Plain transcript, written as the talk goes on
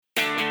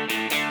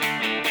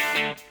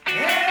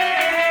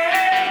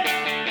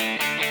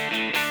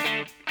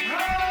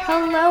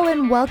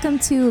everyone. Welcome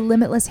to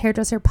Limitless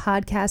Hairdresser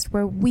Podcast,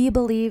 where we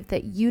believe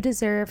that you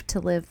deserve to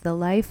live the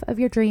life of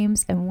your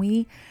dreams, and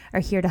we are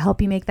here to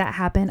help you make that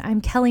happen. I'm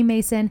Kelly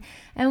Mason,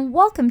 and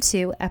welcome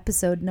to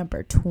episode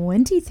number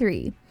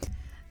 23.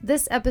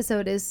 This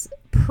episode is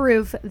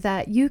proof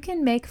that you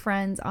can make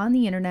friends on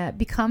the internet,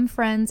 become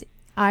friends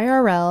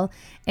IRL,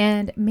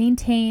 and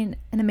maintain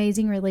an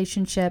amazing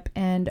relationship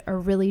and a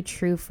really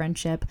true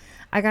friendship.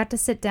 I got to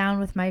sit down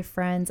with my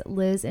friends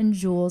Liz and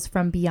Jules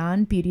from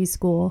Beyond Beauty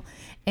School,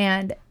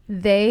 and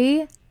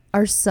they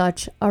are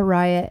such a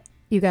riot,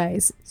 you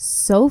guys.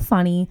 So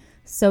funny,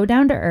 so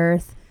down to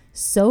earth,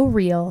 so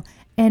real,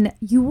 and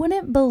you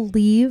wouldn't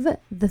believe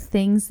the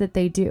things that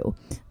they do.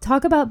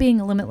 Talk about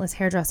being a limitless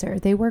hairdresser.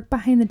 They work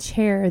behind the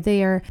chair.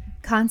 They are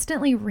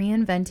constantly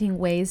reinventing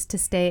ways to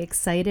stay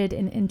excited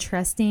and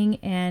interesting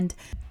and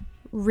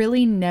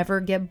really never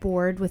get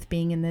bored with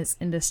being in this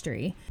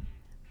industry.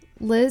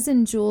 Liz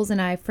and Jules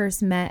and I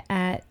first met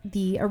at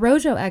the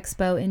Arojo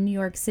Expo in New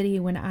York City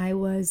when I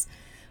was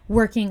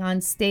working on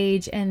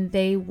stage, and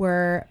they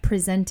were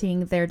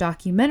presenting their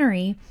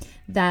documentary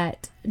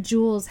that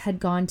Jules had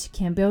gone to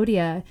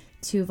Cambodia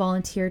to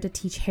volunteer to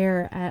teach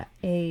hair at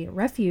a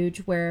refuge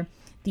where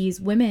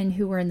these women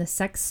who were in the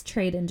sex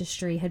trade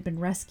industry had been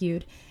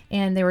rescued,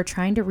 and they were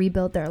trying to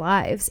rebuild their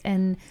lives.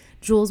 And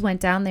Jules went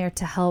down there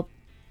to help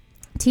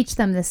teach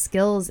them the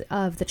skills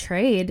of the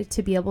trade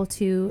to be able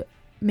to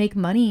make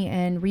money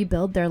and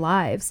rebuild their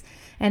lives.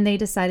 And they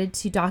decided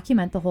to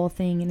document the whole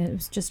thing. And it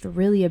was just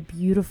really a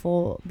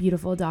beautiful,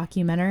 beautiful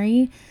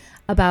documentary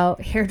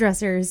about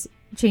hairdressers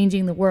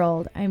changing the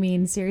world. I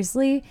mean,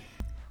 seriously,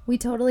 we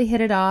totally hit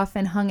it off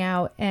and hung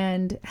out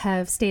and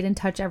have stayed in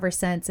touch ever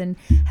since, and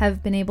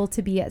have been able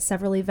to be at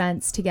several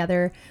events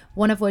together,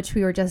 one of which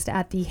we were just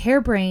at the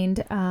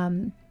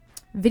Hairbrained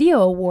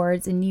Video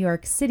Awards in New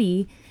York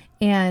City.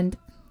 And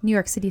New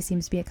York City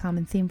seems to be a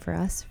common theme for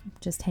us,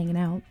 just hanging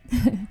out.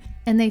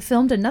 And they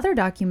filmed another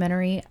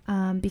documentary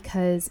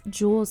because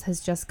Jules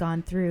has just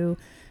gone through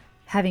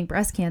having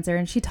breast cancer,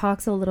 and she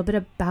talks a little bit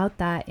about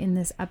that in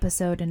this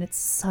episode, and it's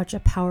such a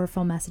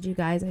powerful message, you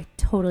guys. I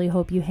totally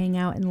hope you hang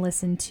out and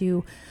listen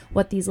to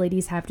what these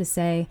ladies have to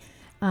say.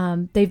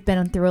 They've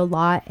been through a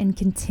lot and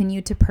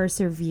continue to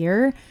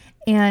persevere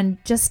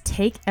and just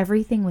take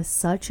everything with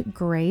such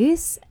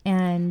grace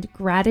and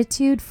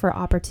gratitude for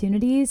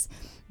opportunities.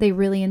 They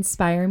really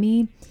inspire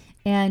me.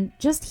 And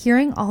just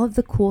hearing all of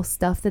the cool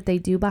stuff that they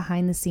do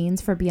behind the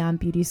scenes for Beyond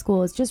Beauty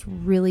School is just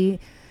really,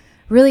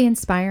 really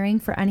inspiring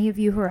for any of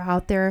you who are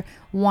out there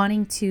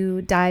wanting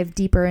to dive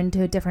deeper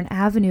into a different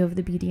avenue of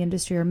the beauty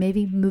industry, or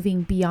maybe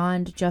moving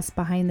beyond just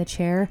behind the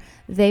chair.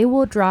 They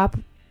will drop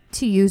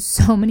to you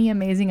so many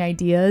amazing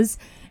ideas,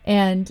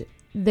 and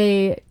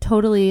they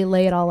totally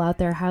lay it all out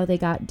there, how they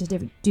got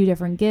to do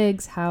different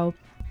gigs, how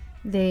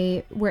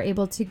they were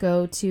able to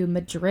go to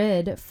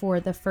Madrid for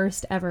the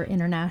first ever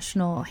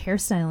International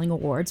Hairstyling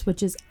Awards,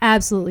 which is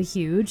absolutely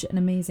huge and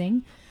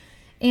amazing.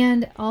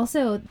 And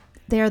also,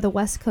 they are the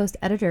West Coast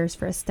editors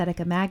for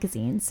Aesthetica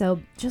magazine.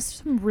 So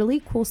just some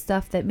really cool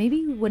stuff that maybe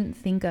you wouldn't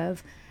think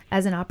of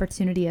as an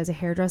opportunity as a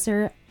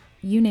hairdresser.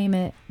 You name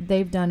it,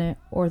 they've done it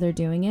or they're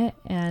doing it.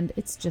 And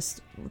it's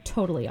just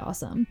totally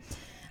awesome.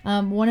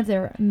 One of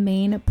their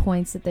main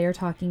points that they are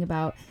talking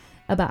about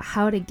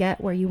how to get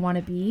where you want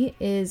to be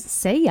is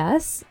say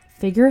yes,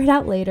 figure it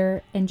out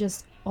later, and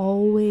just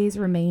always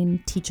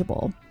remain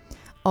teachable.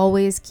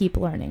 Always keep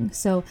learning.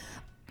 So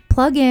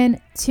plug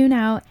in, tune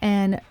out,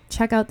 and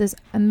check out this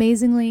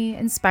amazingly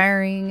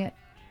inspiring,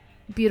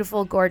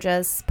 beautiful,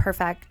 gorgeous,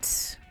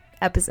 perfect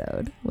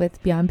episode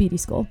with Beyond Beauty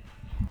School.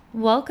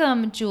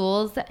 Welcome,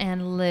 Jules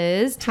and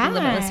Liz, to the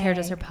Limitless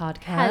Hairdresser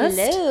Podcast.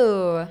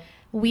 Hello.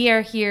 We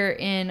are here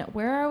in,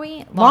 where are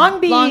we?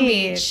 Long Beach. Long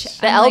Beach.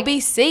 The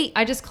LBC.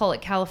 I just call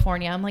it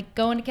California. I'm like,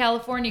 going to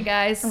California,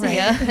 guys. See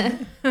ya.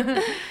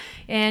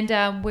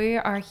 And we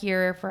are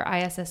here for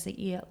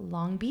ISSE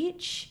Long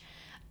Beach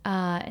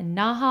and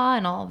NAHA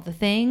and all of the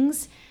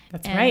things.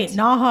 That's right.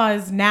 NAHA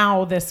is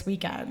now this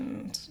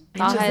weekend.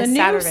 Which is a new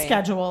Saturday.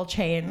 schedule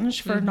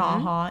change for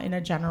NAHA in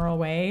a general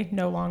way.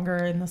 No longer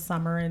in the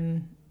summer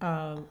in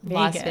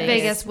Vegas.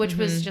 Vegas, which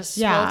was just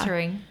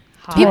sweltering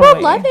hot.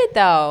 People love it,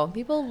 though.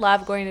 People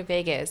love going to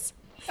Vegas.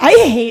 I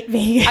hate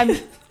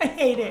Vegas. I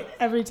hate it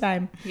every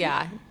time.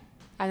 Yeah.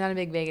 I'm not a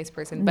big Vegas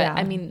person, but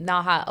I mean,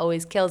 NAHA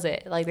always kills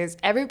it. Like,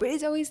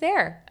 everybody's always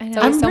there. I know. It's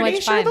always I'm so pretty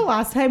much sure fun. the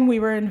last time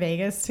we were in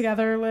Vegas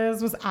together,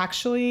 Liz, was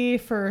actually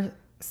for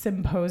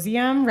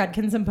Symposium,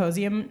 Redken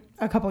Symposium,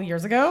 a couple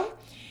years ago.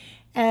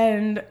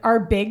 And our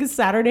big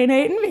Saturday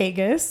night in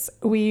Vegas,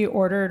 we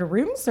ordered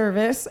room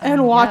service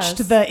and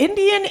watched The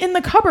Indian in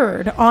the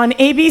Cupboard on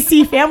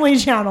ABC Family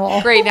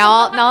Channel. Great.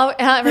 Now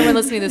everyone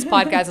listening to this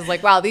podcast is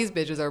like, wow, these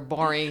bitches are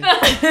boring.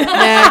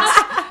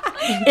 Next.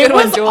 It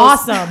was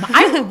awesome.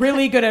 I'm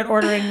really good at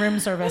ordering room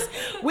service.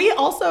 We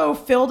also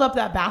filled up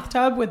that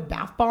bathtub with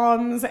bath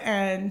bombs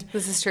and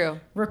This is true.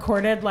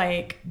 recorded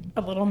like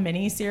a little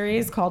mini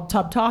series called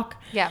Tub Talk.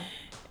 Yeah.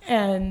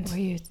 And Were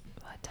you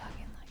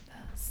talking like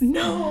this?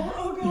 no,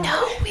 oh God.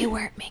 No, we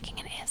weren't making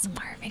an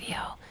ASMR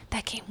video.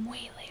 That came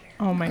way later.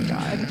 Oh my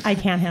God. I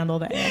can't handle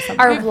the ASMR.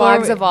 Our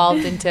vlogs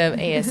evolved into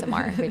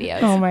ASMR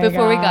videos. Oh my God.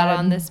 Before we got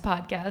on this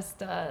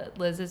podcast,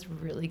 Liz is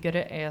really good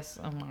at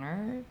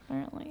ASMR,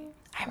 apparently.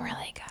 I'm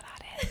really good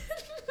at it.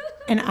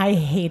 And I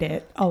hate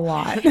it a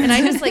lot. And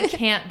I just like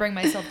can't bring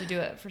myself to do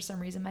it. For some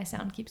reason, my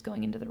sound keeps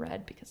going into the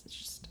red because I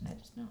just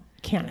know.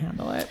 Can't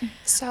handle it.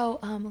 So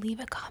leave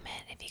a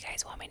comment if you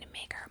guys want me to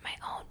make my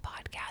own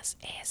podcast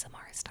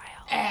ASMR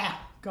style.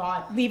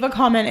 God. Leave a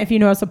comment if you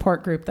know a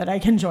support group that I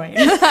can join.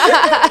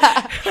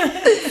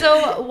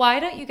 So why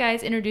don't you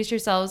guys introduce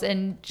yourselves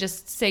and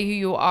just say who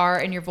you are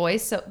and your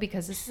voice? So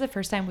because this is the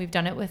first time we've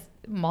done it with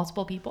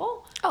multiple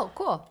people. Oh,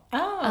 cool.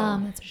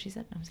 That's what she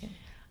said. No, I'm just kidding.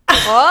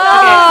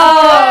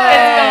 Oh,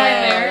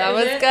 there. that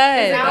was good.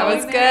 That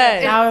was good.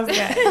 That was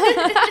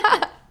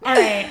good. All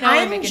right. Now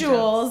we're I'm making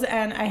Jules,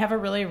 and I have a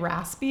really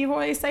raspy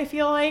voice, I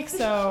feel like.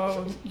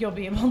 So you'll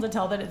be able to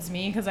tell that it's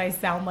me because I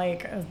sound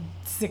like a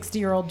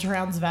 60-year-old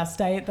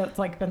transvestite that's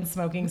like been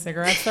smoking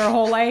cigarettes their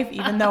whole life,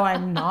 even though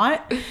I'm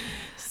not.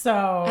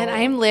 So. And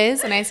I'm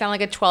Liz, and I sound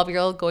like a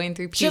 12-year-old going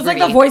through puberty. She's like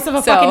the voice of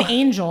a fucking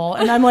angel,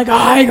 and I'm like,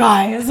 hi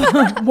guys,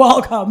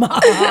 welcome.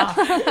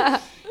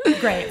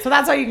 Great. So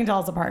that's how you can tell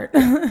us apart.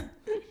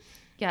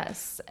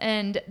 Yes.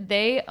 And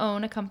they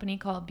own a company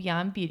called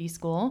Beyond Beauty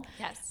School.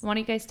 Yes. Why don't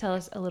you guys tell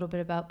us a little bit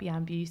about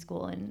Beyond Beauty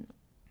School and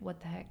what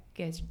the heck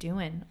you guys are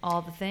doing?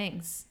 All the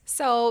things.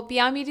 So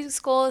Beyond Beauty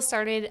School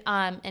started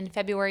in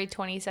February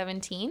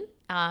 2017.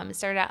 It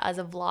started out as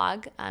a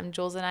vlog.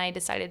 Jules and I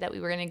decided that we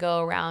were going to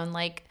go around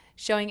like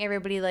showing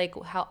everybody like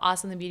how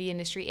awesome the beauty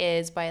industry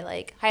is by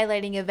like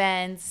highlighting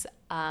events,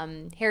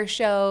 hair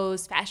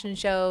shows, fashion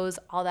shows,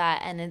 all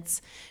that. And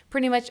it's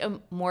pretty much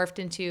morphed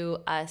into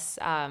us.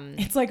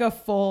 It's like a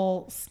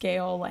full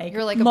scale, like,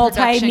 you're like a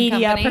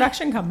multimedia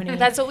production company.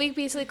 That's what we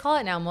basically call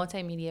it now,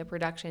 multimedia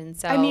production.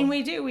 So I mean,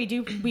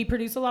 we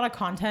produce a lot of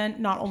content,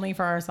 not only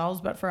for ourselves,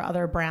 but for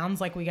other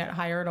brands. Like we get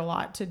hired a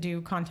lot to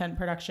do content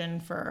production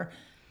for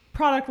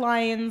product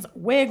lines,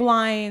 wig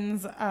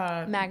lines,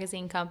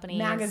 magazine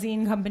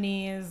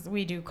companies.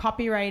 We do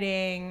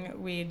copywriting.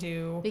 We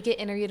get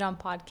interviewed on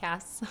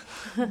podcasts.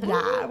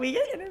 Yeah, we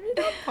get interviewed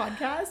on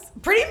podcasts.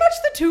 Pretty much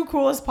the two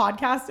coolest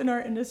podcasts in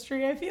our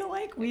industry, I feel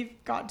like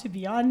we've got to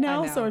be on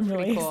now. So I'm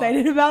really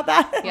excited about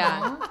that.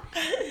 Yeah.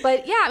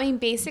 But yeah, I mean,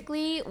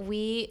 basically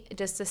we,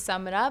 just to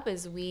sum it up,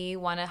 is we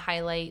want to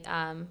highlight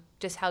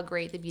just how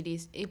great the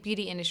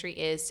beauty industry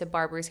is to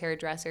barbers,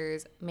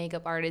 hairdressers,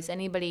 makeup artists,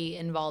 anybody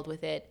involved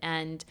with it.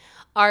 And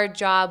our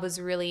job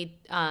was really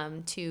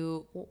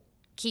to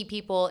keep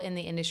people in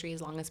the industry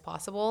as long as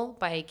possible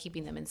by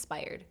keeping them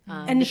inspired.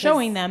 And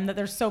showing them that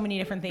there's so many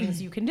different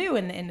things you can do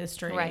in the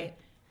industry. Right.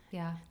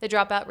 Yeah. The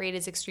dropout rate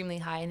is extremely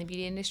high in the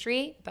beauty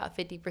industry. About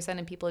 50%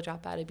 of people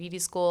drop out of beauty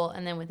school.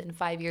 And then within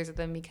 5 years of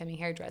them becoming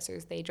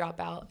hairdressers, they drop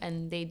out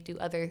and they do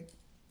other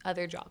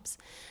jobs.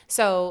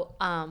 So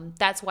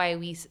that's why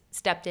we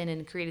stepped in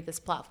and created this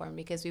platform,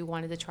 because we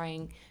wanted to try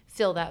and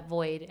fill that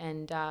void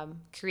and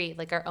create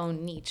like our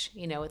own niche,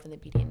 within the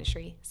beauty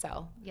industry.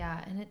 So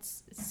yeah, and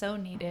it's so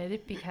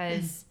needed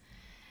because,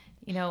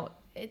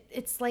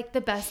 it's like the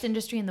best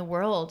industry in the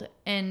world,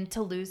 and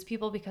to lose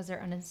people because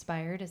they're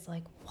uninspired is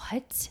like,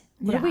 what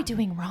are we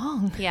doing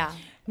wrong? Yeah.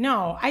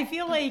 No, I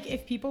feel like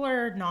if people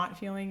are not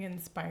feeling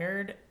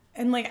inspired,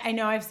 and like, I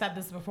know I've said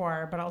this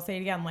before, but I'll say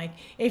it again. Like,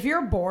 if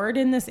you're bored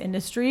in this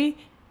industry,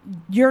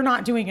 you're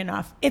not doing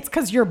enough. It's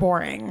because you're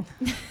boring.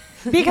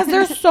 Because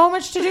there's so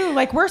much to do.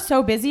 Like, we're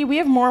so busy. We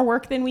have more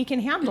work than we can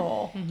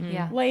handle. Mm-hmm.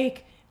 Yeah.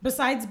 Like,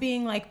 besides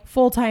being like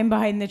full-time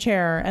behind the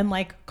chair and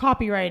like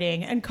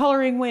copywriting and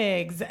coloring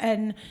wigs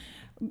and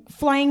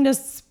flying to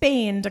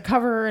Spain to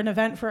cover an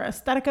event for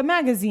Aesthetica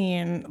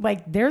magazine,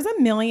 like there's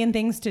a million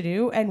things to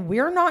do, and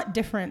we're not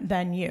different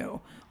than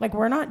you. Like,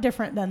 we're not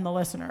different than the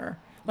listener.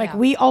 Like,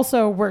 we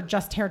also were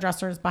just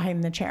hairdressers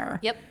behind the chair.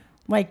 Yep.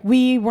 Like,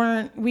 we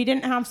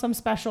didn't have some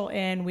special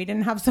we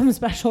didn't have some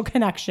special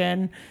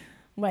connection.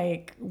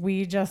 Like,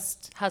 we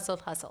just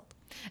hustled.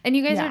 And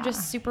you guys are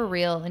just super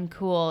real and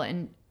cool.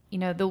 And,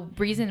 the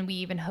reason we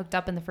even hooked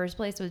up in the first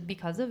place was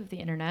because of the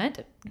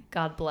internet.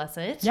 God bless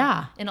it.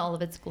 Yeah. In all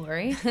of its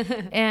glory.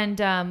 And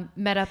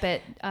met up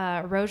at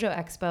Rojo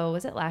Expo.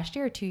 Was it last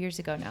year or 2 years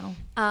ago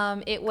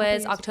now? It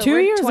was October 2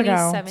 years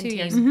 2017. 2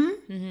 years.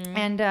 Mm-hmm. Mm-hmm.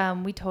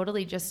 And we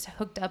totally just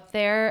hooked up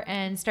there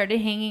and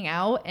started hanging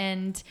out.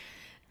 And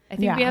I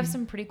think we have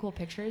some pretty cool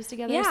pictures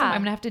together. Yeah. So I'm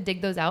going to have to dig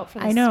those out for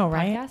this I know, podcast.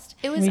 right?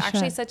 It was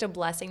actually such a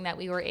blessing that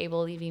we were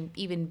able to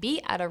even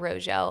be at a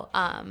Rojo,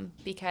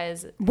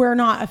 because we're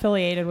not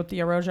affiliated with the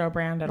Arojo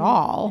brand at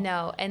all.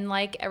 No. And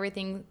like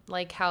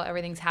how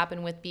everything's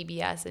happened with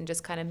BBS and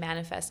just kind of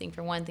manifesting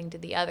from one thing to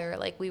the other,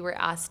 like we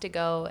were asked to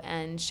go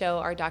and show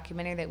our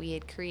documentary that we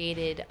had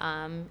created.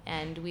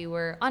 And we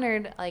were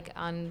honored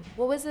on,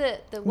 what was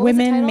it?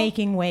 Women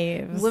Making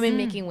Waves. Women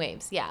Making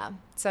Waves. Yeah.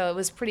 So it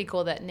was pretty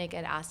cool that Nick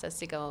had asked us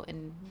to go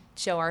and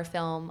show our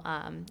film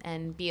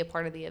and be a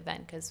part of the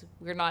event, because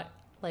we're not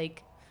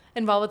like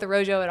involved with the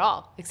Rojo at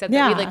all, except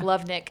that we like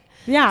love Nick.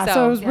 Yeah,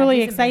 so it was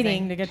really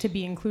exciting to get to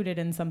be included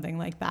in something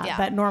like that, Yeah.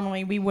 that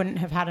normally we wouldn't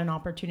have had an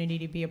opportunity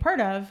to be a part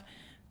of.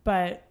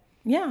 But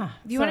yeah.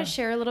 Do you want to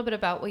share a little bit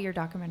about what your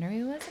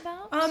documentary was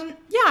about?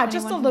 Yeah,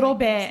 just a little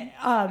bit.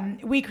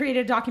 We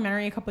created a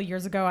documentary a couple of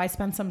years ago. I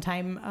spent some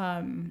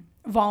time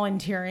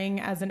volunteering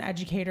as an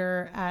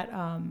educator at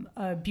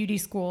a beauty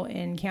school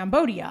in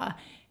Cambodia.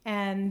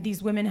 And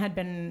these women had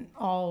been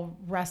all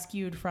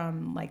rescued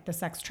from like the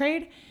sex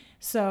trade.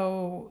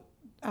 So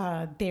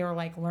they were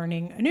like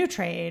learning a new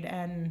trade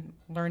and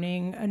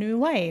learning a new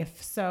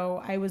life.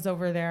 So I was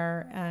over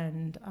there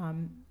and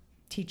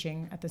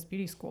teaching at this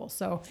beauty school.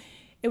 So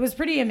it was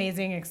pretty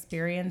amazing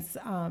experience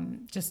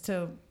just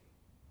to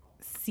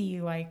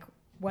see like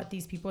what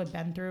these people had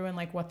been through and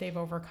like what they've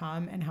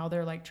overcome and how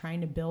they're like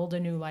trying to build a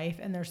new life,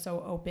 and they're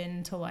so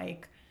open to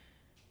like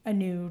a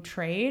new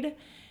trade.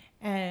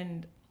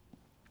 And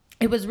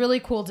it was really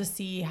cool to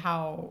see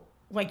how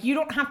like you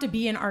don't have to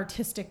be an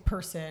artistic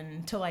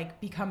person to like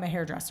become a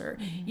hairdresser.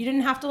 Mm-hmm. You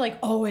didn't have to like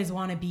always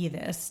want to be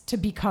this to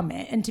become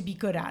it and to be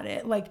good at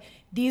it. Like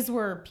these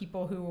were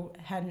people who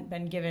hadn't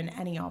been given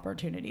any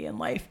opportunity in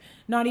life,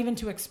 not even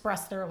to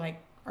express their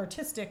like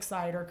artistic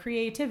side or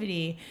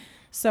creativity.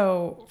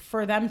 So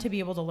for them to be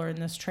able to learn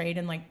this trade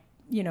and like,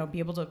 you know, be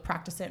able to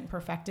practice it and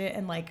perfect it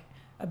and like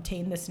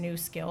obtain this new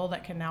skill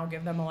that can now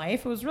give them a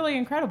life, it was really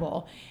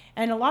incredible.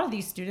 And a lot of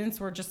these students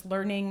were just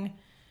learning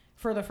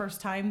for the first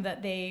time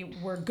that they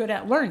were good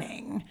at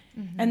learning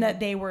and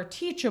that they were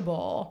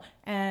teachable.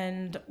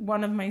 And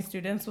one of my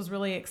students was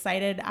really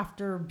excited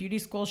after beauty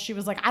school. She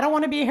was like, I don't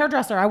want to be a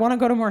hairdresser. I want to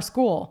go to more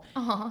school.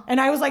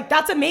 And I was like,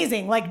 that's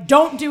amazing. Like,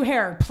 don't do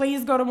hair.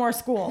 Please go to more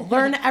school.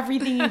 Learn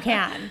everything you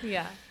can.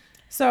 Yeah.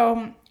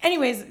 So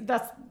anyways,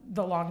 that's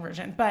the long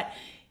version. But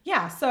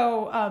yeah,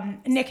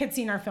 so Nick had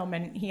seen our film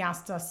and he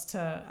asked us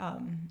to,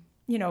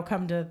 you know,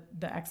 come to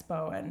the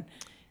expo, and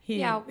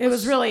it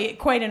was really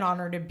quite an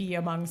honor to be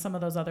among some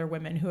of those other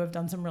women who have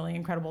done some really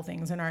incredible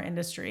things in our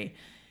industry.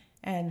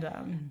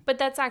 And but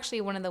that's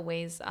actually one of the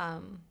ways,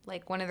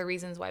 like one of the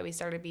reasons why we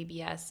started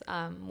BBS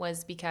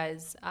was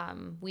because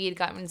we had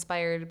gotten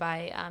inspired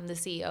by the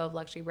CEO of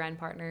Luxury Brand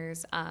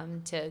Partners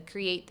to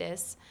create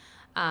this.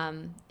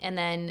 And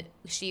then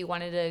she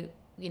wanted to,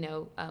 you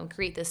know,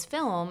 create this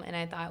film. And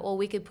I thought, well,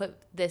 we could put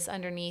this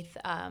underneath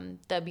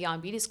the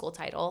Beyond Beauty School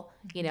title,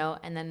 you know,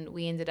 and then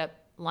we ended up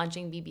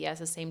launching BBS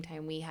the same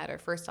time we had our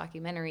first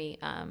documentary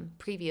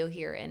preview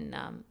here in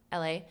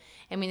LA,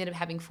 and we ended up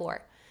having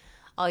 4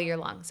 all year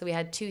long. So we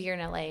had 2 here in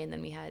LA, and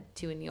then we had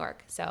 2 in New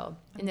York. So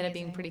it ended up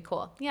being pretty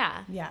cool.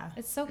 Yeah.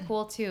 It's so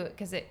cool too,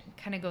 because it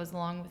kind of goes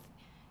along with,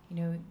 you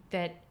know,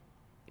 that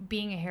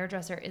being a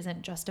hairdresser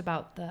isn't just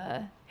about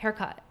the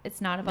haircut.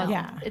 It's not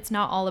about, it's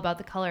not all about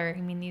the color.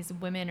 I mean, these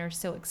women are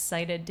so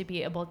excited to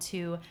be able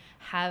to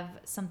have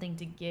something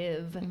to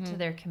give to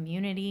their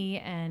community,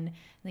 and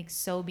like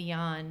so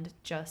beyond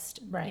just,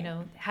 you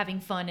know,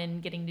 having fun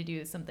and getting to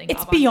do something.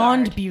 It's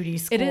beyond beauty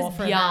school. It is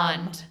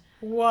beyond. Them.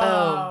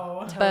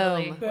 Whoa.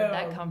 Totally. Boom. Where'd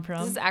that come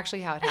from? This is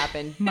actually how it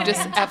happened.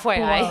 Just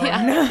FYI.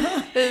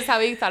 Yeah. This is how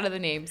we thought of the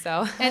name.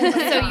 So. And so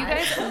you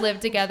guys live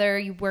together,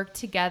 you work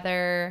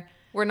together.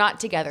 We're not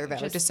together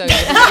though, just so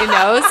everybody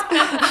knows.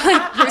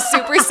 We're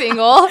super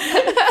single.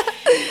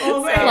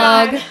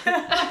 Plug.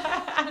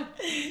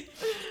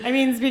 I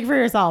mean, speak for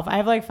yourself. I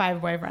have like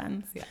 5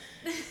 boyfriends. Yeah.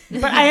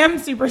 But I am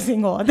super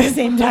single at the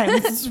same time.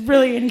 It's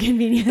really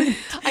inconvenient.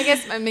 I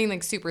guess I mean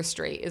like super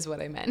straight is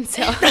what I meant.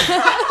 So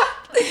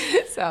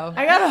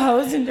I got a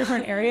hose in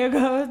different area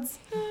codes.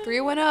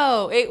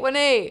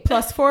 310-818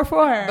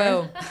 +44.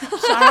 Boom.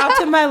 Shout out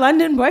to my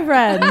London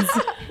boyfriends.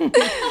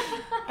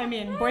 I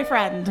mean,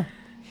 boyfriend.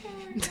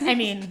 I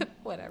mean,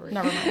 whatever.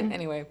 Never mind.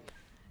 Anyway.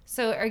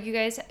 So are you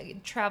guys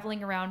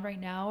traveling around right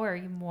now, or are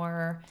you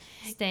more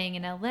staying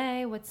in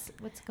LA? What's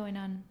going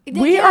on?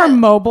 We are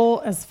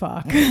mobile as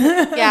fuck.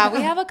 Yeah,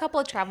 we have a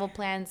couple of travel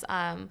plans.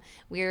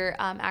 We're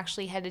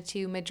actually headed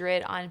to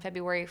Madrid on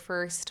February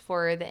 1st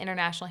for the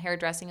International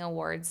Hairdressing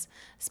Awards,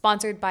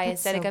 sponsored by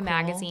Aesthetica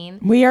Magazine.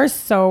 We are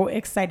so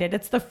excited.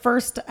 It's the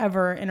first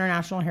ever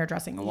International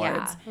Hairdressing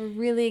Awards. Yeah, we're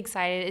really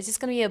excited. It's just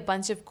going to be a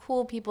bunch of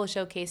cool people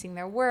showcasing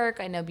their work.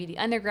 I know Beauty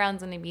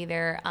Underground's going to be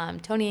there.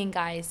 Tony and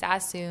Guy,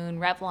 Sassoon,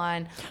 Revlon.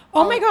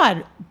 Oh my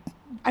God.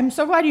 I'm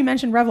so glad you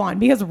mentioned Revlon,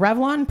 because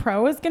Revlon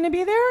Pro is going to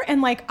be there.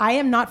 And like, I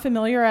am not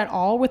familiar at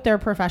all with their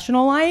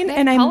professional line. They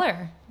have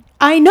color.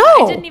 I know.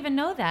 I didn't even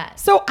know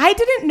that. So I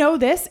didn't know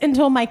this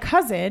until my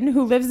cousin,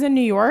 who lives in New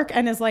York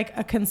and is like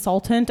a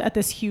consultant at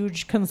this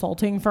huge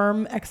consulting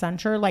firm,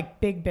 Accenture, like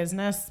big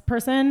business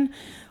person.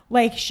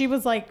 Like she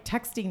was like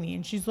texting me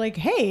and she's like,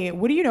 hey,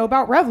 what do you know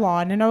about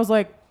Revlon? And I was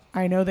like,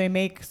 I know they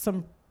make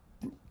some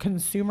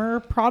consumer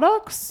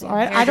products.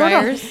 I don't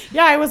know.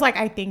 Yeah, I was like,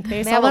 I think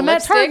they sell them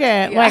at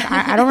Target. Yeah. Like,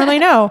 I don't really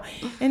know.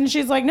 And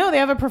she's like, no, they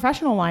have a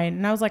professional line.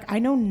 And I was like, I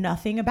know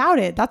nothing about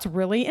it. That's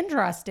really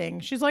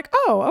interesting. She's like,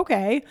 oh,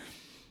 okay.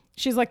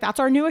 She's like, that's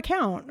our new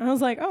account. And I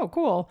was like, oh,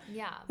 cool.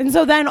 Yeah. And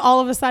so then all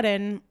of a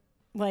sudden,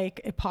 like,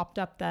 it popped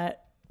up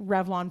that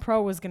Revlon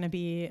Pro was going to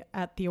be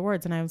at the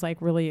awards. And I was like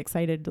really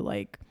excited to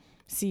like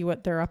see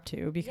what they're up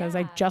to because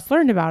I Yeah. just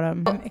learned about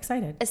them. I'm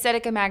excited.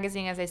 Aesthetica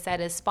Magazine, as I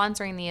said, is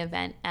sponsoring the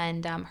event,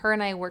 and her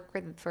and I work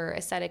for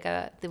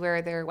Aesthetica.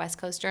 We're their West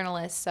Coast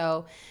journalists,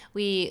 so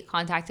we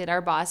contacted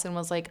our boss and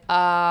was like,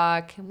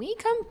 can we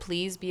come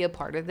please be a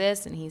part of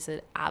this? And he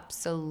said,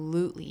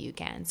 absolutely you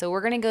can. So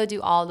we're going to go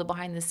do all the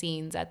behind the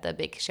scenes at the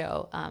big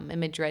show in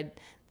Madrid,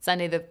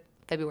 Sunday the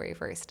February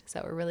 1st.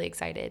 So we're really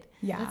excited.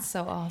 Yeah. That's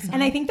so awesome.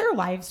 And I think they're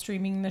live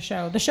streaming the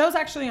show. The show's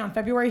actually on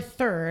February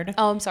 3rd.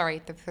 Oh, I'm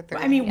sorry. The third,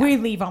 I mean, yeah. we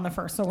leave on the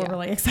 1st, so we're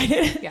really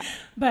excited. Yeah.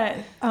 But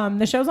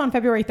the show's on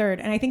February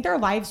 3rd, and I think they're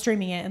live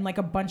streaming it in like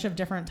a bunch of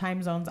different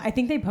time zones. I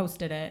think they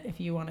posted it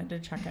if you wanted to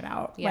check it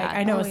out. Yeah. Like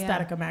I know Oh, yeah.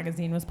 Aesthetica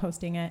Magazine was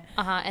posting it.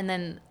 And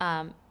then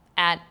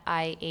at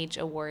IH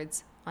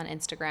Awards on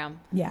Instagram.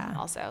 Yeah.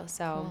 Also.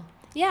 So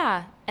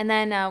yeah. And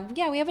then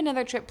we have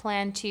another trip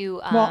planned to.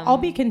 Well, I'll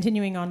be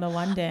continuing on to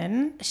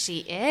London.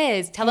 She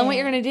is. Tell them what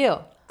you're gonna do.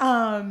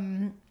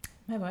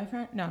 My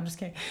boyfriend? No, I'm just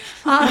kidding.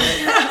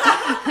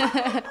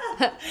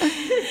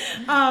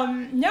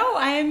 No,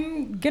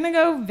 I'm gonna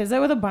go visit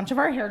with a bunch of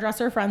our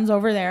hairdresser friends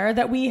over there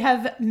that we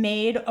have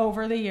made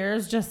over the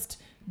years,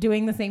 just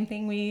doing the same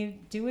thing we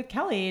do with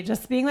Kelly,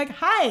 just being like,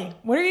 hi,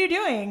 what are you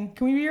doing?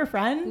 Can we be your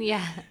friend?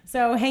 Yeah.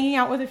 So hanging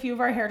out with a few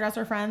of our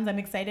hairdresser friends. I'm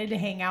excited to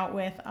hang out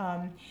with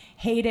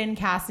Hayden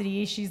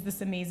Cassidy. She's this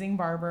amazing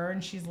barber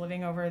and she's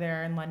living over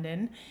there in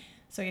London.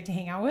 So I get to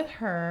hang out with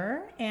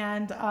her,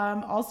 and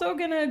also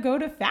gonna go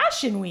to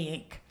Fashion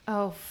Week.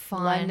 Oh,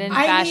 fun. London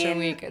I Fashion mean-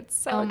 Week. It's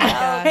so Oh good. my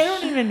gosh. I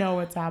don't even know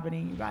what's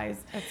happening, you guys.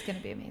 That's going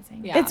to be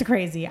amazing. Yeah. It's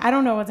crazy. I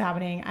don't know what's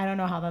happening. I don't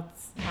know how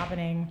that's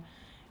happening.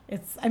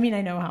 I mean,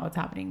 I know how it's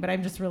happening, but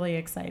I'm just really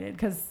excited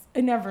because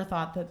I never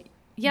thought that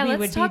Yeah, we let's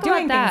would talk be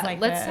doing about that.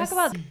 things like Let's this.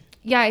 talk about.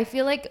 Yeah, I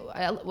feel like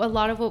a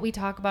lot of what we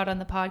talk about on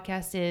the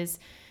podcast is,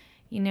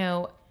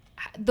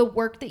 the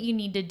work that you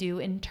need to do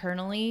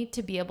internally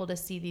to be able to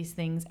see these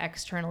things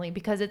externally,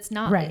 because it's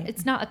not Right.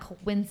 it's not a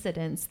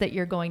coincidence that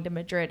you're going to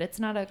Madrid. It's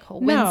not a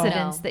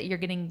coincidence No. that you're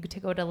getting to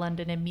go to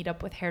London and meet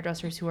up with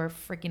hairdressers who are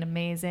freaking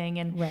amazing,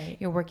 and Right.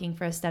 you're working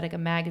for Aesthetica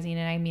Magazine.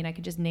 And I mean, I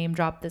could just name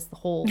drop this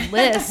whole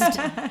list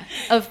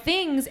of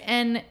things,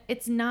 and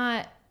it's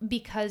not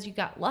because you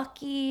got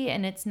lucky,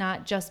 and it's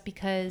not just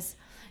because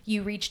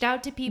you reached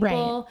out to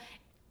people. Right.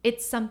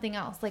 It's something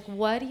else. Like,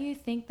 what do you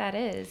think that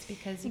is?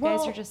 Because you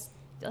guys Well, are just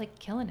like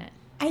killing it.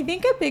 I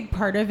think a big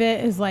part of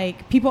it is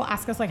like people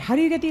ask us like, how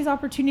do you get these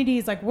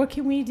opportunities? Like, what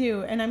can we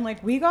do? And I'm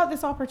like, we got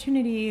this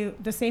opportunity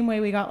the same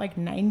way we got like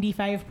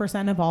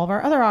 95% of all of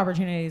our other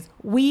opportunities.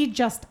 We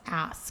just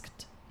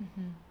asked.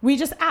 We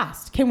just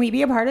asked, can we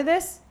be a part of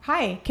this?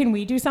 Hi, can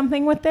we do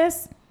something with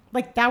this?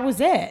 Like, that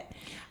was it.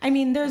 I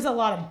mean, there's a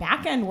lot of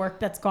back end work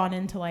that's gone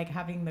into like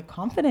having the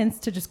confidence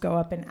to just go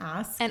up and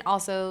ask. And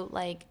also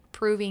like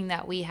proving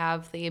that we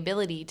have the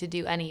ability to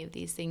do any of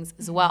these things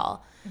as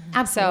well.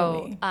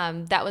 Absolutely.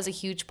 So that was a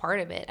huge part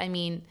of it. I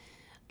mean,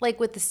 like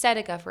with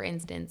Aesthetica, for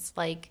instance,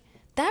 like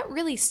that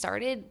really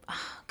started,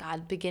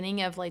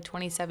 beginning of like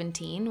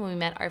 2017 when we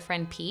met our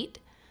friend Pete.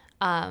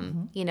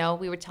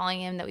 We were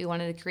telling him that we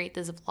wanted to create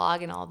this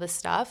vlog and all this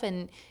stuff.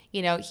 And,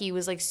 he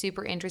was like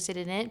super interested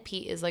in it.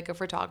 Pete is like a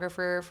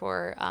photographer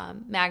for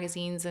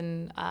magazines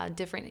and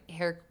different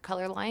hair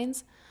color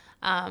lines.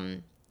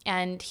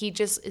 And he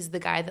just is the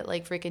guy that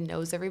like freaking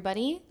knows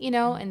everybody,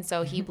 and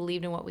so he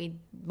believed in what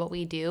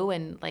we do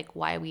and like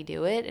why we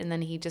do it. And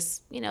then he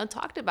just,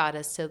 talked about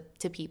us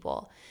to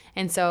people.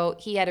 And so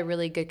he had a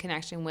really good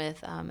connection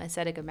with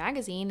Aesthetica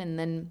Magazine. And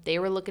then they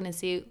were looking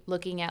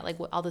at like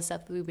all the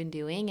stuff that we've been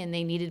doing, and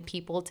they needed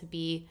people to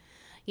be,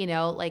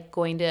 like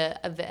going to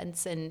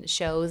events and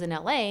shows in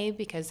LA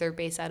because they're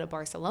based out of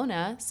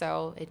Barcelona.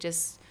 So it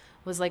just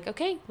was like,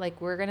 okay, like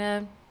we're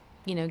gonna,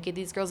 give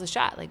these girls a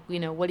shot. Like,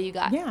 what do you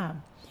got? Yeah.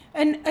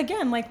 And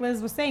again, like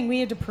Liz was saying, we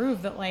had to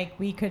prove that like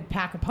we could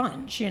pack a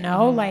punch,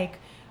 like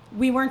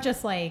we weren't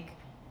just like,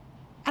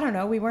 I don't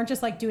know, we weren't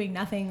just like doing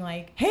nothing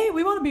like, hey,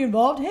 we want to be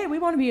involved. Hey, we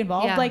want to be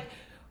involved. Yeah. Like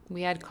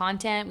We had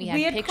content, we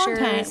had pictures,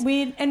 content.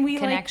 We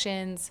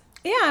connections.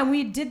 Like, yeah, and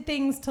we did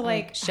things to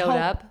like showed help.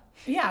 up.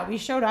 Yeah, we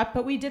showed up,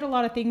 but we did a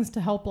lot of things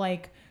to help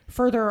like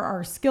further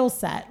our skill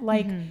set.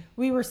 Like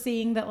we were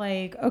seeing that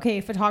like, okay,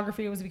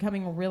 photography was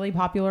becoming really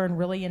popular and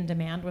really in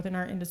demand within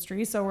our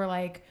industry. So we're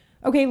like,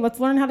 okay, let's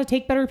learn how to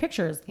take better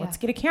pictures. Let's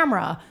get a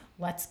camera.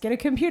 Let's get a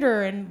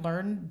computer and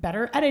learn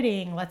better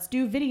editing. Let's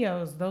do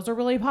videos. Those are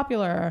really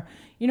popular.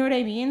 You know what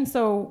I mean?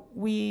 So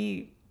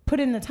we put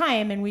in the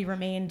time and we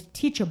remained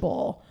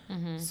teachable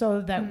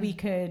so that we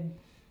could,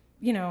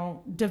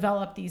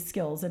 develop these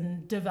skills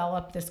and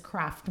develop this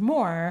craft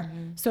more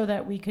so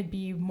that we could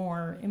be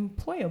more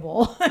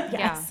employable.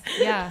 Yes.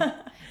 Yeah.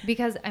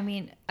 Because I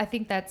mean, I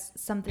think that's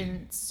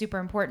something super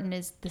important,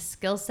 is the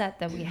skill set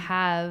that we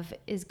have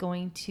is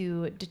going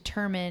to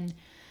determine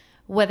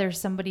whether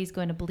somebody's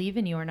going to believe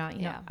in you or not.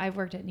 I've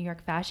worked at New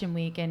York Fashion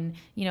Week, and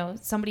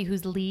somebody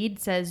whose lead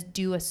says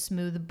do a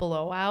smooth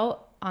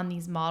blowout on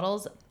these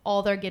models,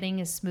 all they're getting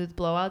is smooth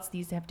blowouts.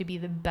 These have to be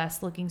the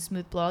best looking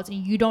smooth blowouts, and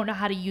you don't know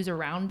how to use a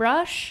round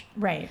brush,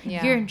 Right.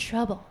 Yeah. you're in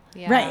trouble.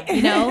 Yeah. Right.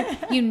 You know,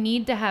 you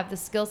need to have the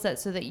skill set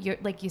so that you're,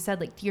 like you said,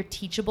 like you're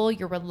teachable,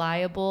 you're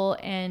reliable,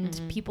 and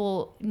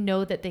people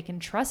know that they can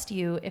trust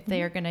you if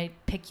they are going to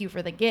pick you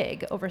for the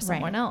gig over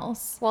someone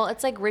else. Well,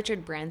 it's like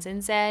Richard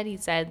Branson said. He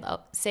said,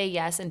 say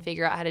yes and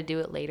figure out how to do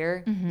it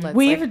later. Let's,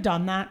 We've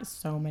done that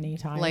so many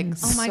times. like,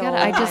 Oh my so God.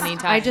 many I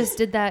times. just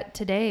did that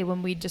today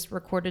when we just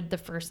recorded the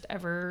first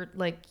ever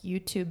like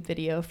YouTube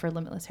video for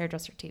Limitless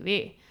Hairdresser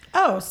TV.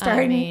 oh,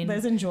 starring mean-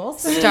 Liz and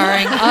Jules.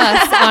 Starring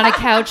us on a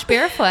couch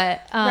barefoot.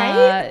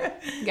 Right?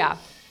 Yeah.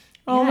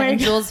 Oh my and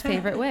God. Jules'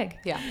 favorite wig.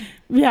 Yeah.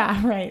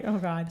 Yeah, right. Oh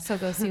God. So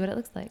go see what it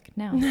looks like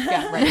now.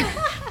 Yeah.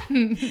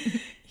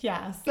 Right.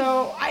 Yeah.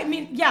 So I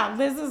mean, yeah,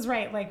 Liz is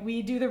right. Like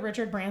we do the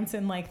Richard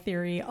Branson like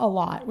theory a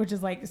lot, which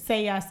is like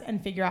say yes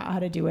and figure out how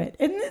to do it.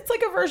 And it's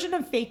like a version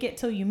of fake it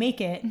till you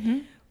make it.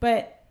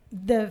 But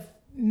the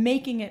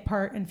making it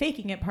part and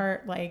faking it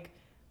part, like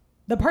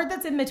the part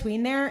that's in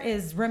between there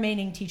is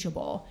remaining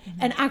teachable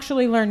and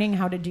actually learning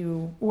how to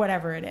do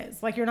whatever it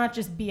is. Like you're not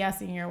just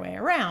BSing your way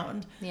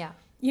around. Yeah.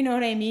 You know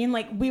what I mean?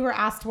 Like we were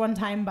asked one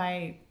time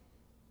by,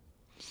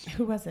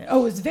 who was it?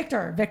 Oh, it was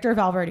Victor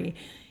Valverde.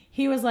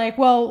 He was like,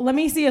 well, let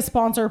me see a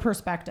sponsor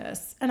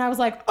prospectus. And I was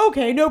like,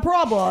 okay, no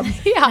problem.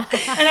 Yeah.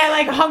 And I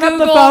like hung up the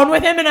Google. phone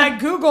with him and I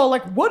Googled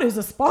like, what is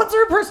a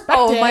sponsor prospectus?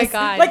 Oh my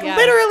God, Like yeah.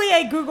 literally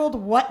I Googled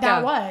what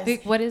that was.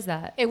 What is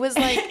that? It was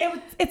like,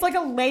 It's like a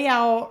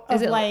layout of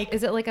Is it like,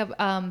 is it like a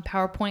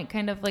PowerPoint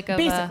kind of like a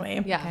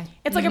basically. yeah. Okay.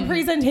 It's like a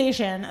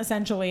presentation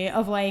essentially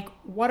of like,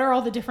 what are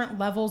all the different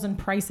levels and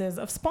prices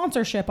of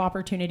sponsorship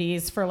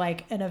opportunities for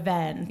like an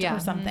event Yeah. or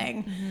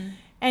something.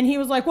 And he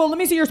was like, well, let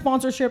me see your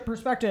sponsorship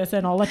prospectus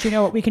and I'll let you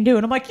know what we can do.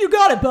 And I'm like, you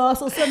got it,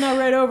 boss. I'll send that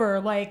right over.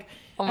 Like,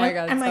 Oh my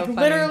God, I'm so like funny.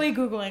 literally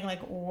Googling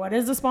like, what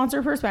is a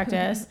sponsor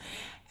prospectus?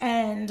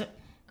 And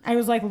I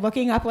was like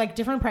looking up like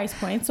different price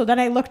points. So then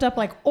I looked up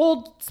like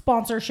old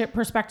sponsorship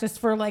prospectus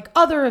for like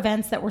other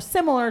events that were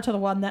similar to the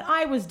one that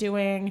I was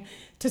doing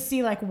to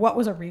see like what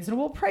was a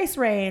reasonable price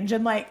range.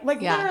 And like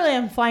Yeah. literally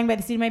I'm flying by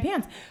the seat of my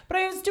pants. But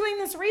I was doing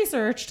this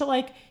research to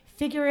like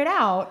figure it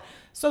out.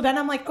 So then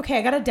I'm like, okay,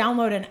 I got to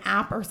download an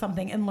app or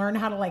something and learn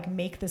how to like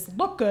make this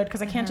look good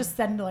because I can't just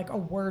send like a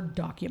Word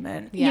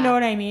document. Yeah. You know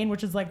what I mean?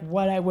 Which is like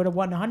what I would have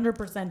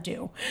 100%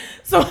 do.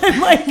 So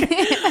I'm like,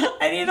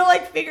 I need to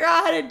like figure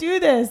out how to do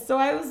this. So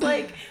I was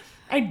like,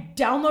 I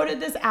downloaded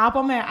this app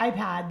on my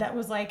iPad that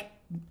was like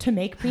to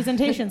make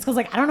presentations because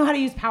like I don't know how to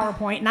use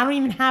PowerPoint and I don't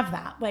even have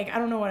that. Like I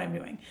don't know what I'm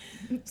doing.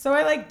 So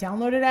I like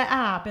downloaded an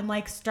app and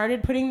like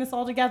started putting this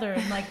all together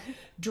and like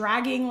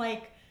dragging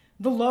like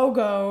the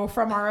logo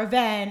from our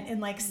event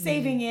and like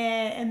saving it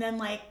and then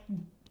like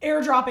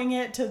airdropping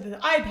it to the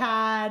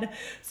iPad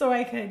so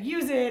I could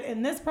use it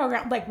in this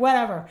program, like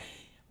whatever.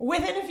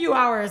 Within a few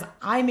hours,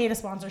 I made a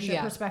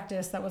sponsorship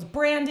prospectus that was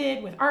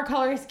branded with our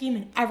color scheme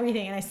and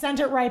everything. And I sent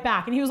it right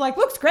back. And he was like,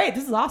 looks great.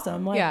 This is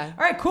awesome. Like, Yeah.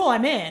 all right, cool.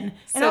 I'm in. And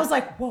So- I was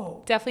like,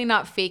 whoa. Definitely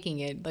not faking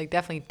it, like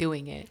definitely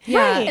doing it. Yeah.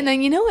 Right. And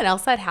then you know what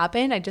else that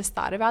happened? I just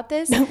thought about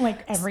this.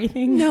 Like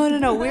everything.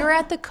 No. We were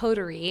at the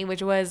Coterie,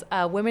 which was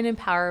a women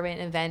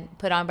empowerment event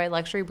put on by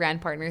Luxury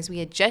Brand Partners. We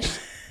had just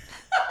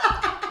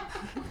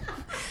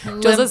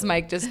Joseph's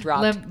mic just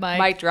dropped. limp mic.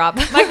 Mic drop.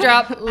 Mic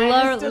drop. I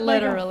just did,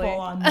 like, a Literally.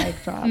 full-on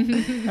mic drop.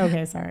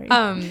 Okay, sorry.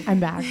 I'm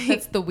back.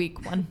 That's the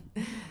weak one.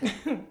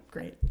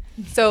 Great.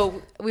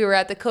 So we were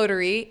at the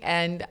Coterie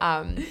and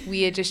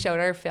we had just showed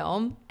our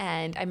film.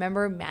 And I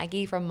remember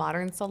Maggie from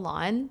Modern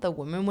Salon, the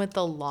woman with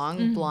the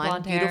long, blonde,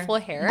 blonde hair. beautiful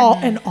hair.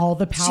 All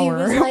the power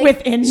was like-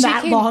 within she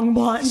that came- long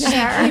blonde She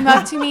hair. came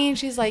up to me and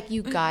she's like,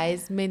 you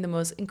guys made the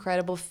most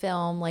incredible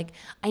film. Like,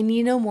 I need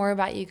to know more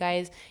about you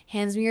guys.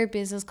 Hands me your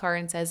business card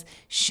and says,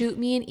 shoot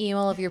me an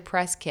email of your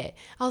press kit.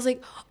 I was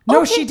like,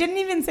 No, okay. she didn't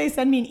even say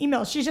send me an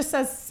email. She just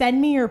says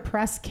send me your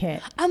press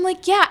kit. I'm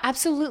like, yeah,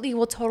 absolutely.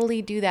 We'll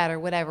totally do that or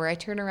whatever. I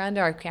turned around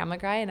to our camera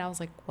guy and I was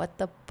like, what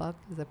the fuck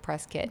is a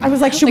press kit? I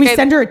was like, should we I-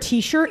 send her a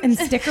T-shirt and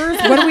stickers?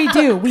 What do we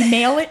do? We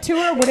mail it to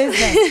her? What is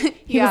this?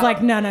 He Yeah. was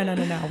like, no.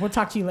 We'll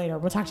talk to you later.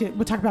 We'll talk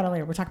about it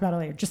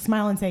later. Just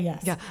smile and say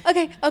yes. Yeah.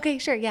 Okay,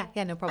 sure. Yeah,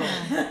 no problem.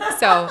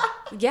 So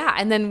yeah,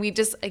 and then we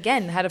just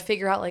again had to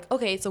figure out like,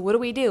 okay, so what do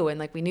we do? And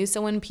like we knew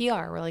someone in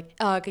PR. We're like,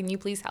 can you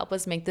please help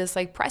us make this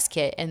like press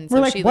kit? And so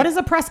We're like, she what is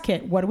a press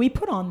kit? What do we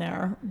put on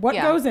there? What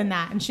Yeah. goes in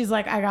that? And she's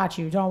like, I got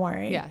you. Don't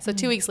worry. yeah. So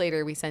 2 weeks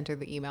later, we sent her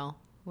the email.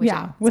 which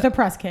Yeah, with a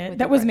press kit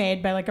that was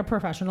made by like a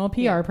professional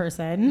PR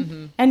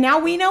person. And now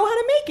we know how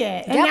to make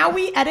it. And Yep. now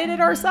we edit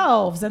it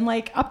ourselves and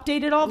like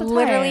update it all the time.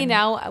 Literally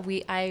now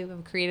I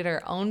have created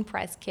our own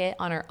press kit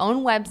on our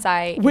own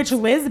website. Which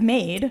Liz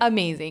made.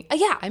 Amazing.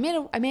 Yeah, I made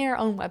our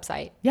own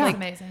website. Yeah. That's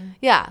amazing.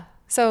 Yeah.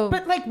 So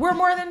But like we're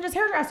more than just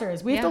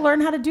hairdressers. We have to Yeah.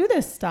 learn how to do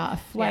this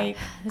stuff. Like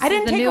This I is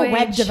didn't the take new a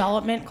web age.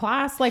 development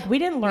class. Like we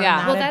didn't learn Yeah.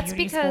 that Well, at that's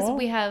beauty because school.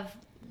 we have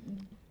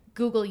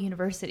Google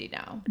University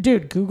now.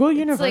 Dude, Google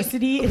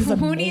University is Who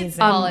amazing. needs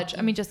college?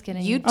 I mean, just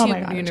kidding. YouTube Oh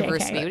my God,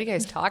 University. JK. What are you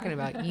guys talking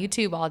about?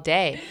 YouTube all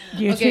day.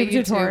 YouTube Okay,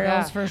 YouTube, tutorials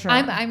yeah. for sure.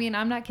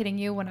 I'm not kidding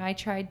you. When I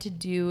tried to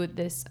do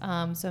this,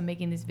 so I'm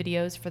making these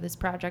videos for this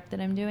project that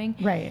I'm doing.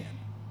 right.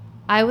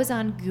 I was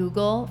on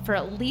Google for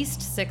at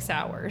least 6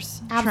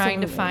 hours trying to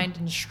Absolutely. find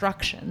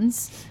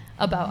instructions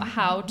about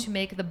how to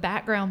make the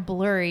background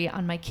blurry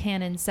on my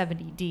Canon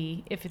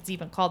 70D, if it's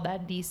even called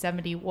that,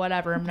 D70,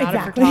 whatever. I'm not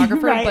Exactly, a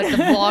photographer, right. but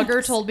the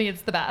blogger told me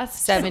it's the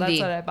best. 70.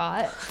 So that's what I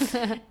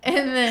bought.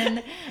 And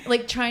then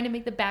like trying to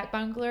make the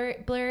background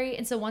blurry.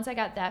 And so once I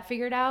got that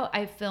figured out,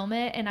 I film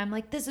it and I'm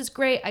like, this is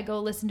great. I go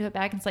listen to it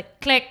back and it's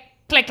like click,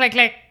 click, click,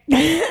 click.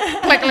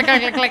 click, click,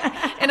 click, click, click.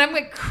 And I'm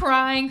like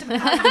crying to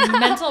the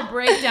mental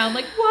breakdown.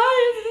 Like,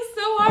 why is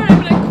this so hard?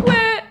 I'm going to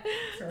quit.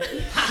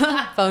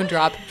 Phone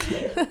drop.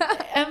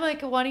 I'm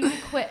like wanting to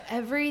quit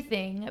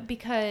everything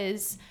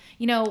because,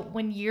 you know,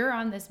 when you're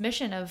on this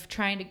mission of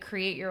trying to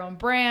create your own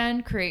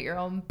brand, create your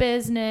own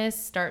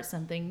business, start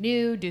something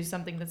new, do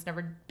something that's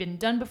never been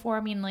done before.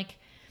 I mean, like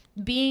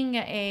being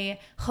a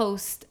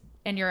host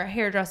and you're a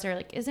hairdresser,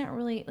 like isn't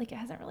really like it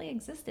hasn't really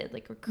existed.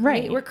 Like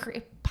Right. we're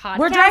podcasting.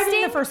 We're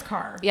driving the first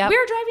car. Yeah.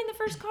 We're driving the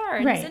first car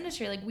in Right. this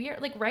industry. Like we are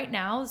like right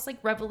now, it's like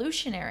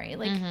revolutionary.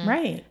 Like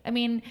Right. I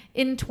mean,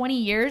 in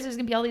 20 years, there's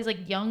gonna be all these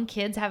like young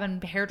kids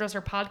having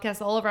hairdresser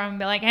podcasts all over. I'm gonna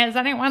be like, hey, is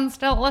anyone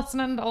still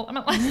listening to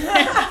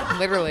Limitless?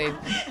 Literally.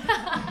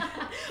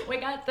 We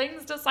got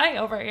things to say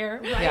over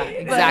here. Yeah,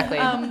 exactly.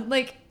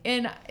 Like,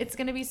 and it's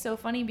gonna be so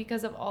funny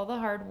because of all the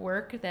hard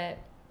work that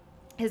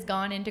has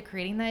gone into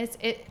creating this.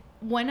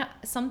 When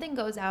something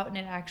goes out and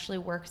it actually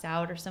works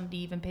out, or somebody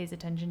even pays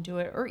attention to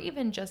it, or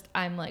even just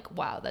I'm like,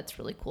 wow, that's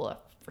really cool. I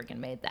freaking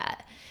made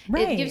that.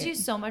 Right. It gives you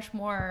so much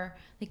more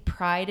like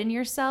pride in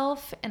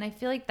yourself, and I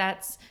feel like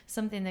that's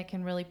something that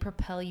can really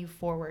propel you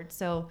forward.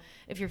 So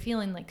if you're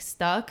feeling like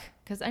stuck,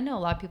 because I know a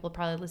lot of people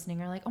probably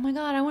listening are like, oh my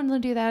God, I want to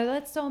do that.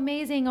 That's so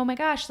amazing. Oh my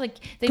gosh. Like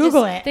they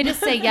Google just, it. They just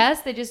say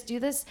yes. They just do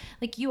this.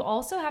 Like you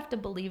also have to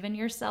believe in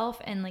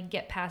yourself and like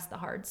get past the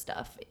hard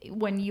stuff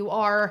when you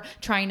are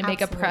trying to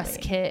make a press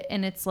Absolutely. kit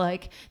and it's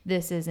like,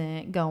 this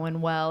isn't going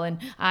well. And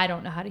I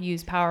don't know how to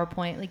use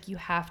PowerPoint. Like you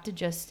have to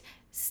just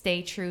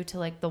stay true to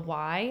like the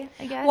why,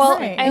 I guess. Well,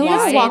 Right. I And you always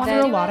gotta say walk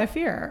that- through a lot of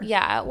fear.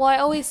 Yeah. Well, I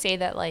always say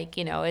that, like,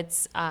 you know,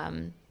 it's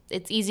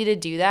easy to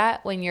do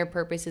that when your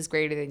purpose is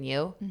greater than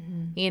you.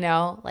 You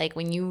know, like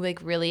when you like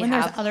really When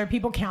have, there's other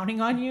people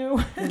counting on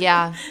you.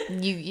 yeah,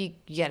 you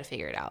got to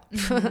figure it out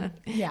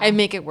Yeah. and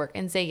make it work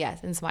and say yes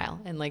and smile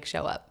and like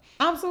show up.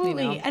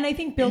 Absolutely. You know? And I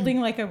think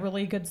building like a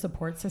really good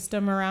support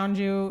system around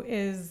you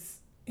is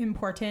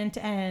important.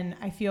 And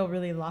I feel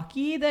really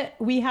lucky that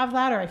we have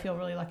that, or I feel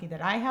really lucky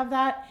that I have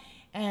that.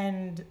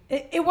 And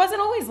it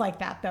wasn't always like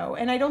that though.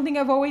 And I don't think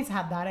I've always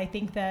had that. I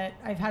think that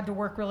I've had to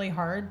work really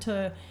hard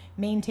to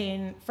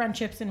maintain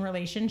friendships and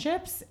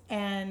relationships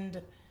and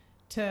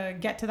to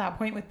get to that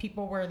point with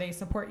people where they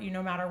support you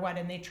no matter what,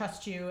 and they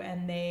trust you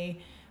and they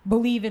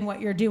believe in what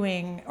you're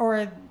doing,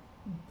 or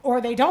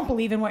they don't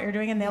believe in what you're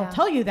doing and they'll Yeah.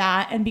 tell you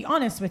that and be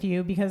honest with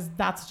you, because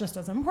that's just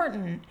as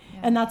important. Yeah.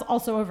 And that's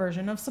also a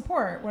version of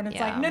support when it's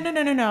Yeah. like,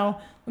 no,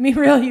 let me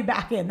reel you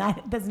back in.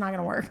 That's not going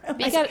to work.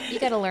 But you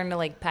got to learn to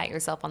like pat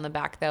yourself on the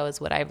back though,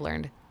 is what I've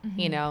learned.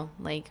 You know,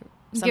 like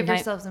give sometimes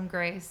yourself some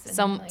grace.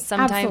 And, like,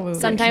 Absolutely.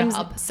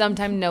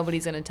 sometimes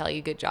nobody's gonna tell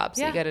you good job.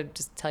 So Yeah. you got to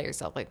just tell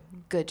yourself like,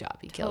 good job,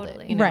 you killed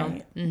Totally. it. You know?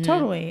 Right.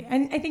 Totally.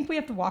 And I think we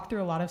have to walk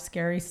through a lot of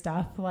scary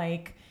stuff,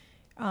 like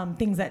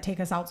things that take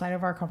us outside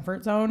of our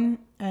comfort zone.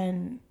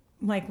 And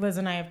like Liz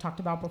and I have talked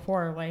about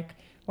before, like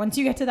once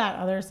you get to that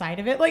other side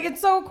of it, like it's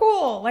so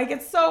cool. Like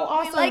it's so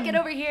awesome. we like it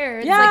over here.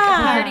 It's Yeah. like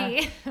a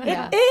party.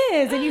 Yeah. It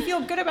is. And you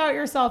feel good about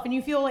yourself and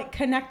you feel like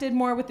connected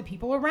more with the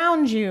people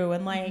around you,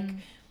 and like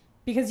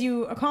because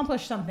you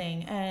accomplished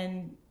something,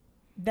 and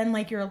then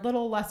like you're a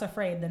little less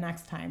afraid the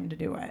next time to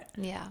do it.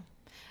 Yeah.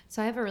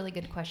 So I have a really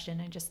good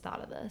question. I just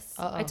thought of this.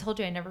 Uh-oh. I told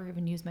you I never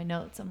even use my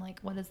notes. I'm like,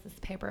 what is this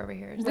paper over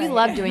here? We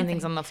love doing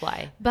things on the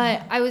fly.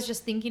 But I was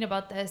just thinking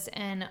about this,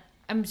 and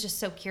I'm just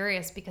so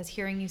curious because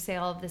hearing you say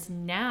all of this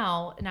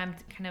now, and I'm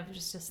kind of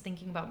just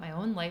thinking about my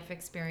own life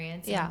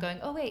experience. And Yeah. I'm going,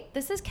 oh wait,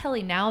 this is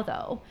Kelly now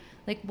though.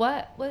 Like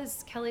what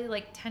was Kelly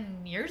like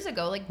 10 years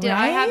ago? Like did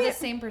I have the Right?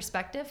 same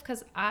perspective?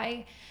 Because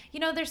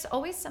there's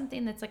always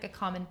something that's like a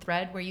common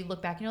thread where you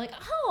look back and you're like,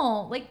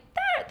 oh, like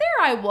there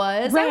I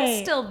was. I was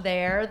Right. still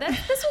there.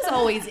 This was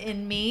always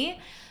in me.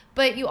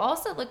 But you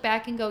also look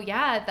back and go,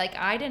 yeah, like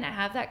I didn't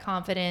have that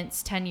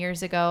confidence 10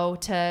 years ago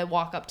to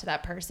walk up to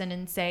that person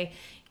and say,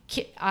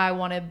 I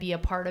want to be a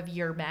part of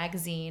your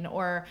magazine,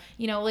 or,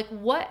 like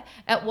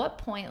at what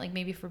point, like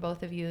maybe for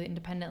both of you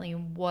independently,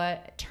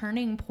 what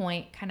turning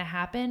point kind of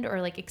happened,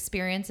 or like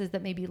experiences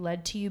that maybe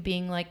led to you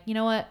being like, you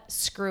know what,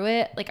 screw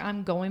it. Like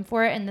I'm going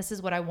for it and this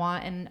is what I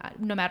want. And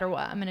no matter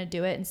what, I'm going to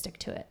do it and stick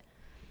to it.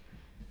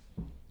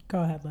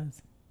 Go ahead,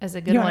 Liz. That's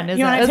a good You one. wanna- Isn't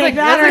you it? wanna That's take a-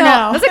 that or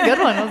that's no? That's a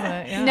good one, wasn't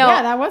it? Yeah. No.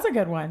 Yeah, that was a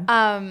good one.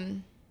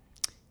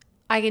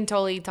 I can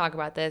totally talk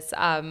about this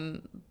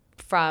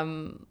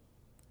from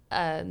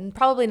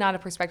probably not a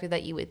perspective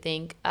that you would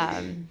think.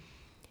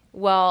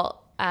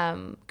 Well,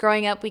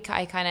 growing up,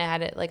 I kind of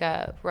had like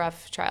a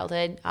rough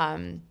childhood.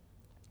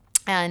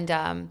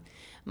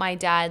 My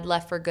dad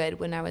left for good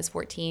when I was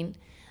 14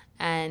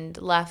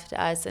 and left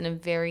us in a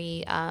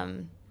very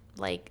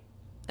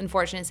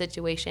unfortunate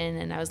situation.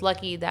 And I was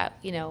lucky that,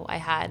 I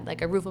had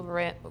like a roof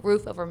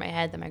over my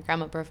head that my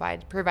grandma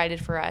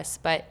provided for us.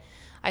 But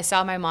I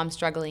saw my mom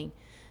struggling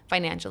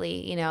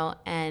financially,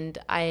 and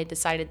I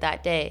decided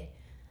that day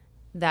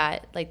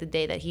that like the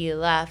day that he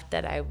left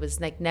that I was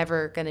like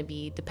never going to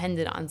be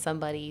dependent on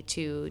somebody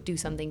to do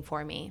something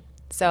for me.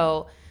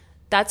 So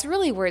that's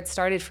really where it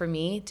started for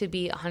me, to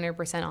be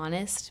 100%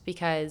 honest,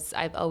 because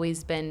I've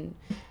always been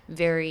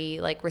very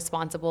like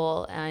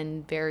responsible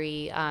and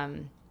very,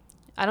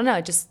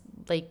 just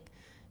like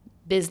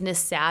business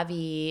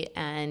savvy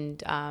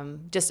and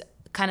just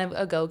kind of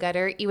a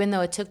go-getter, even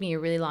though it took me a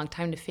really long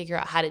time to figure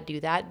out how to do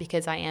that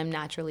because I am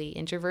naturally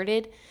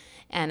introverted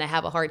and I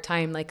have a hard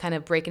time like kind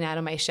of breaking out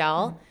of my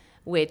shell,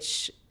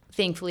 which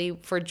thankfully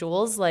for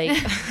Jules, like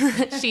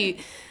she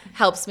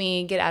helps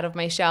me get out of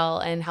my shell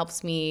and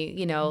helps me,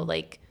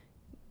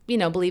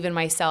 believe in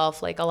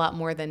myself like a lot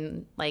more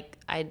than like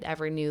I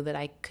ever knew that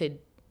I could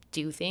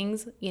do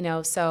things,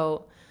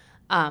 so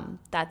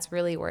that's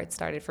really where it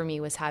started for me,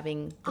 was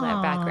having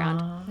that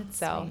background.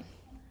 So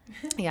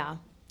sweet. Yeah.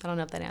 I don't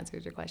know if that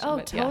answers your question. Oh,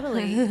 but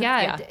totally.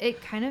 Yeah.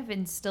 It kind of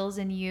instills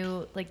in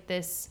you like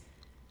this,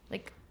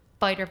 like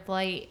fight or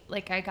flight.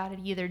 Like I got to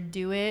either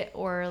do it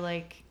or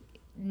like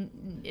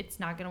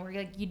it's not going to work.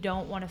 Like you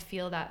don't want to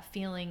feel that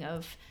feeling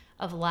of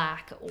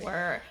lack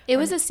or. It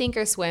was a sink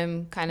or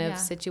swim kind of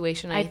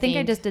situation. I think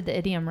I just did the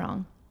idiom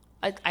wrong.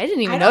 I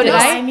didn't even notice.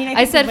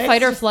 I said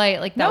fight or flight.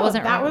 Like that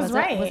wasn't right. That was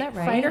right. Was that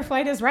right? Fight or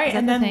flight is right.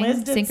 And then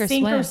Liz did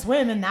sink or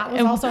swim, and that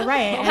was also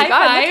right. High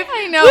five.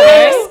 I know.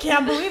 I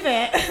can't believe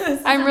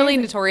it. I'm really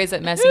notorious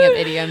at messing up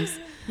idioms.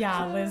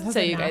 Yeah, Liz has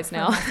so you guys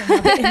know.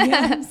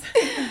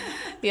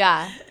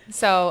 Yeah.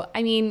 So,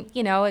 I mean,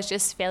 it's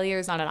just failure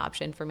is not an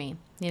option for me,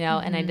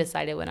 and I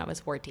decided when I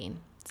was 14.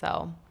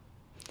 So.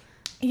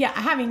 Yeah.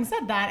 Having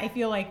said that, I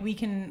feel like we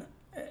can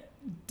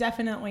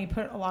definitely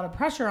put a lot of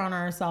pressure on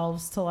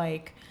ourselves to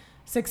like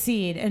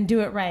succeed and do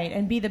it right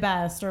and be the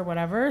best or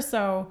whatever.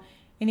 So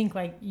I think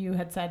like you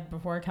had said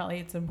before, Kelly,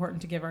 it's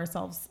important to give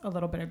ourselves a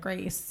little bit of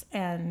grace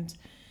and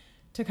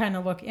to kind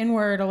of look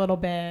inward a little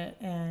bit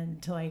and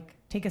to like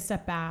take a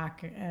step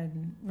back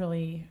and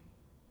really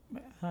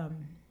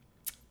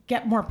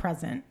get more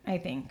present, I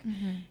think.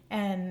 Mm-hmm.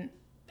 And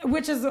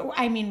which is,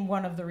 I mean,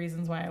 one of the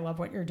reasons why I love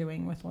what you're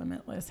doing with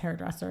Limitless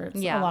Hairdresser. It's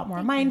a lot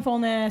more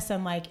mindfulness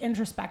and like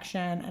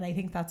introspection. And I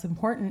think that's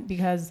important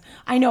because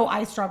I know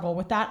I struggle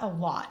with that a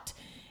lot.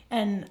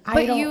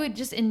 But you would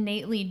just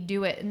innately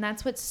do it. And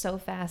that's what's so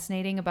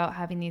fascinating about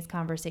having these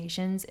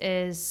conversations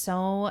is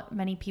so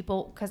many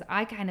people, because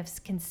I kind of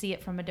can see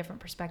it from a different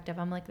perspective.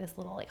 I'm like this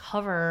little like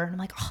hover and I'm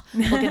like, oh,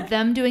 look at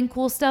them doing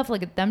cool stuff.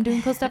 Look at them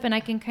doing cool stuff. And I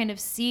can kind of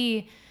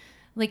see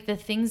like the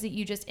things that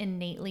you just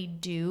innately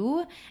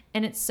do.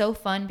 And it's so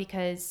fun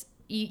because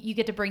you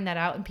get to bring that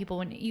out in people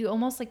when you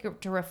almost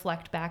like to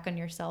reflect back on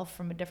yourself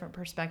from a different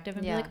perspective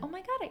and be like, oh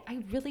my God,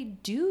 I really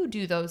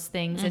do those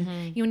things. Mm-hmm.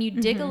 And when you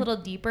dig a little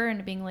deeper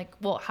into being like,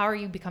 well, how are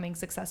you becoming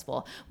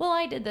successful? Well,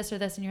 I did this or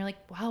this. And you're like,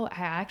 wow,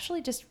 I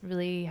actually just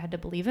really had to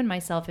believe in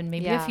myself. And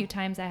maybe a few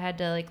times I had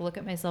to like look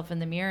at myself in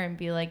the mirror and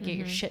be like, get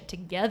your shit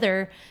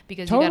together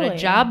because you got a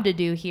job to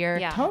do here.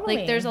 Yeah. Totally.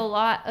 Like there's a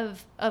lot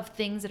of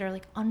things that are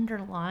like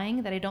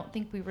underlying that I don't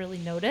think we really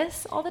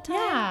notice all the time.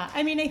 Yeah.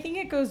 I mean, I think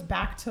it goes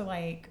back to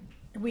like,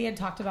 we had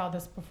talked about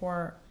this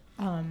before,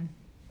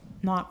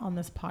 not on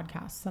this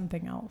podcast,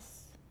 something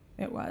else.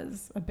 It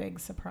was a big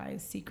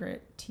surprise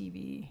secret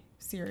TV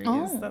series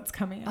that's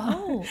coming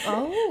out.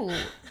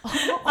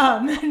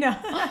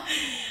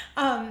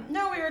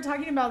 No, we were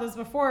talking about this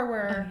before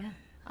where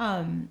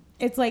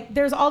it's like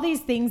there's all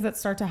these things that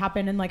start to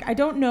happen and like I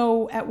don't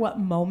know at what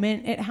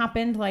moment it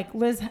happened. Like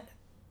Liz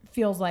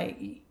feels like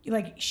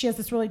she has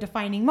this really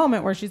defining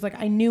moment where she's like,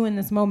 I knew in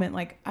this moment,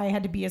 like I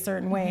had to be a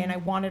certain way and I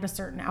wanted a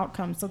certain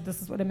outcome. So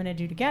this is what I'm going to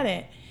do to get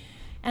it.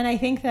 And I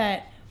think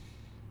that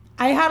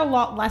I had a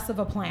lot less of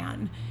a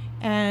plan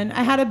and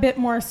I had a bit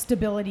more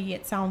stability.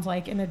 It sounds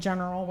like in a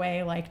general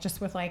way, like just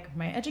with like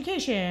my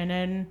education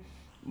and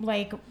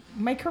like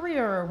my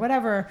career or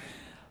whatever.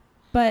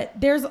 But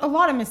there's a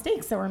lot of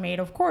mistakes that were made,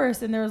 of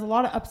course. And there was a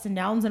lot of ups and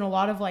downs and a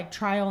lot of like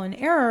trial and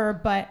error.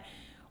 But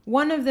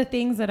one of the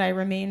things that I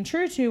remained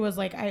true to was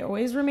like, I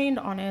always remained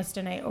honest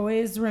and I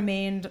always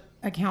remained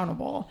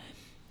accountable.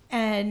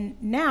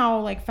 And now,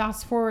 like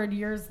fast forward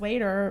years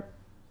later,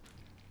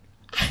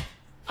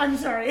 I'm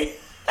sorry.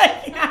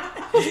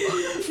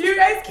 You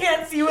guys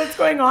can't see what's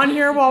going on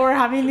here while we're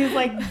having these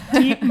like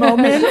deep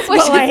moments,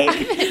 but like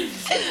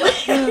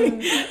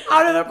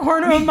out of the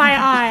corner of my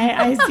eye,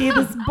 I see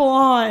this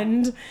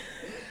blonde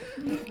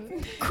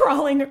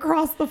crawling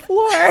across the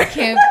floor.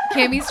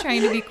 Cammy's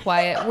trying to be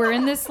quiet. We're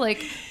in this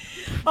like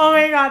oh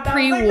my God,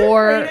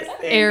 pre-war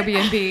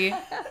Airbnb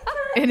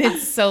and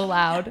it's so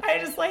loud. I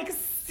just like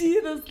see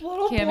this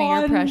little Cammy,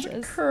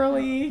 blonde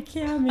curly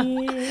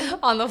Cammy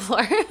on the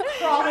floor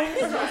crawling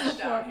across the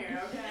floor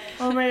here. Okay.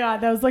 Oh my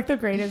God. That was like the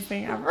greatest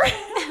thing ever.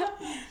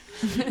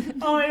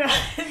 Oh my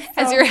God.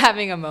 As you're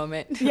having a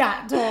moment.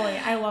 Yeah, totally.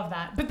 I love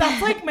that. But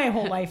that's like my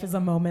whole life is a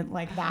moment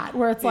like that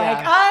where it's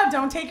like,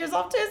 don't take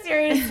yourself too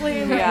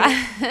seriously.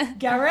 Like,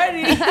 get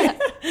ready.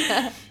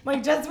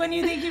 Like just when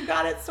you think you've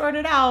got it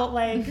sorted out,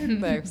 like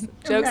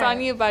joke's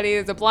on you, buddy.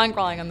 There's a blonde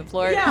crawling on the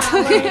floor. Yeah,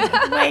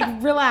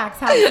 like relax,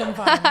 have some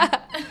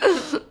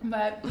fun.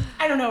 But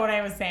I don't know what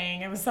I was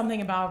saying. It was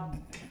something about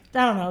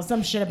I don't know,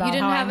 some shit about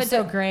how I'm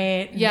so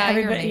great. Yeah,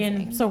 everybody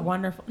and so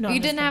wonderful. No, you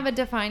didn't have a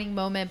defining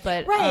moment,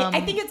 but right. I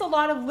think it's a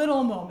lot of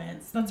little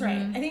moments. That's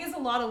right. I think it's a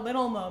lot of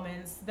little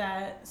moments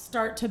that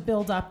start to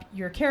build up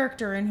your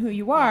character and who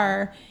you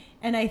are.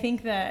 And I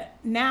think that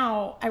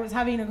now I was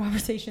having a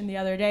conversation the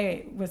other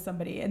day with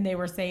somebody, and they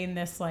were saying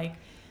this like.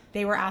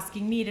 They were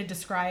asking me to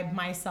describe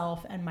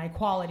myself and my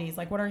qualities.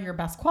 Like, what are your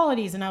best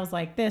qualities? And I was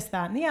like, this,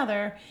 that, and the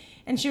other.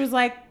 And she was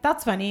like,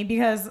 that's funny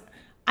because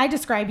I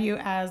describe you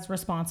as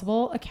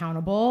responsible,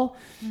 accountable.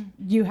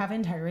 You have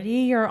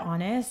integrity. You're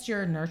honest.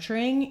 You're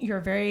nurturing. You're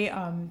very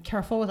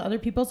careful with other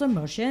people's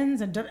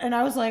emotions. And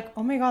I was like,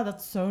 oh my God,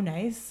 that's so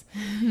nice.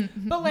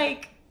 But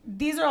like,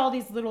 these are all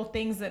these little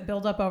things that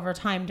build up over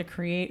time to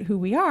create who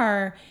we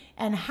are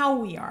and how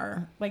we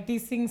are. Like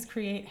these things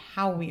create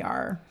how we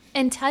are.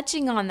 And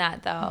touching on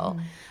that though,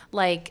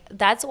 like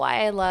that's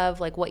why I love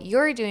like what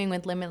you're doing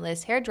with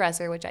Limitless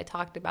Hairdresser, which I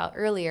talked about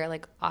earlier,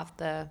 like off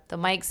the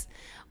mics,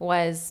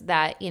 was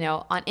that, you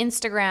know, on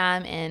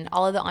Instagram and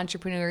all of the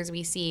entrepreneurs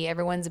we see,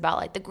 everyone's about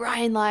like the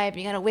grind life.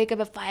 You got to wake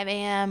up at 5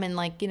 a.m. and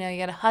like, you know, you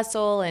got to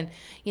hustle and,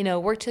 you know,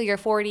 work till you're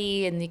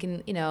 40 and you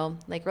can, you know,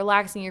 like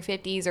relax in your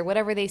 50s or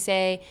whatever they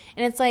say.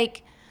 And it's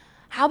like,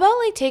 how about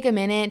like take a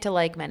minute to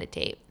like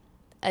meditate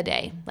a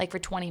day, like for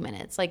 20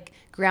 minutes, like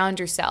ground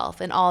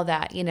yourself and all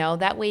that, you know,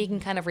 that way you can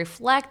kind of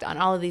reflect on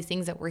all of these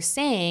things that we're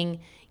saying,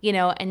 you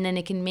know, and then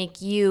it can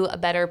make you a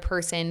better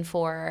person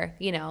for,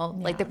 you know,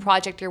 like the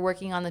project you're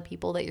working on, the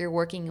people that you're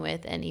working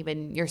with, and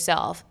even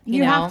yourself.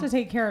 You know? Have to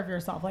take care of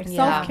yourself. Like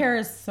self-care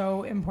is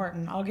so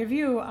important. I'll give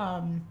you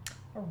a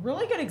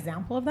really good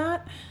example of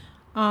that.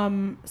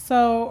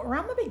 So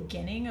around the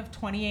beginning of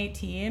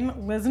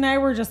 2018, Liz and I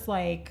were just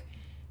like,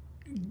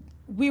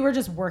 we were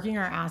just working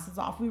our asses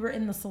off. We were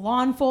in the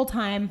salon full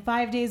time,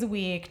 5 days a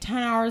week, 10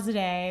 hours a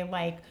day,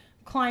 like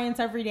clients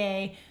every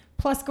day,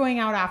 plus going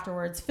out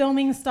afterwards,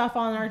 filming stuff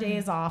on our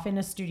days off in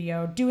a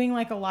studio, doing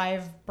like a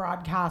live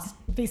broadcast,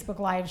 Facebook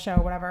live show,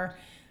 whatever,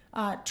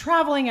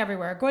 traveling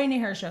everywhere, going to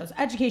hair shows,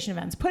 education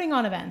events, putting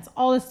on events,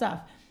 all this stuff.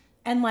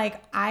 And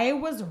like, I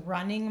was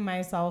running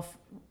myself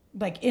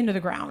like into the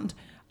ground.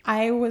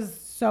 I was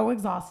so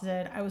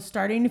exhausted. I was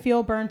starting to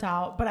feel burnt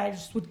out, but I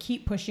just would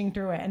keep pushing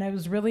through it. And I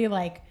was really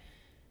like,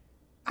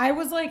 I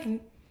was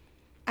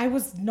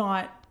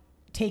not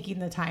taking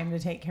the time to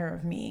take care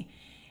of me.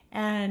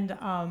 And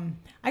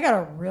I got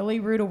a really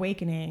rude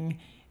awakening,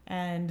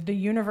 and the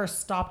universe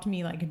stopped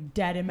me like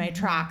dead in my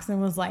tracks and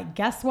was like,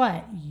 guess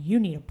what? You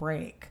need a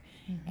break.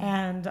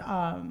 And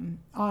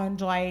on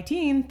July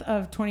 18th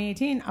of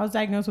 2018, I was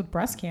diagnosed with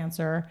breast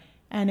cancer,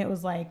 and it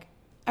was like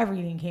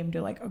everything came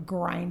to like a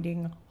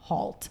grinding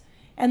halt.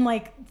 And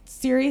like,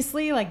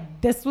 seriously,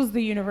 like this was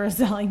the universe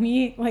telling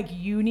me like,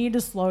 you need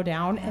to slow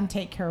down and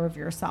take care of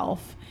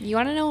yourself. You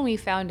want to know when we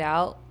found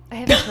out? I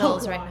have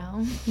chills right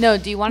now. No,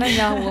 do you want to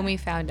know when we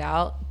found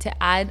out?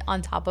 To add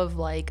on top of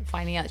like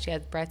finding out she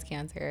had breast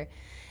cancer,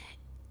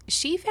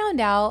 she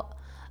found out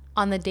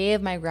on the day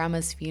of my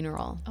grandma's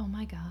funeral. Oh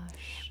my gosh.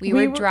 We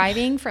were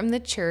driving from the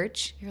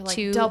church like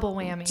to double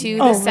whammy. To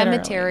the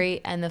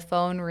cemetery, and the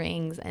phone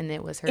rings, and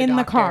it was her in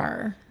doctor. The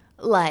car.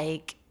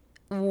 Like,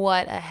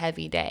 what a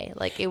heavy day.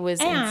 Like, it was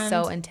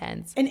so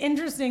intense. An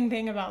interesting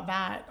thing about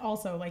that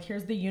also, like,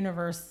 here's the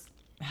universe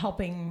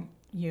helping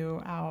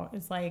you out.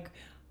 It's like,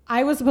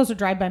 I was supposed to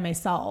drive by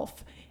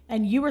myself,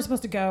 and you were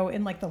supposed to go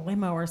in like the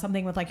limo or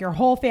something with like your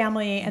whole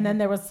family. And then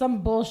there was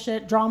some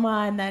bullshit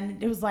drama. And then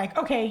it was like,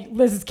 okay,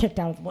 Liz is kicked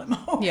out of the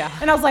limo. Yeah.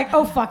 And I was like,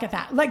 oh, fuck it.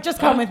 Like, just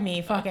come with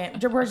me. Fuck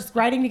it. We're just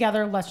riding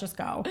together. Let's just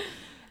go.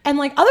 And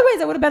like,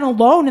 otherwise I would have been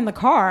alone in the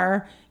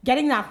car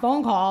getting that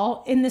phone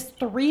call in this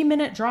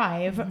 3-minute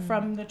drive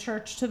from the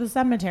church to the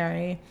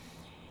cemetery.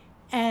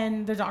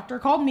 And the doctor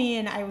called me,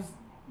 and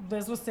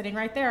Liz was sitting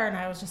right there. And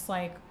I was just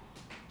like,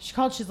 she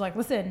called, she's like,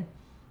 listen,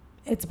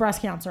 it's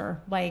breast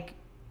cancer. Like,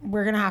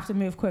 we're going to have to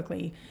move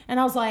quickly. And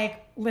I was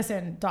like,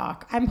 listen,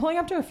 doc, I'm pulling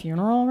up to a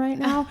funeral right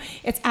now.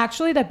 It's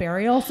actually the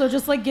burial. So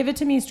just like, give it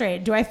to me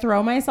straight. Do I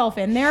throw myself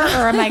in there,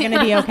 or am I going to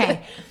be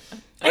okay?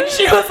 And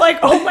she was like,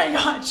 oh my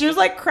God. She was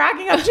like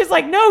cracking up. She's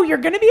like, no, you're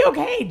going to be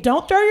okay.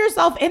 Don't throw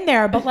yourself in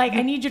there. But like,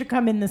 I need you to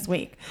come in this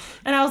week.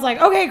 And I was like,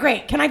 okay,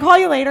 great. Can I call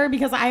you later?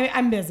 Because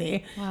I'm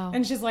busy. Wow.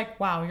 And she's like,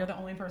 wow, you're the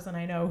only person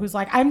I know who's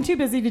like, I'm too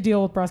busy to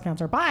deal with breast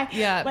cancer. Bye.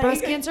 Yeah. Like,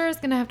 breast cancer is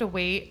going to have to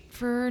wait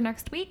for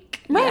next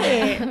week.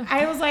 Right.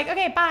 I was like,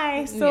 okay,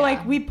 bye. So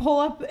like, we pull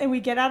up and we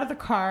get out of the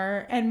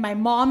car, and my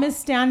mom is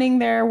standing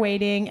there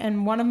waiting.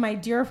 And one of my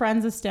dear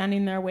friends is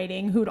standing there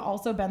waiting, who'd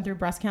also been through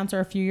breast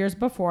cancer a few years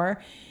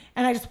before.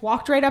 And I just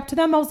walked right up to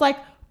them. I was like,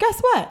 guess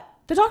what?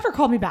 The doctor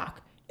called me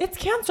back. it's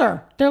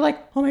cancer. They're like,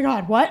 oh my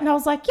God, what? And I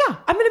was like, yeah,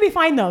 I'm going to be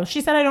fine though.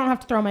 She said I don't have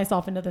to throw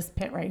myself into this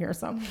pit right here.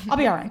 So I'll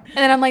be all right. And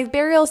then I'm like,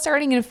 burial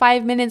starting in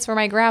 5 minutes for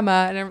my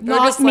grandma. And they're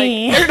Not just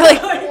me. like,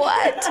 they're like,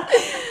 what?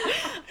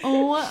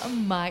 Oh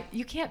my,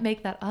 you can't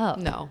make that up.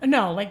 No.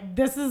 No, like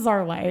this is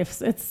our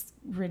lives. It's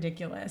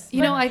ridiculous.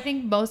 You know, I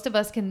think most of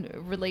us can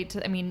relate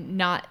to, I mean,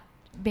 not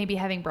maybe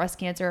having breast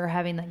cancer or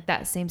having like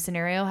that same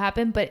scenario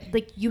happen, but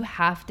like you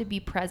have to be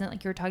present.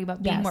 Like you were talking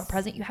about being Yes. more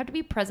present. You have to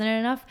be present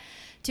enough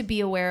to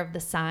be aware of the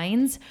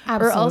signs,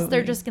 or else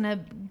they're Absolutely. just going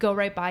to go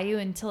right by you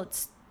until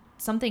it's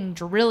something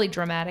really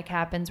dramatic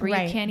happens where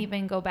Right. you can't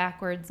even go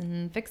backwards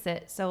and fix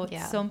it. So it's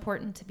Yeah. so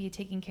important to be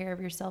taking care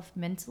of yourself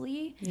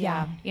mentally,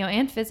 Yeah. you know,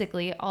 and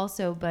physically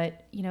also,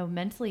 but you know,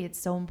 mentally it's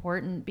so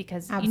important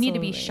because you need to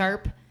be Absolutely.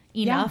 sharp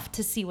enough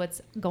to see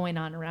what's going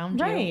on around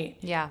you. Right.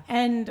 Yeah.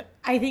 And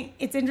I think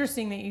it's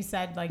interesting that you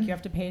said like you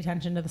have to pay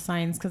attention to the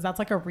signs because that's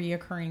like a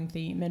reoccurring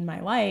theme in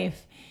my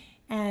life.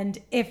 And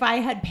if I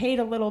had paid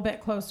a little bit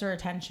closer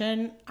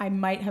attention, I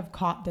might have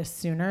caught this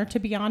sooner, to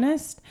be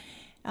honest.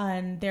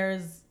 And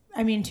there's,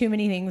 I mean, too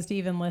many things to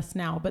even list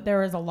now, but there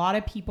was a lot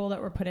of people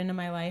that were put into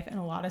my life and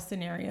a lot of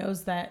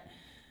scenarios that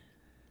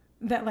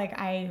like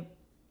I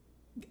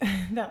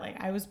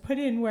was put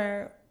in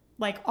where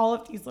like all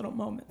of these little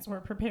moments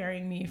were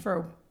preparing me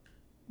for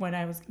when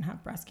I was going to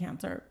have breast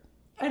cancer.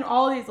 And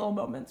all these little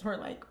moments were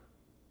like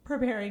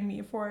preparing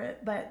me for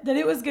it, that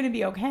it was going to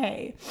be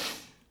okay.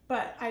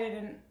 But I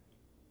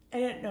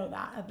didn't know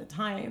that at the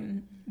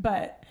time.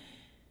 But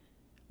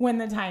when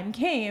the time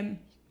came,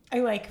 I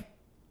like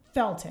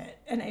felt it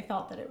and I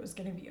felt that it was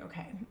going to be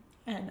okay.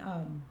 And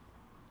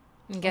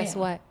And guess Yeah.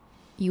 what?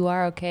 You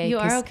are okay. You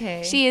are 'cause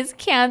okay. She is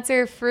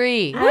cancer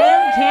free. I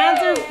am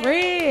cancer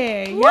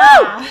free.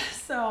 Yeah.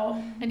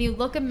 So And you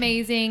look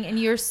amazing and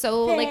you're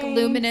so like Thanks.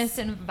 luminous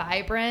and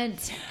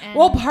vibrant. And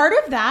well, part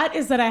of that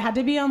is that I had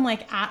to be on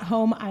like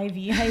at-home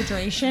IV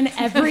hydration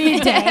every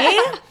day.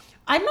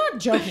 I'm not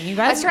joking, you I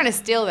guys. was trying to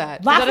steal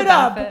that. Laugh Is that it a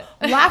up.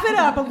 benefit? Laugh it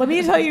up. But let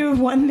me tell you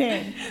one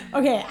thing.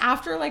 Okay,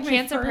 after like my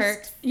Cancer first,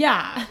 perks.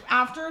 yeah,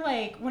 after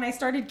like when I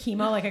started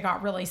chemo, like I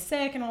got really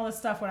sick and all this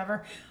stuff,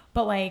 whatever.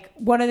 But like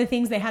one of the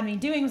things they had me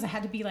doing was I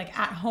had to be like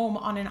at home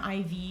on an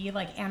IV,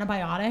 like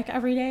antibiotic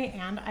every day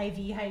and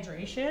IV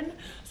hydration.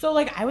 So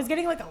like I was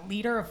getting like a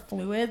liter of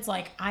fluids,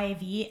 like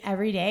IV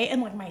every day.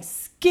 And like my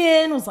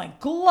skin was like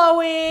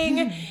glowing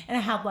and I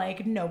had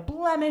like no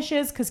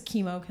blemishes because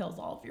chemo kills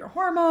all of your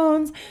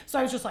hormones. So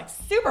I was just like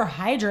super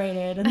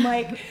hydrated and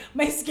like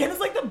my skin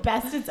is like the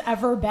best it's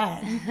ever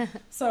been.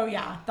 So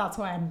yeah, that's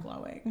why I'm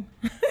glowing.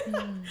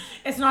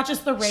 It's not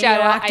just the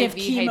Shout out radioactive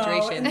IV chemo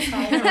hydration.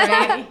 inside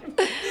of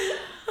me.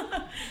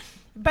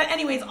 But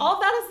anyways, all of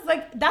that is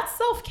like, that's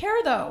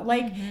self-care though.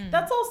 Like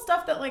that's all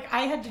stuff that like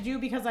I had to do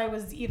because I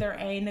was either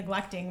A,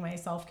 neglecting my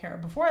self-care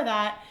before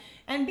that,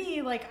 and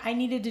B, like I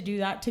needed to do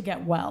that to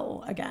get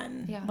well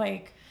again. Yeah.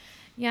 Like,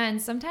 yeah,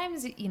 and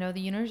sometimes you know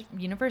the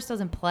universe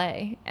doesn't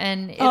play,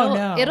 and Oh,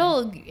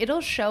 no.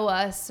 it'll show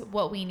us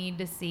what we need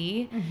to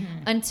see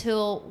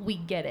until we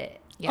get it.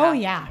 Yeah. oh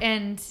yeah.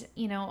 And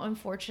you know,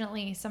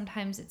 unfortunately,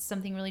 sometimes it's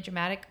something really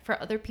dramatic. For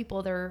other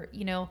people, they're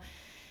you know,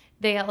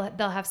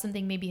 they'll have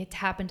something maybe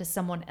happen to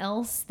someone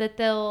else that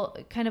they'll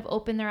kind of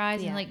open their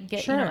eyes Yeah. and like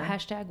get Sure. you know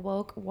hashtag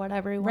woke,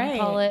 whatever you want Right. to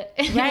call it,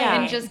 Right.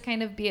 and just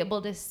kind of be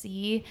able to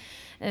see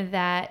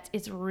that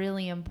it's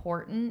really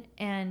important.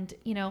 And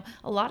you know,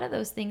 a lot of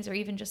those things are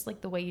even just like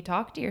the way you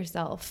talk to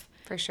yourself.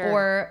 For sure.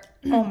 Or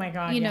Oh my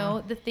God. you yeah.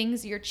 know, the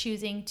things you're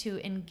choosing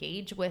to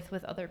engage with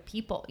other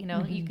people. You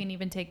know, you can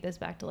even take this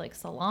back to like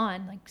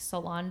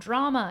salon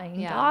drama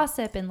and Yeah.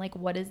 gossip, and like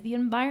what is the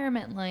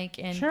environment like,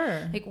 and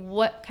Sure. like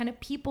what kind of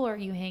people are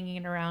you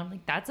hanging around?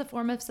 Like that's a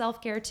form of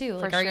self-care too.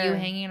 Like For are you sure.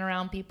 hanging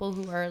around people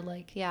who are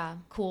like Yeah.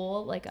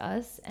 cool like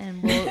us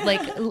and will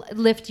like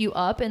lift you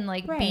up and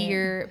like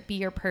Right. be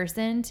your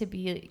person to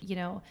be, you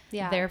know,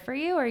 Yeah. there for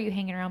you? Or are you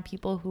hanging around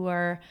people who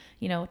are,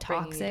 you know,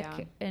 Bringing you toxic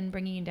down. and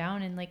bringing you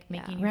down and like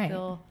making you Right.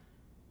 feel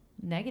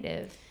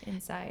negative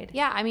inside?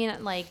 Yeah, I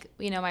mean, like,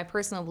 you know, my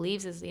personal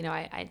beliefs is, you know,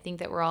 I think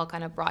that we're all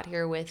kind of brought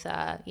here with,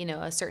 you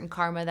know, a certain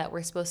karma that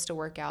we're supposed to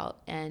work out.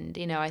 And,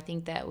 you know, I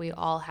think that we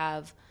all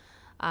have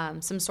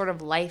some sort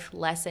of life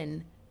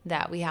lesson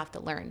that we have to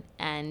learn.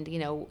 And, you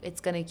know,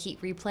 it's going to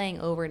keep replaying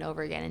over and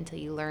over again until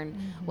you learn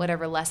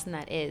whatever lesson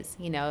that is,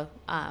 you know.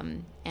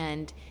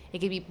 And it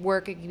could be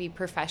work, it could be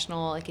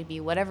professional, it could be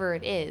whatever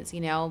it is,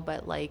 you know,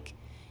 but like,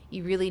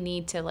 you really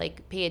need to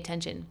like pay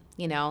attention,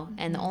 you know,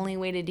 and the only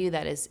way to do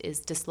that is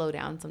to slow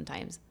down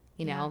sometimes,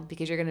 you know,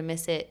 because you're going to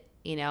miss it,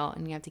 you know,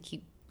 and you have to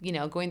keep, you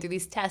know, going through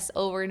these tests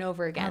over and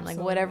over again,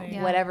 Absolutely. like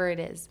Yeah. whatever it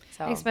is.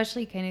 So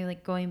Especially kind of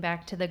like going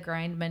back to the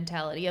grind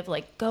mentality of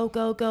like, go,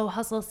 go, go,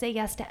 hustle, say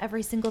yes to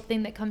every single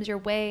thing that comes your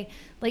way.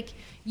 Like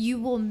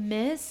you will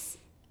miss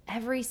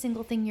every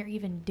single thing you're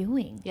even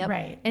doing. Yep.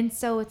 Right. And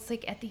so it's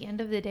like at the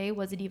end of the day,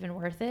 was it even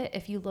worth it?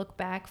 If you look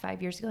back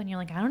 5 years ago and you're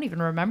like, I don't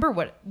even remember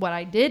what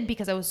I did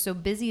because I was so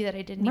busy that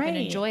I didn't even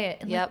Right. enjoy it.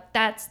 And Yep. like,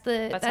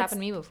 that's happened to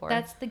me before.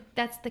 That's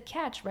the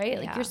catch, right?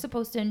 Like Yeah. you're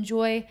supposed to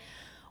enjoy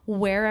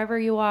wherever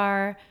you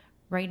are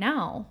right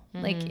now.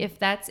 Like if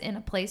that's in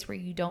a place where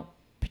you don't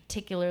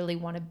particularly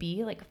want to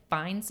be, like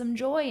find some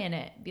joy in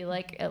it. Be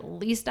like, at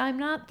least I'm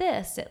not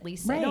this. At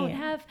least I don't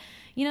have,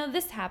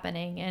 this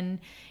happening. And,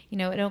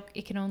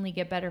 it can only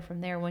get better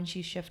from there once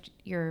you shift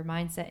your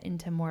mindset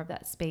into more of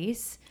that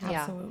space.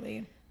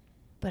 Absolutely.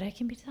 But it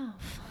can be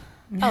tough.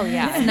 Oh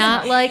yeah. It's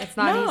not like it's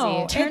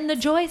not easy. turn the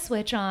joy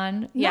switch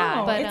on.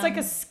 Yeah, but it's like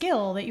a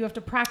skill that you have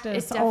to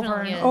practice it over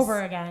and definitely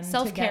over again.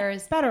 Self-care to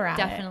is get better at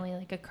definitely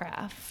like a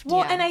craft. Well,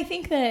 Yeah. and I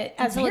think that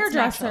Until it's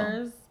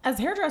natural. as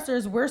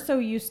hairdressers, we're so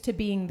used to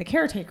being the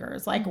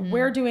caretakers. Like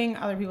we're doing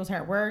other people's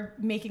hair. We're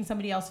making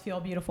somebody else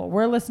feel beautiful.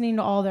 We're listening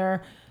to all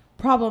their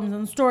problems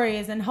and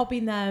stories and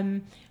helping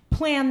them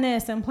plan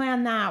this and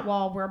plan that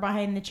while we're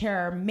behind the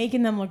chair,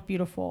 making them look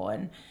beautiful.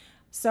 And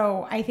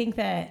so I think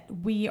that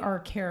we are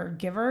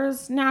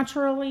caregivers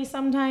naturally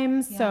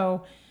sometimes. Yeah.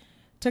 So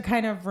to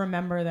kind of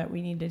remember that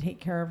we need to take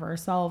care of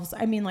ourselves.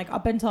 I mean, like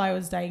up until I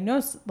was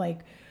diagnosed, like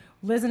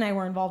Liz and I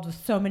were involved with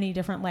so many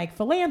different like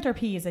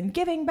philanthropies and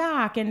giving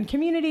back and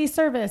community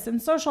service and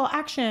social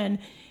action.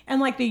 And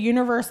like the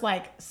universe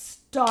like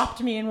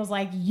stopped me and was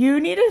like, you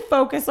need to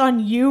focus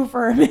on you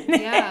for a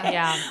minute.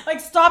 Yeah. Like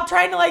stop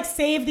trying to like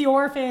save the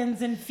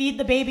orphans and feed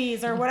the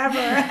babies or whatever.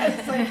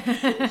 It's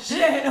like,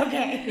 shit,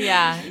 okay.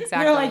 Yeah,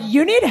 exactly. You're like,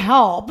 you need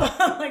help.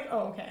 I'm like,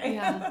 oh, okay.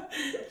 Yeah.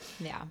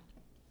 Yeah.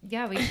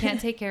 Yeah, we can't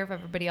take care of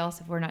everybody else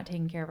if we're not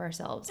taking care of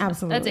ourselves.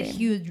 Absolutely. That's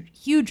a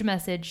huge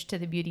message to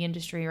the beauty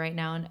industry right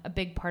now. And a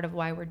big part of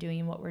why we're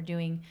doing what we're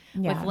doing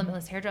Yeah. with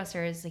Limitless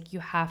Hairdresser is like you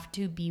have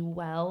to be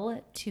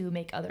well to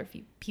make other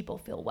people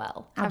feel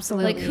well.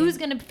 Absolutely. Like who's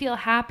going to feel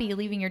happy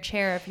leaving your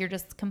chair if you're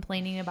just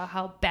complaining about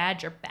how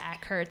bad your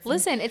back hurts?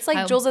 Listen, it's like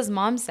how- Jules's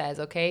mom says,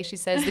 okay? She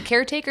says the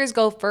caretakers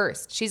go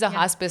first. She's a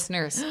hospice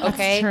nurse, okay?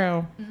 That's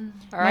true.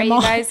 All right,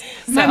 mom- you guys?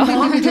 My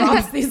mom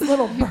drops these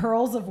little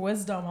pearls of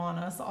wisdom on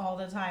us all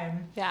the time.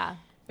 Yeah.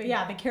 But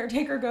yeah, the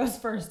caretaker goes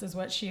first is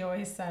what she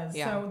always says.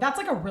 Yeah. So that's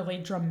like a really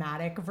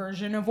dramatic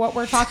version of what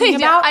we're talking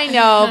about. I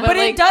know, but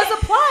like, it does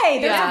apply.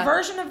 There's Yeah. a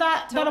version of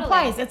that that Totally.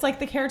 applies. It's like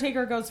the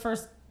caretaker goes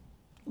first,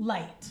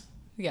 light,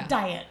 yeah.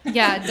 diet.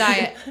 Yeah,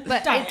 diet.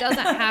 But Diet. it doesn't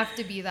have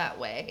to be that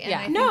way. And Yeah.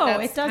 I think No,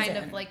 that's it kind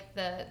doesn't. of like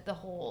the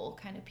whole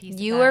kind of piece.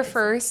 You of that are is-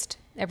 first,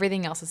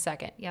 everything else is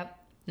second. Yep.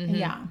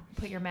 Yeah.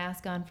 Put your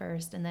mask on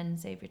first and then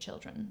save your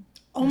children.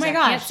 Oh my You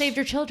can't gosh. save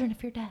your children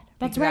if you're dead.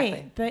 That's Exactly.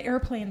 right. The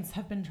airplanes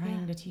have been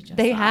trying to teach us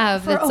They that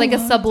have. for It's like a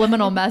long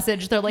subliminal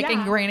message. They're like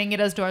Yeah. ingraining it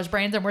into our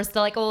brains and we're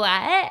still like, what?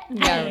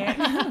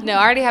 Yeah. No,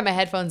 I already have my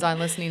headphones on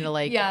listening to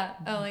like Yeah.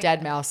 Oh, like,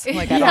 Dead Mouse. I'm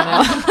like, I don't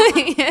know.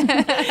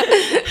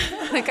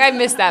 Like I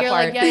missed that You're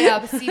part. like, yeah,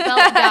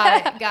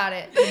 seatbelt, got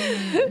it.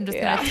 I'm just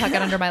Yeah. going to tuck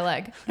it under my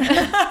leg.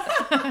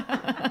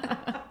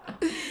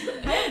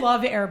 I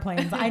love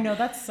airplanes. I know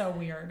that's so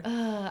weird.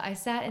 I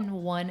sat in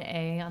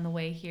 1A on the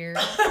way here.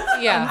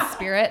 Yeah.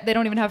 Spirit. They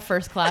don't even have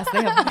first class.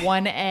 They have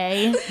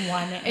 1A.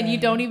 And you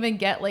don't even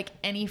get like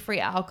any free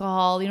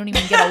alcohol. You don't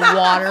even get a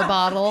water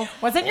bottle.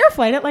 Wasn't your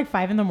flight at like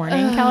 5 a.m,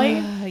 Kelly?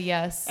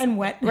 Yes. And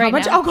what? How Right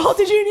much now. alcohol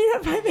did you need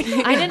at 5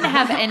 a.m.? I didn't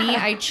have any.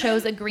 I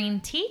chose a green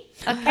tea.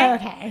 Okay.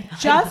 Okay,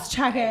 just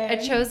check it. I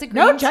chose a green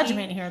No tea.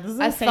 judgment here. This is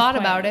a I safe thought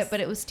about place. it, but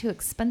it was too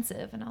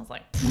expensive. And I was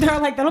like, They're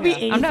like, that'll be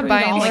 $83 I'm not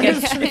buying, like,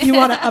 if you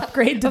want to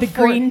upgrade to the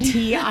green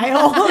tea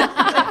aisle.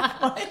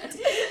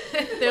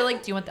 they're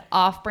like, do you want the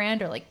off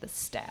brand or like the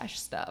stash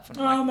stuff? And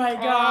I'm Oh my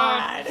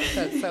God.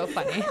 That's so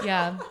funny. like,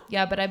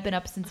 yeah, but I've been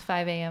up since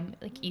 5 a.m.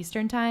 like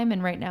Eastern time.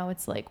 And right now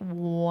it's like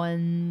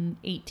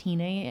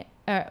 1:18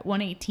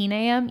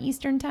 a.m.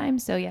 Eastern time.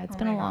 So yeah, it's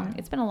been a long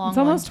It's one.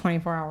 almost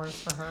 24 hours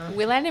for her.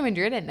 We landed in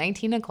Madrid at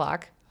 19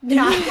 o'clock.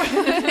 Yeah.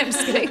 I'm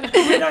just kidding.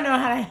 We don't know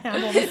how to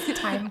handle this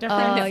time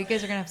difference. Oh, you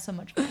guys are gonna have so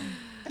much fun.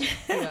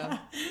 Yeah.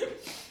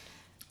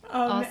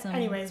 awesome.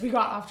 Anyways, we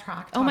got off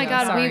track. Oh my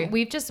God, sorry.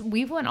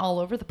 we've went all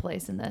over the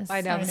place in this.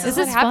 I know. This know. is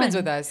what is happens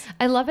fun. with us.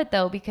 I love it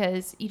though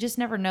because you just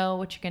never know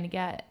what you're gonna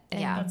get.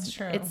 And Yeah. That's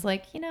true. It's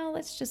like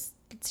let's just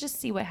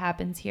see what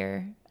happens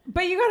here.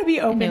 But you got to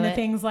be open Into to it.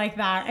 things like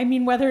that. I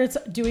mean, whether it's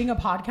doing a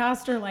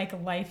podcast or like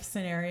life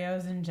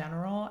scenarios in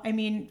general. I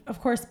mean,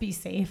 of course, be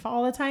safe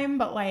all the time.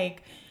 But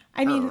like,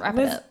 I mean, Wrap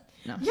it up.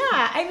 No. Yeah,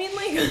 I mean,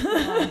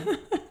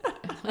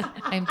 like,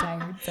 I'm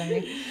tired.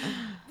 Sorry.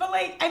 but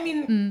like, I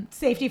mean,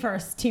 safety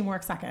first,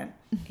 teamwork second.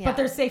 Yeah. But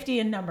there's safety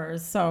in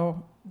numbers,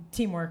 so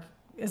teamwork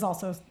is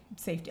also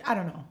safety. I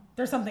don't know.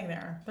 There's something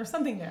there. There's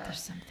something there. There's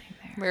something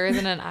there. There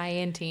isn't an I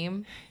in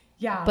team.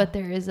 Yeah. But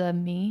there is a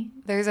me.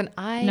 There's an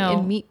I No.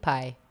 in meat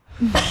pie.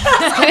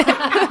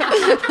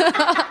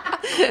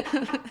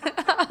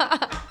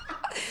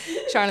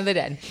 Shaun of the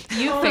Dead.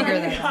 You figure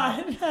that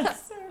out. God,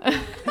 that's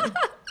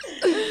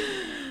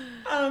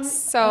so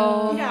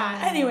So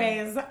yeah.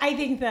 Anyways, I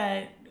think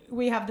that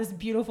we have this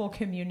beautiful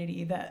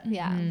community that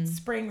yeah.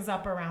 springs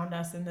up around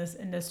us in this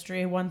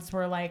industry once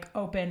we're like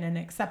open and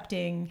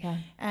accepting Yeah.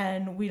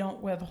 and we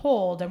don't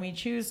withhold and we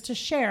choose to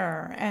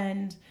share.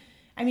 And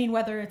I mean,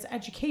 whether it's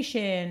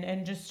education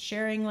and just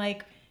sharing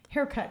like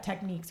haircut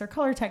techniques or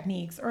color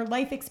techniques or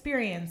life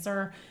experience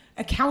or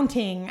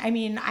accounting. I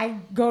mean, I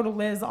go to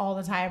Liz all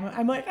the time.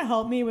 I'm like,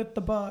 help me with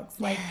the books.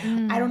 Like,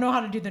 I don't know how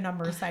to do the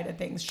numbers side of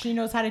things. She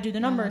knows how to do the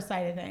numbers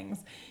side of things.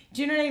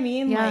 Do you know what I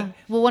mean? Yeah. Like,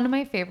 Well, one of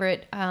my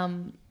favorite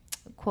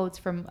quotes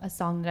from a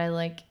song that I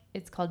like,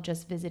 it's called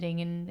Just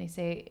Visiting. And they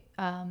say,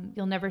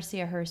 you'll never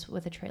see a hearse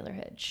with a trailer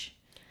hitch.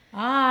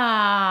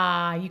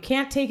 you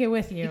can't take it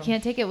with you. You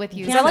can't take it with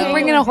you. Is that like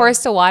bringing a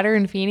horse to water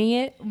and feeding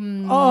it?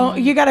 Oh,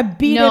 you got to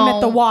beat him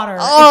at the water.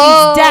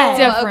 Oh, if he's dead.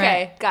 Different.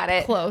 Okay, got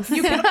it. Close.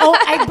 You can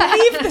I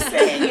believe the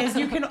saying is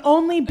you can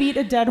only beat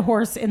a dead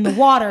horse in the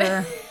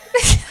water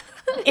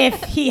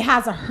if he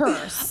has a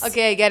hearse.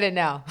 Okay, I get it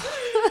now.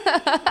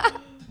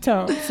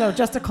 So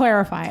just to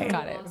clarify,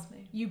 Got it.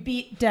 you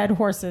beat dead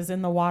horses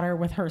in the water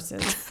with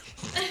hearses.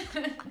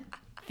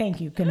 Thank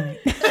you. Good night.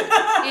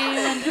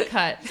 And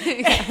cut.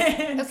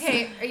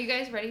 Okay, are you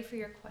guys ready for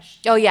your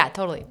question? Oh yeah,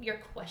 totally. Your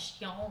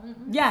question.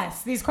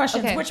 Yes, these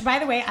questions, Okay. which by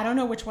the way, I don't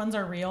know which ones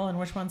are real and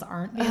which ones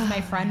aren't because my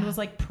friend was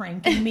like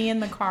pranking me in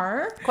the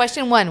car.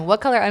 Question 1: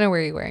 what color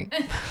underwear are you wearing?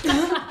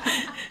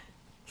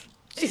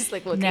 She's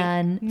like looking.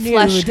 None. Nude.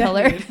 Flesh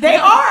color. They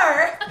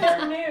are.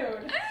 They're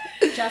nude.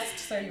 Just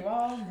so you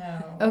all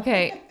know.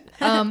 Okay.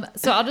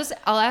 So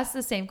I'll ask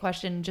the same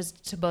question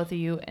just to both of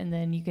you, and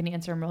then you can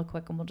answer them real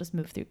quick, and we'll just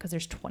move through because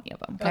there's 20 of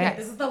them. Okay,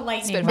 this is the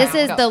lightning Spit round. This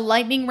is Go. the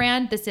lightning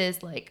round. This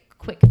is like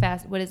quick,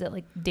 fast. What is it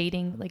like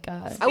dating? Like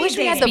I wish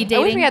we had the. Speed I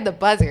wish dating? we had the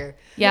buzzer.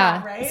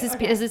 yeah. Yeah, right? Is this,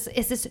 Okay.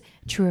 is this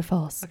true or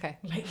false? Okay.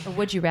 Or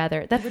would you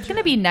rather? That's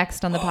gonna be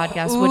next on the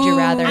podcast. Would you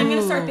rather? I'm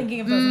gonna start thinking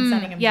of those and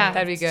sending them. to Yeah, you.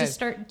 That'd be good. Just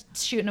start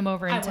shooting them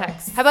over in will.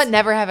 text. How about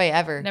never have I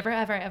ever? Never,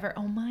 ever, ever.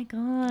 Oh my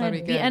god! That'd be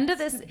The good. end of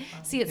this.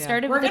 See, it Yeah.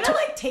 started We're with gonna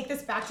like take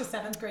this back to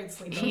 7th grade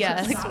sleep.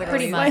 yes, literally.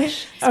 pretty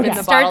much. Okay. It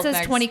the starts bottles as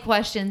next. 20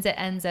 questions. It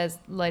ends as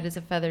light as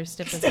a feather,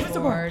 stiff as Stiff a as a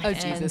board. Oh and-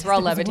 Jesus, we're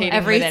all levitating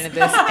every- by the end of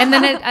this. and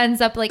then it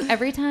ends up like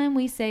every time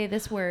we say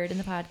this word in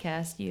the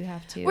podcast, you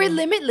have to. We're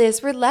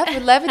limitless. We're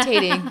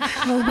levitating.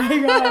 Oh my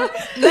god!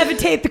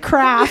 Levitate the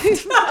craft.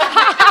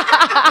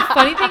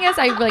 Funny thing is,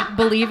 I like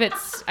believe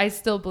it's. I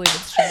still believe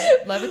it's true.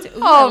 Levitate.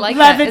 Ooh, Oh, I like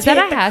that. Is that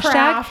a levitate the hashtag?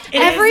 craft.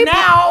 It is Every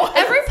now.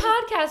 every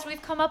podcast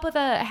we've come up with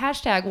a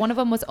hashtag. One of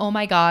them was "Oh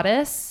my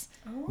goddess"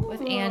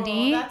 with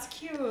Andy. That's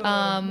cute.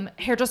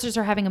 Hairdressers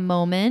are having a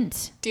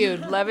moment.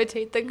 Dude,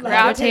 levitate the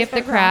craft. Levitate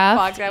the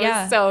craft. Fuck,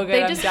 that was so good.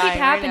 They I'm just keep dying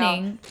right now.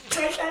 happening.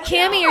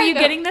 Cammy, are you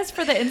getting this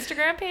for the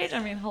Instagram page? I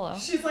mean, hello.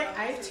 She's like,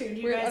 I tuned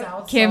you guys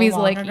out. Cammy's so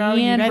long like, ago.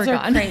 You and guys we're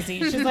are gone. crazy.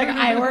 She's like,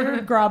 I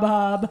ordered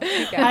Grubhub.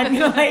 I'm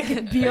gonna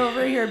like be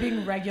over here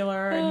being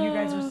regular, and you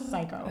guys are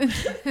psycho.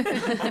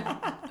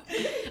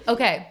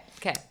 Okay.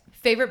 Okay.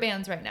 Favorite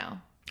bands right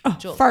now? Oh,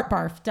 Jules. fart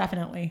barf,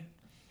 definitely.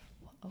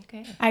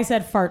 Okay. I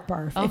said fart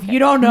barf. If Okay. you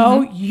don't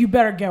know, you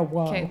better get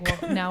woke. Okay.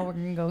 Well, now we're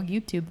gonna go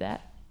YouTube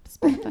that.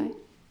 Spotify.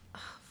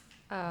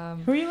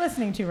 Who are you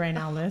listening to right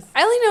now, Liz?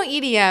 I only know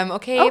EDM.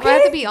 Okay, if I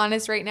have Okay. to be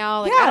honest right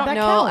now, like Yeah, I don't that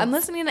know. counts. I'm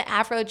listening to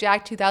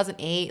Afrojack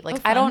 2008. Like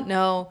Oh, I fun. don't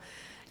know.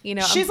 You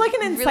know, She's I'm like an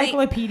really-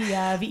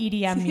 encyclopedia of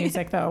EDM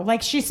music, though.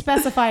 Like she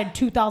specified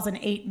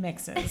 2008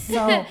 mixes,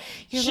 so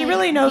You're she like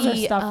really knows her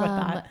the, stuff with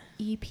that.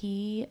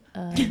 EP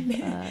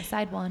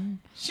side one.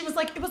 She was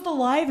like, it was the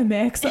live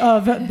mix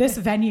of this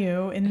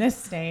venue in this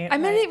state.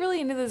 I'm like,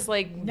 really into this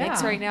like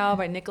mix Yeah. right now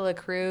by Nicola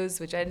Cruz,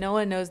 which no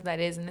one knows who that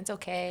is, and it's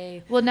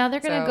okay. Well, now they're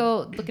gonna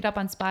So- go look it up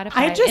on Spotify.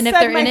 I just and if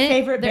said they're my in it,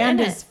 favorite they're in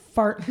band it. is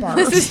Fart Bar.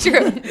 This is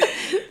true.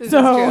 This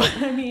So is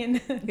true. I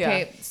mean, Yeah.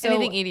 Okay, so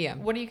anything EDM.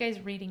 What are you guys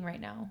reading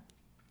right now?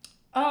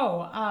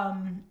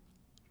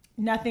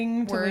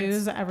 Nothing to Words.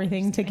 lose,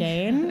 everything to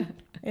gain.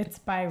 It's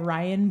by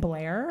Ryan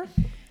Blair.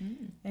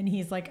 And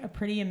he's like a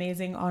pretty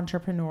amazing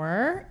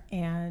entrepreneur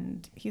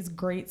and he's a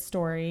great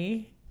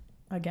story.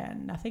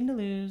 Again, Nothing to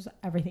Lose,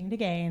 Everything to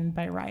Gain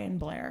by Ryan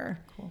Blair.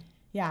 Cool.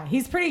 Yeah,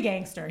 he's pretty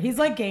gangster. He's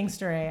like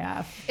gangster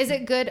AF. Is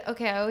it good?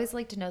 Okay, I always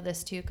like to know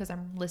this too because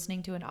I'm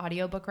listening to an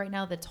audiobook right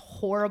now that's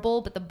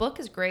horrible, but the book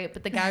is great,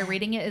 but the guy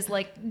reading it is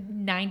like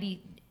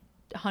 90,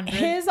 100.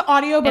 His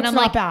audiobook's and I'm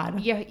not like, bad.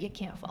 Yeah, you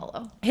can't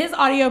follow. His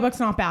audiobook's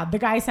not bad. The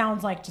guy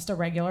sounds like just a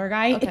regular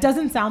guy. Okay. It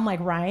doesn't sound like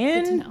Good to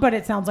Ryan, know. but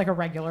it sounds like a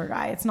regular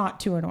guy. It's not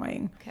too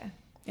annoying. Okay.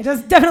 It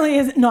definitely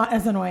is not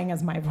as annoying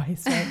as my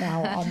voice right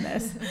now on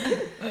this.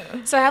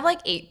 So I have like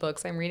 8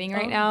 books I'm reading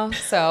right now.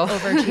 So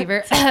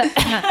Overachiever.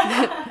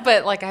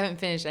 but like I haven't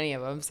finished any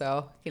of them,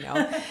 so you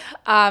know.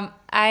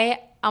 I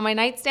on my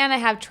nightstand I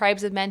have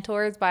Tribes of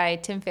Mentors by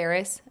Tim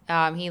Ferriss.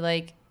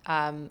 He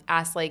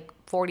asked like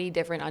 40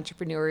 different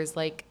entrepreneurs.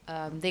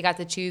 They got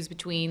to choose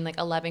between like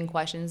 11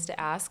 questions to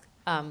ask.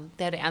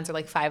 They had to answer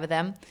like 5 of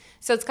them.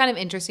 So it's kind of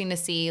interesting to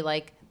see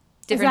like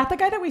Is different. that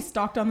the guy that we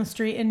stalked on the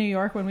street in New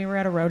York when we were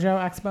at a Rojo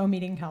Expo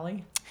meeting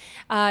Kelly?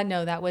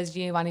 No, that was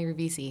Giovanni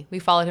Ribisi. We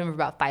followed him for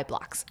about 5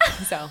 blocks.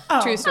 So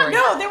true story.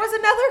 No, there was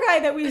another guy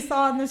that we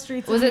saw on the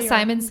streets. Was of it New York.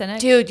 Simon Sinek?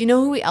 Dude, you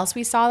know who else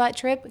we saw that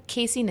trip?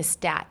 Casey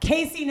Neistat.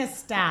 Casey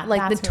Neistat. Like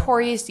that's who it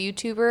notorious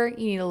YouTuber.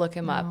 You need to look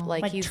him up. was.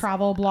 Like he's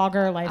travel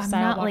blogger, I'm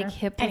lifestyle not blogger. like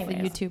hip with the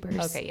Anyways.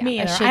 YouTubers. Okay, yeah. Me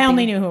I either. should I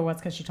only be. knew who it was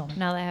because she told me.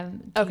 Now that I have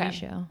a TV Okay.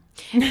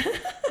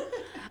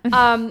 show.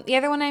 The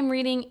other one I'm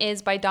reading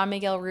is by Don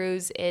Miguel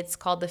Ruiz. It's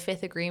called The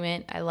Fifth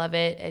Agreement. I love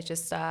it. It's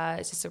just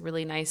a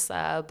really nice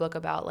book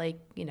about like,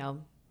 you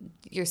know,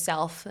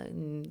 yourself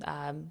and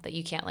that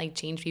you can't like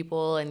change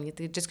people and you have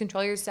to just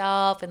control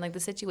yourself and like the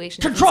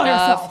situations. Control and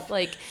stuff. yourself.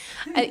 Like,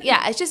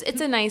 yeah,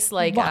 it's a nice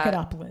like. Lock it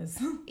up, Liz.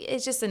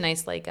 It's just a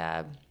nice like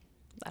I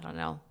don't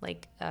know,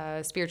 like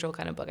spiritual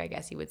kind of book, I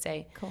guess you would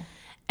say. Cool.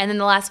 And then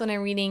the last one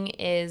I'm reading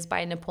is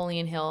by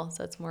Napoleon Hill.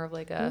 So it's more of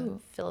like a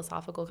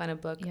philosophical kind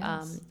of book.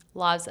 Yes.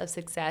 Laws of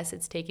Success.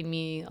 It's taken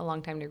me a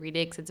long time to read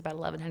it because it's about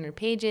 1,100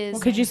 pages.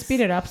 Well, could you speed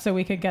it up so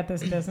we could get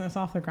this business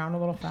off the ground a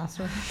little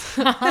faster?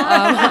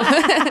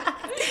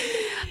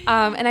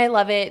 And I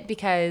love it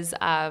because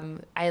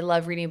I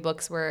love reading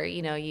books where,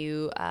 you know,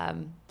 you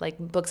like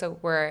books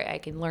where I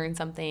can learn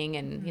something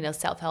and, you know,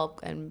 self-help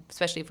and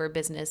especially for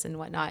business and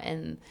whatnot.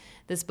 And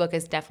this book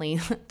has definitely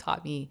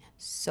taught me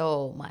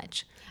so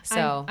much.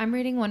 So I'm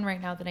reading one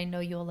right now that I know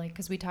you'll like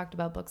because we talked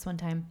about books one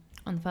time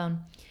on the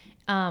phone.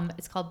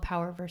 It's called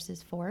Power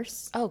versus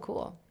Force. oh,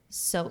 cool.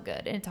 So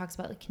good. And it talks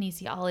about like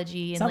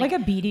kinesiology. Is and that like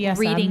a BDSM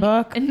reading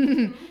book?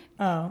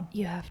 Oh.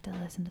 You have to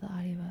listen to the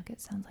audiobook. It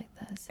sounds like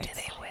this. Do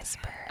they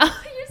whisper?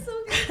 Oh, you're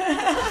so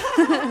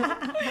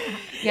good.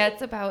 Yeah,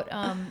 it's about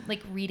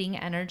like reading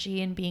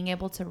energy and being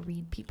able to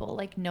read people,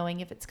 like knowing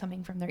if it's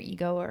coming from their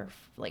ego or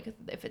like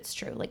if it's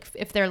true, like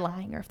if they're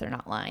lying or if they're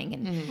not lying.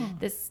 And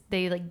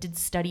they like did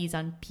studies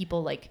on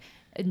people like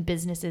in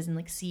businesses and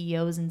like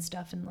CEOs and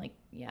stuff. And like,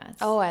 yeah.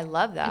 Oh, I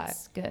love that.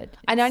 It's good.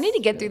 I know I need to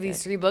get It's through really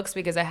these 3 books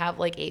because I have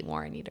like 8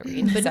 more I need to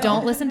read. But So-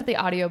 don't listen to the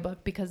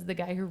audiobook because the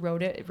guy who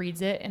wrote it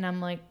reads it and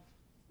I'm like,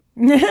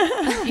 you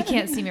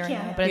can't see me right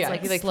now, but it's yeah,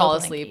 like you like slow fall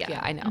blink. asleep.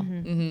 Yeah, I know.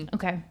 Mm-hmm.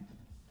 Okay.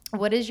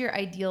 What does your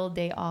ideal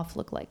day off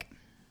look like?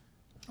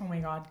 Oh my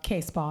God.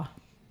 K-spa.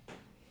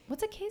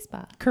 What's a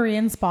K-spa?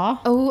 Korean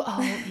spa. Oh,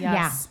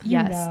 yes.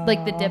 Yeah, Yes. you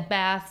Like the know. dip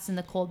baths and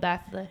the cold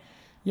bath.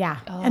 Yeah.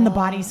 And the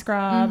body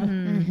scrub.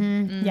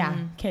 Mm-hmm. Yeah.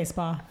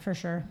 K-spa for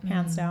sure.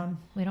 Hands down.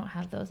 We don't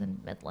have those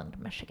in Midland,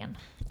 Michigan.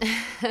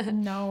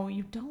 No,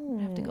 you don't.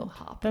 I have to go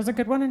hop. There's a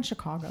good one in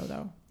Chicago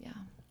though. Yeah.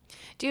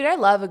 Dude, I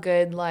love a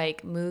good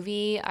like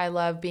movie. I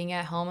love being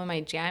at home in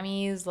my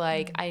jammies.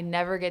 Like I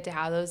never get to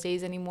have those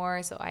days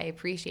anymore, so I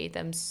appreciate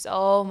them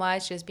so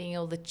much. Just being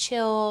able to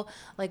chill,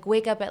 like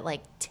wake up at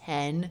like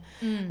 10,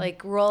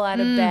 like roll out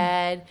of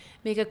bed,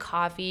 make a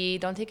coffee,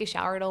 don't take a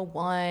shower till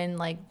 1.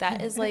 Like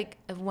that is like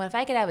if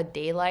I could have a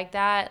day like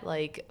that,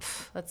 like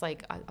that's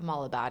like I'm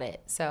all about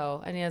it.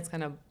 So I know it's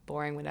kind of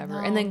boring, whatever.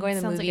 No, and then going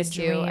to the sounds like a movies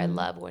too. I dream.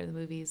 love going to the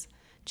movies,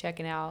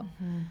 checking out.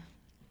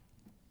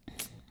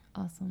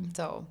 Awesome.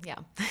 So yeah.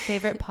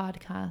 Favorite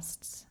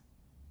podcasts?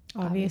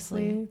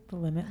 Obviously, The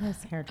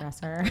Limitless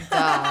Hairdresser.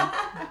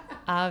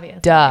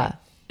 Obviously. Duh.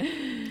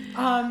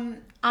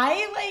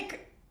 I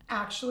like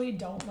actually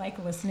don't like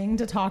listening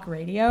to talk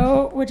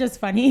radio, which is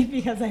funny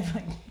because I've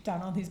like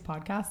done all these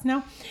podcasts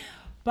now.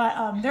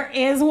 But there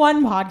is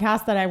one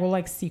podcast that I will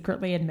like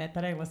secretly admit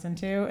that I listen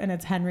to, and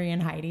it's Henry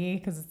and Heidi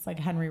because it's like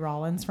Henry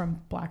Rollins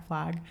from Black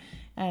Flag,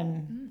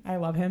 and I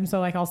love him. So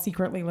like I'll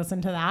secretly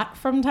listen to that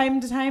from time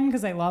to time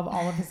because I love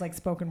all of his like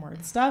spoken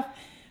word stuff.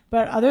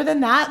 But other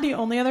than that, the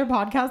only other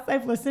podcast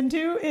I've listened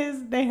to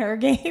is The Hair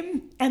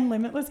Game and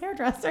Limitless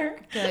Hairdresser.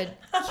 Good.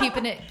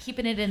 keeping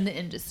it in the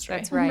industry.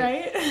 That's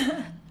right.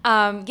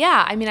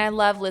 Yeah, I mean, I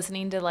love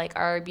listening to like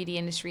our beauty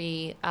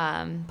industry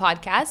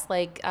podcasts,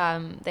 like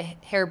the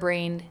Hair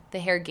Brain, the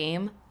Hair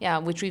Game, yeah,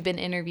 which we've been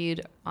interviewed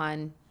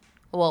on.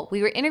 Well,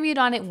 we were interviewed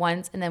on it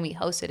once, and then we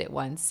hosted it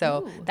once,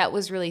 so that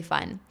was really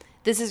fun.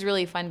 This is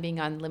really fun being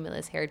on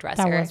Limitless Hairdresser.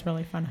 That was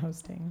really fun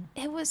hosting.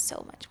 It was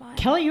so much fun.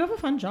 Kelly, you have a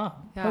fun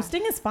job. Yeah.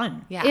 Hosting is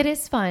fun. Yeah, It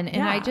is fun.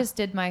 And I Yeah. just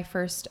did my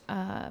first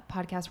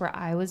podcast where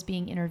I was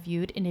being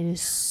interviewed, and it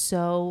is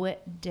so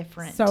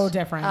different. So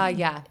different.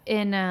 Yeah,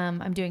 And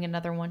I'm doing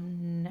another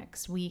one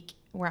next week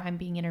where I'm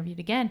being interviewed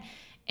again.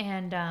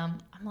 And I'm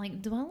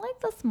like, do I like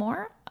this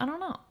more? I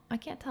don't know. I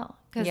can't tell.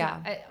 Because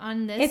Yeah.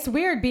 on this, It's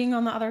weird being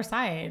on the other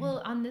side.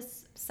 well, on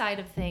this side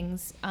of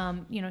things,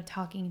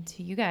 talking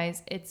to you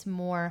guys, it's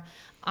more,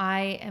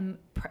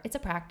 it's a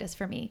practice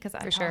for me because I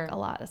talk sure. a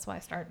lot. That's why I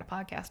started a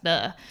podcast.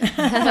 Duh.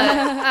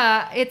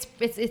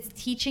 But it's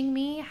teaching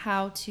me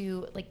how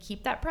to like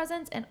keep that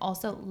presence and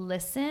also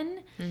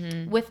listen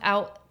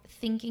without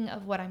thinking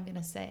of what I'm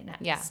gonna say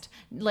next. Yeah.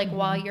 Like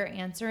while you're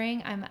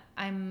answering,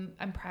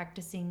 I'm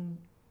practicing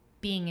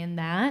being in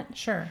that.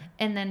 Sure.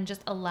 And then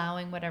just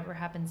allowing whatever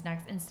happens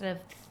next instead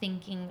of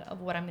thinking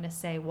of what I'm going to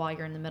say while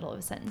you're in the middle of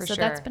a sentence. For So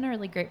sure. that's been a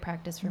really great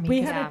practice for me. We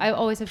 'cause had I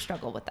always have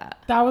struggled with that.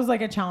 That was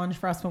like a challenge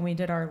for us when we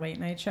did our late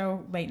night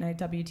show, Late Night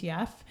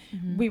WTF.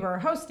 We were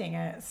hosting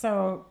it.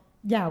 So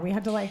yeah, we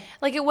had to like,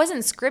 like it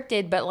wasn't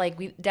scripted, but like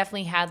we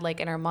definitely had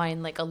like in our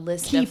mind like a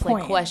list Key of like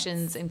points.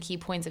 questions and key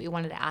points that we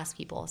wanted to ask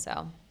people.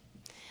 So,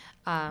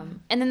 and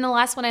then the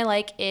last one I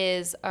like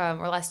is,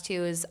 or last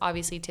two is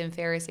obviously Tim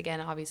Ferriss. Again,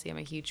 obviously I'm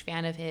a huge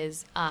fan of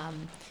his.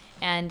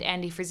 And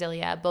Andy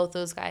Frisella. Both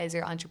those guys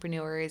are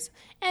entrepreneurs.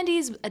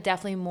 Andy's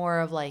definitely more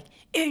of like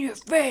in your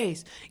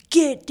face,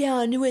 get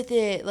down with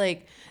it,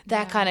 like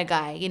that kind of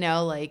guy. You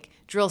know, like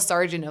drill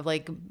sergeant of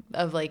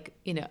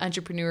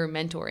entrepreneur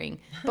mentoring.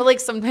 But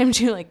like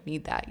sometimes you like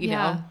need that, you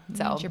know?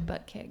 So Need your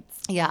butt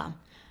kicked. yeah.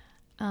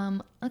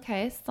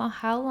 Okay, so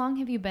how long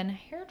have you been a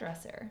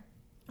hairdresser?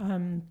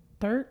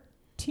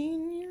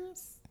 13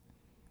 years.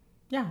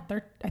 Yeah,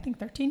 I think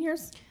 13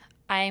 years.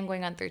 I am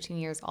going on 13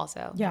 years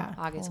also. Yeah,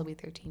 August will be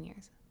 13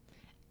 years.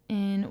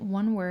 In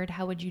one word,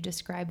 how would you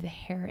describe the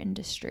hair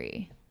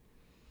industry?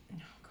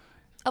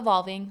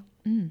 Evolving.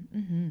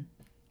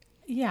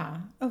 Yeah,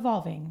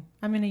 evolving.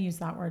 I'm going to use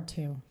that word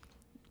too.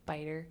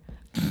 Biter.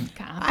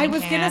 I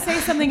was going to say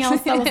something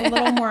else that was a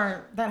little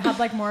more, that had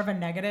like more of a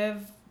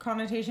negative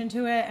connotation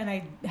to it. And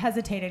I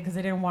hesitated because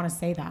I didn't want to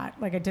say that.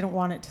 Like I didn't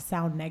want it to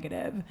sound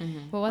negative.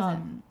 What was it?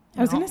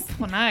 I was going to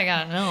Well, now I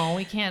gotta know.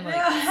 We can't like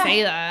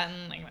say that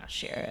and like not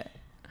share it.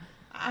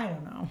 I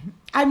don't know.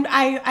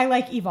 I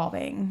like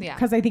evolving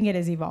because I think it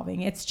is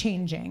evolving. It's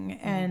changing.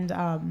 And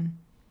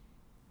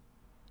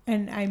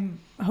I'm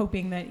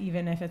hoping that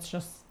even if it's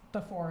just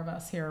the four of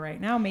us here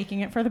right now making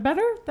it for the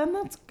better, then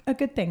that's a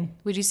good thing.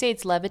 Would you say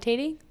it's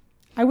levitating?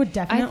 I would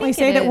definitely think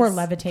say it that we're is.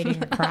 levitating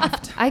the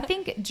craft. I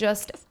think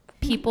just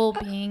people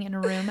being in a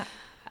room,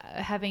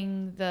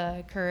 having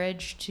the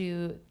courage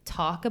to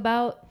talk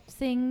about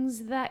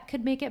things that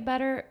could make it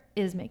better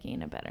is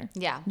making it better.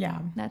 Yeah. Yeah,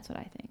 That's what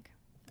I think.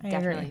 I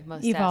Definitely, agree.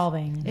 most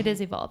Evolving. It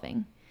is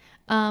evolving.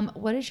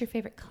 What is your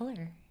favorite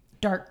color?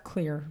 Dark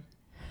clear.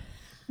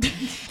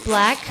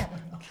 Black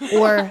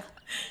or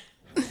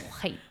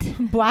white?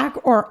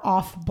 Black or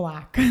off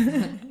black.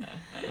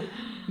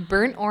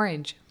 Burnt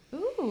orange.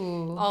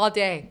 Ooh. All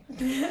day.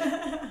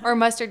 Or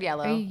mustard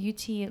yellow. Are you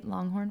UT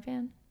Longhorn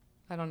fan?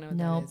 I don't know what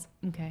No. that is.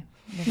 Okay.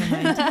 Never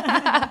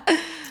mind.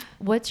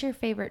 What's your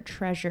favorite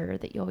treasure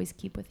that you always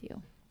keep with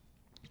you?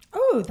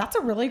 Oh, that's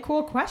a really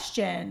cool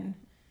question.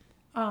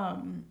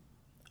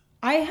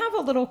 I have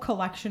a little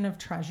collection of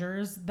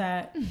treasures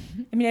that,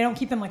 I mean, I don't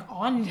keep them like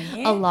on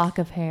me. A lock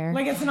of hair.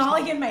 Like it's not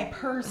like in my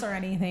purse or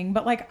anything,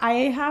 but like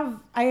I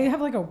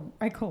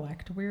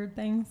collect weird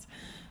things.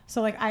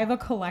 So like I have a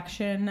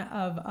collection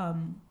of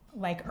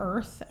like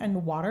earth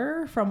and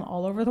water from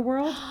all over the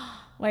world.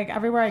 Like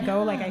everywhere I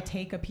go, like I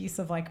take a piece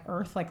of like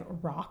earth, like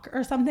rock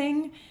or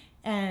something,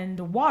 and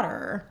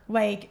water.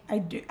 Like I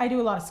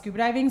do a lot of scuba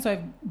diving, so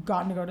I've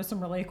gotten to go to some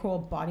really cool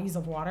bodies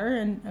of water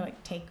and I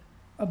like take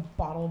a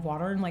bottle of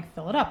water and like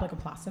fill it up like a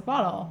plastic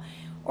bottle.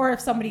 Or if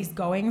somebody's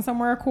going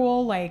somewhere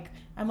cool, like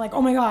I'm like,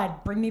 oh my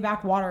God, bring me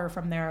back water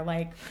from there.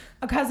 Like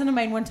a cousin of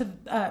mine went to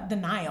the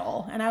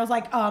Nile and I was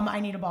like, I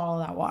need a bottle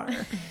of that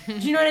water. Do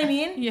you know what I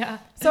mean? Yeah.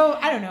 So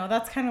I don't know.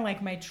 That's kind of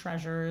like my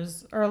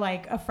treasures. Or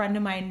like a friend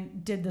of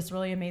mine did this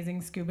really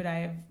amazing scuba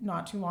dive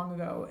not too long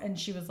ago. And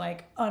she was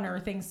like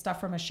unearthing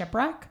stuff from a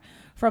shipwreck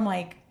from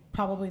like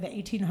probably the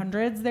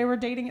 1800s they were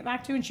dating it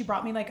back to. And she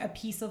brought me like a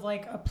piece of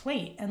like a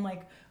plate and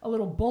like a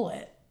little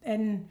bullet.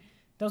 And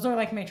those are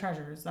like my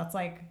treasures. That's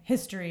like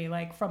history,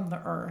 like from the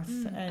earth.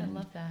 And I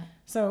love that.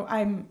 so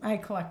I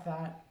collect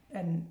that.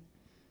 And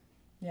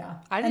yeah.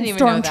 I didn't and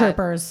even know that.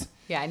 Stormtroopers.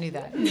 Yeah, I knew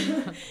that.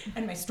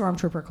 And my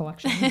Stormtrooper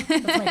collection.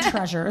 That's my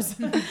treasures.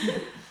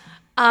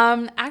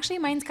 Actually,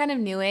 mine's kind of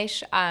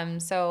newish.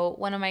 So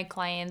one of my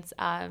clients,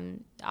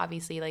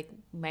 obviously, like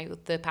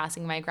the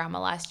passing of my grandma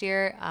last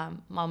year,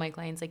 all my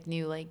clients like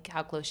knew like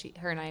how close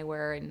her and I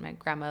were, and my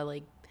grandma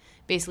like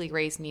basically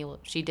raised me. Well,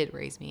 she did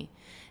raise me,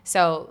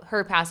 so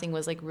her passing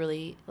was like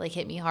really like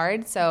hit me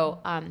hard. So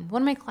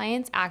one of my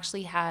clients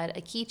actually had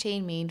a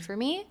keychain made for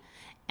me.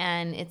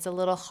 And it's a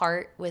little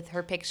heart with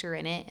her picture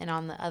in it, and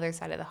on the other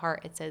side of the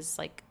heart, it says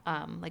like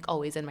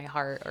always in my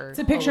heart. Or It's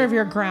a picture of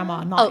your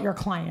grandma, not your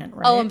client,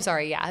 right? Oh, I'm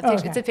sorry. Yeah,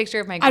 Okay. It's a picture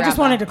of my grandma. I just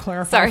wanted to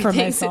clarify for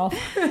thanks. myself.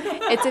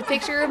 It's a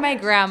picture of my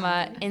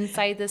grandma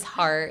inside this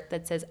heart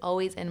that says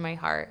always in my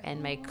heart,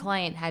 and my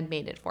client had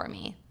made it for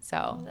me.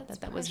 So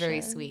that was very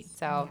sweet.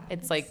 So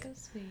it's like So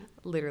sweet.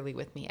 literally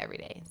with me every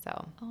day. So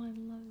Oh, I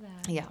love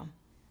that. yeah.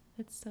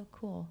 That's so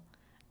cool.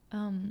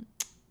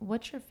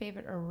 What's your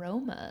favorite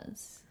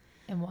aromas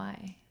and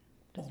why?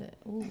 Does it?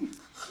 Ooh.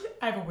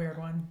 I have a weird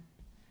one.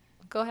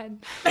 Go ahead.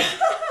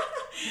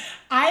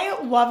 I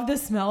love the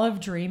smell of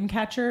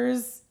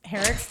Dreamcatcher's hair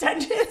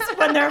extensions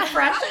when they're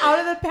fresh out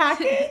of the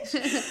package.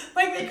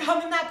 Like they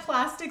come in that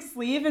plastic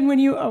sleeve, and when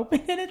you open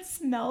it, it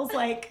smells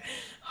like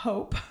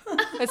hope.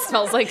 It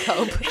smells like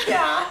hope.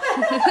 Yeah.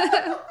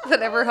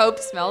 Whatever hope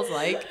smells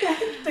like.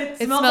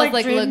 It It smells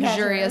like Dreamcatcher.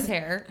 luxurious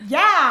hair. Yeah,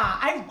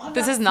 I love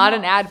This that is not smell.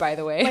 an ad, by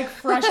the way. Like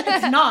fresh.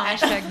 It's not.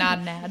 Hashtag not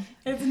an ad.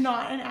 It's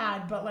not an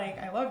ad, but like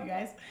I love you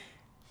guys.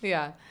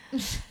 Yeah.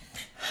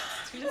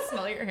 You just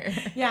smell your hair.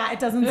 Yeah, it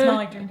doesn't smell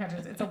like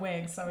Dreamcatchers. It's a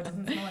wig, so it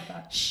doesn't smell like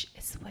that. Shh,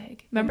 it's a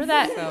wig. Remember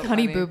that So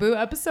Honey funny. Boo Boo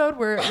episode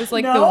where it was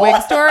like the No.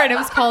 wig store and it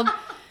was called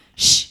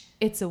Shh,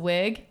 it's a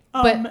wig.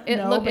 But it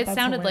no, but it that's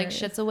sounded like hilarious.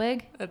 shit's a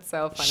wig. That's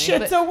so funny.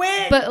 Shit's a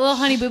wig. But little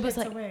Honey Boo Boo's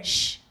It's a like, wig.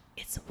 shh,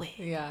 it's a wig.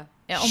 Yeah.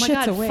 Yeah, oh my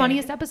Shit's a god, wig.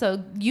 funniest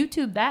episode.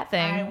 YouTube that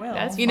thing. I will.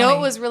 That's You know funny.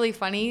 what was really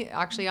funny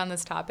actually on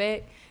this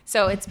topic?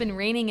 So it's been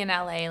raining in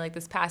LA like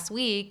this past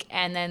week,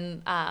 and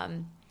then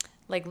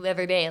like the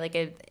other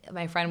day,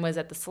 my friend was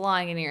at the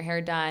salon getting her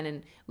hair done,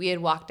 and we had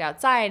walked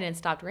outside and it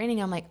stopped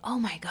raining. I'm like, oh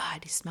my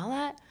God, do you smell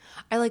that?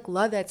 I like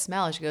love that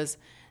smell. She goes,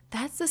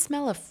 that's the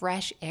smell of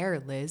fresh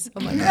air, Liz.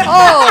 I'm like,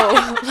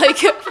 oh,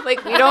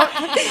 like we don't.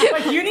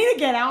 Like, you need to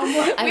get out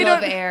more. I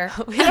love air.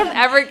 We don't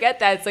ever get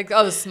that. It's like,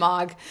 oh,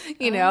 smog,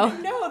 you know?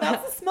 No,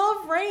 that's the smell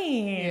of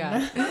rain.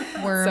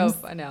 Yeah. Worms,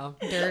 So I know.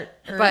 dirt,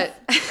 earth. But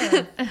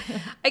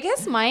I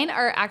guess mine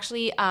are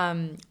actually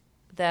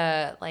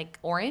the like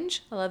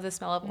orange. I love the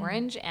smell of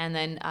orange, and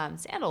then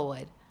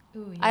sandalwood.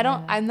 Ooh,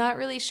 I'm not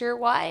really sure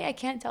why. I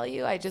can't tell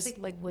you. I just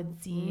like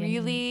woodsy.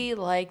 really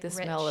like the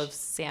smell rich. of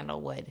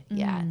sandalwood.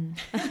 Yeah.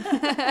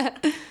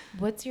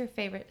 What's your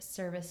favorite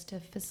service to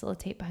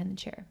facilitate behind the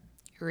chair?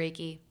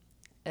 Reiki.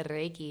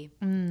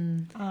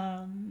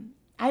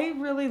 I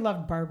really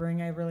love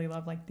barbering. I really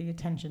love like the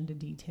attention to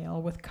detail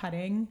with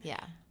cutting.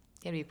 Yeah.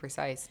 You gotta be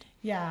precise.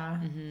 Yeah.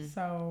 Mm-hmm.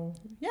 So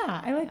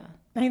yeah, I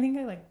think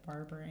I like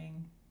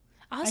barbering.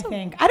 Also, I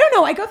think. I don't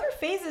know. I go through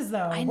phases though,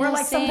 I where know,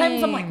 like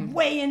sometimes I'm same. like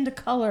way into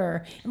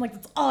color and like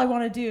that's all I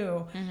want to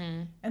do,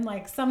 and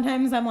like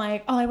sometimes I'm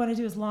like all I want to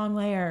do is long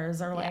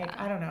layers or like Yeah.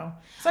 I don't know.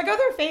 So I go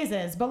through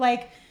phases, but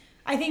like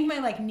I think my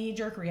like knee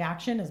jerk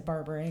reaction is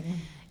barbering.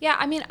 yeah,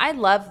 I mean, I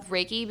love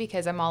Reiki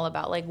because I'm all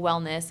about like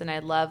wellness, and I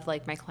love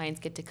like my clients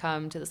get to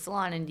come to the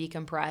salon and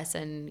decompress,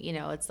 and you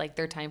know, it's like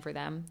their time for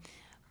them.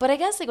 But I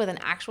guess like with an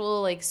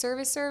actual like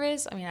service,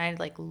 I mean, I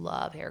like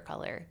love hair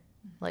color.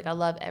 Like I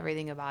love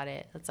everything about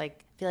it. It's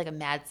like I feel like a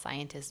mad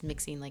scientist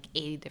mixing like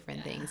 80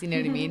 different things. You know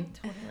what I mean?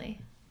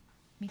 Totally.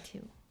 Me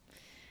too.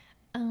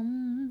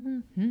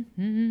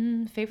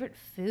 Favorite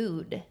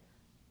food?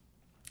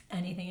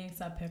 Anything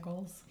except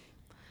pickles.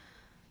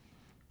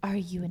 Are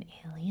you an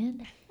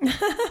alien?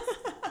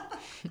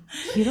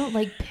 You don't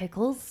like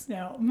pickles?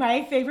 No,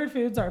 my favorite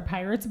foods are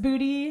pirate's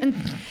booty. Are you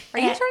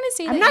trying to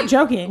say I'm that not you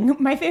joking.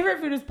 My favorite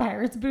food is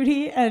pirate's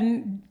booty.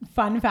 And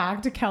fun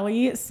fact,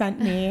 Kelly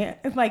sent me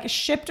like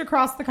shipped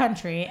across the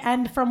country.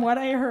 And from what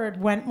I heard,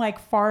 went like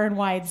far and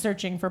wide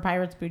searching for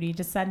pirate's booty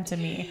to send to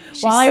me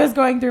while I was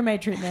going through my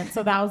treatment.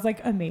 So that was like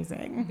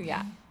amazing.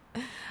 Yeah.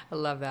 I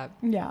love that.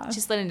 Yeah.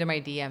 She slid into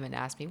my DM and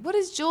asked me, what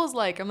is Jules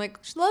like? I'm like,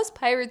 she loves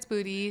pirate's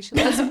booty. She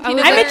loves peanut I'm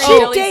a butter cheap and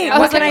jelly date. sandwich."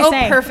 What can I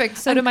say? Perfect.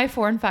 So do my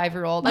 4 and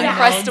 5-year-old. I know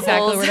Uncrustables.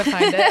 exactly where to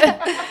find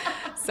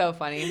it. So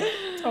funny.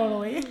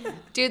 Totally.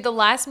 Dude, the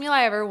last meal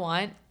I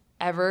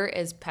ever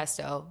is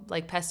pesto,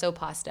 like pesto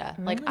pasta.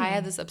 Like I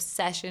have this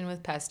obsession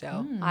with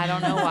pesto. I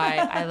don't know why.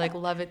 I like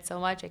love it so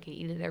much. I could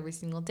eat it every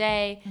single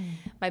day.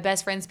 My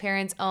best friend's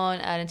parents own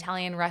an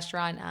Italian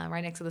restaurant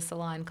right next to the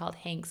salon called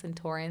Hank's in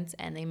Torrance,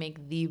 and they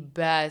make the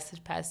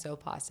best pesto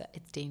pasta.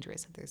 It's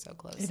dangerous that they're so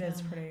close. It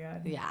is pretty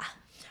good. Yeah.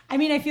 I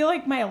mean, I feel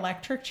like my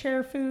electric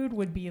chair food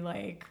would be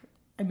like,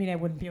 I mean, I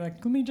wouldn't be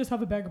like, let me just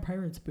have a bag of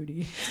pirate's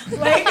booty.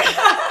 Like,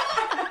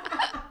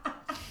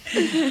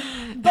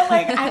 but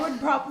like I would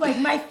probably like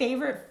my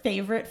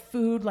favorite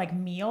food like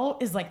meal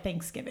is like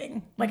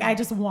Thanksgiving. Like I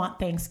just want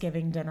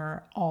Thanksgiving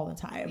dinner all the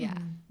time. Yeah.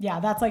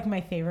 Yeah, that's like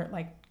my favorite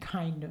like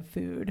kind of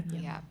food.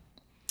 Yeah.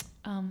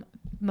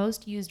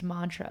 Most used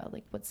mantra.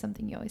 Like, what's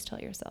something you always tell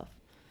yourself?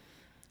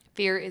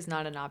 Fear is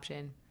not an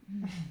option.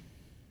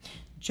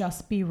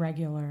 Just be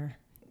regular.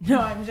 No,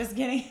 I'm just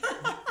kidding.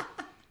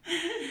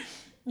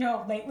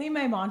 No, lately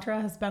my mantra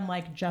has been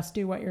like, just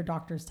do what your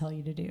doctors tell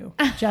you to do.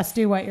 Just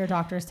do what your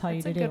doctors tell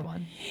you to do. That's a good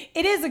one.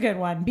 It is a good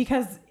one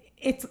because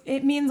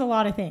it means a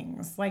lot of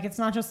things. Like it's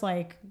not just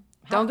like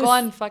Don't go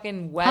on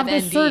fucking have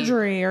this WebMD.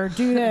 surgery or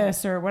do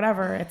this or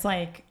whatever. It's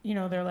like, you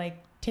know, they're like,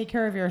 take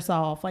care of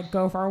yourself, like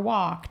go for a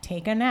walk,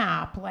 take a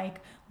nap, like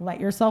let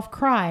yourself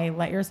cry,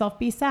 let yourself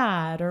be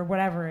sad or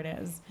whatever it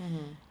is.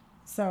 Mm-hmm.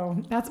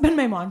 So that's been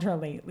my mantra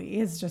lately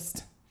is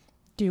just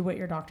do what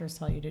your doctors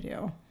tell you to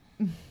do.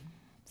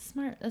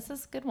 Smart. This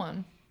is a good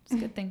one. It's a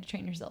good thing to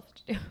train yourself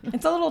to do.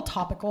 It's a little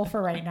topical for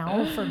right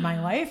now for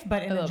my life,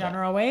 but in a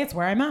general way, it's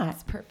where I'm at.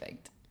 It's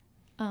perfect.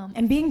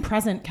 And being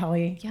present,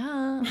 Kelly.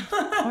 Yeah, of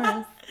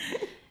course.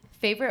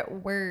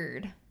 Favorite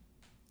word?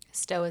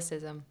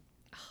 Stoicism.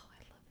 Oh, I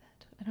love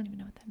that. I don't even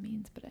know what that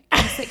means, but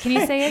can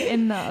you say it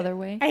in the other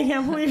way? I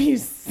can't believe you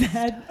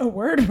said a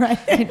word right.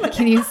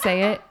 Can you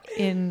say it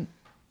in...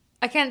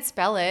 I can't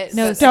spell it.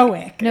 No,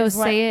 Stoic. No, is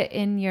what- say it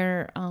in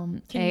your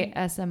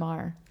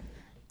ASMR.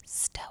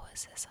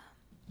 Stoicism.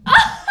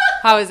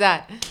 How is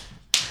that?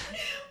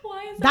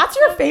 Why is That's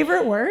your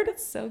favorite word?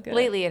 so good?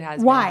 Lately it has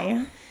been.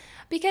 Why?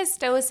 Because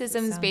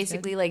stoicism is Sounds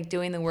basically like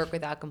doing the work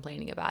without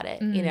complaining about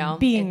it, you know?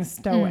 Being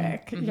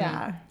stoic.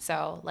 Yeah.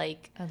 So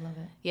like, I love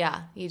it.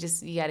 yeah, you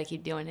got to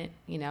keep doing it,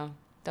 you know?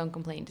 Don't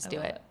complain, just do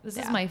it. This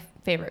Yeah. is my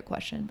favorite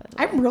question, by the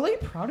way. I'm really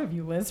proud of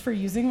you, Liz, for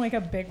using like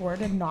a big word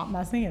and not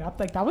messing it up.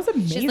 Like that was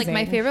amazing. She's like,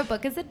 my favorite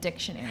book is a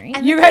dictionary.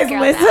 And You the guys, girl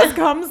Liz that- has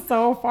come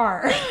so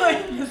far.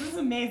 Like, this is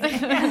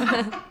amazing.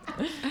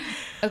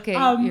 Okay,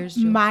 yours,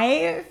 Jules.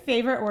 My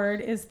favorite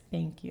word is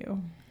thank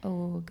you.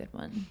 Oh, good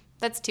one.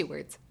 That's 2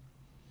 words.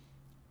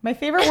 My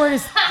favorite word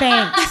is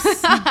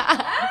thanks.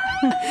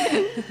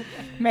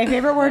 My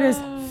favorite word is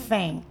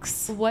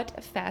thanks.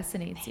 What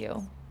fascinates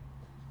you?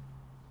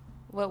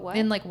 What?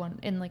 In like one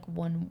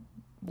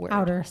word.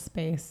 Outer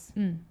space.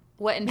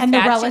 What And the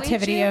infatuates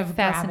relativity you? of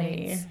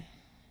gravity. Fascinates.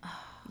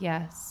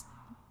 Yes.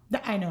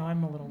 I know,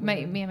 I'm a little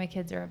weird. Me and my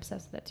kids are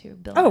obsessed with that too.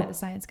 Bill Oh. and I, the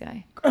science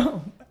guy.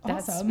 Oh,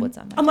 That's awesome. what's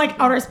on my I'm like TV.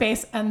 outer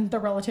space and the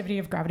relativity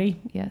of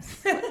gravity.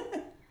 Yes.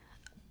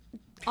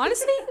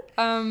 Honestly,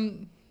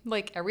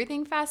 like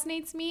everything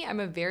fascinates me.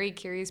 I'm a very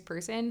curious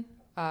person.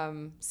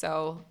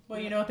 So Well,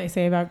 you know what they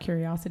say about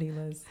curiosity,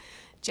 Liz.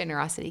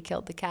 generosity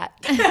killed the cat.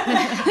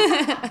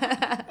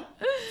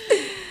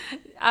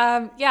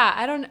 Yeah,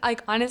 I don't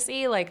like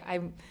honestly. Like I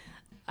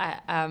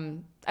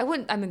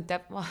wouldn't.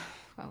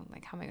 Well,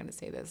 like how am I going to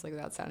say this like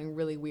without sounding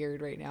really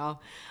weird right now?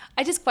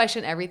 I just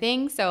question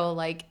everything. So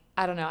like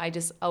I don't know. I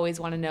just always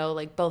want to know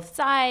like both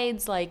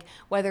sides, like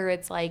whether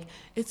it's like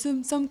it's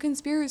some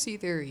conspiracy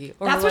theory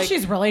or That's like, what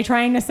she's really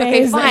trying to say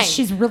Okay, is that fine.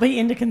 she's really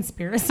into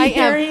conspiracy I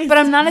theories. am, but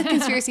I'm not a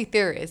conspiracy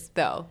theorist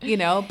though, you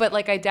know, but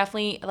like I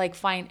definitely like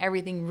find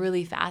everything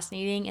really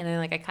fascinating and then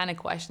like I kind of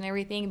question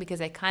everything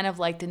because I kind of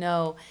like to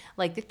know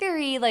like the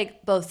theory,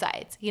 like both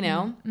sides, you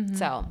know?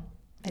 So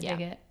I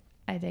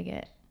dig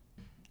it.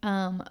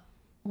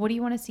 What do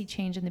you want to see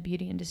change in the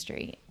beauty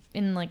industry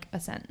in like a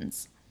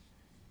sentence?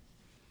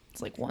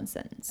 It's like one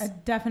sentence.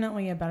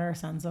 Definitely a better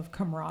sense of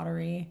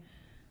camaraderie.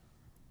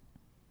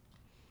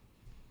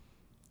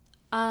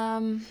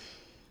 What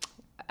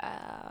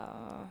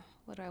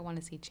do I want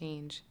to see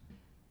change?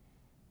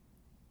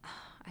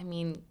 I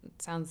mean,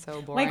 it sounds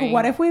so boring. Like,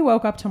 what if we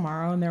woke up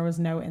tomorrow and there was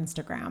no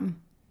Instagram?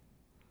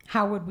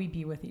 How would we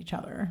be with each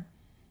other?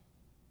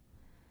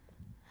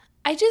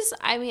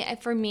 I mean,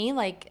 for me,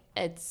 like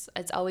it's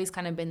always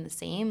kind of been the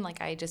same.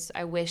 Like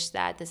I wish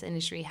that this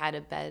industry had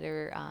a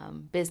better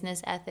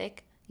business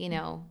ethic, you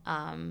know,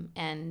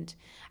 and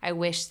I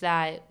wish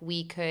that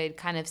we could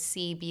kind of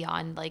see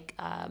beyond like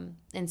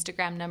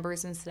Instagram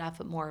numbers and stuff,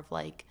 but more of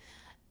like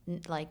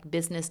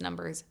business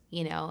numbers,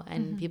 you know,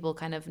 and people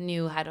kind of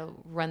knew how to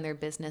run their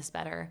business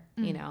better,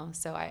 you know.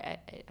 So I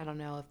don't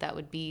know if that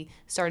would be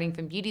starting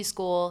from beauty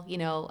school, you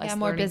know, us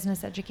more learning-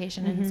 business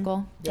education in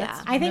school. Yeah. That's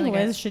I think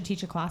really Liz should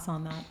teach a class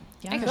on that.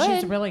 Yeah. I 'Cause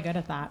she's could. really good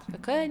at that. I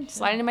could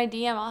slide into my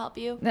DM. I'll help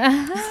you.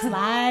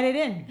 Slide it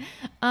in.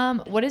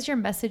 What is your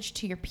message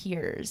to your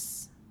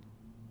peers?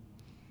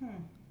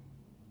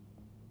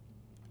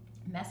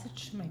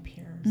 Message to my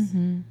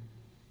peers.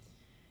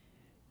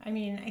 I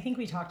mean, I think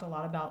we talked a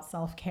lot about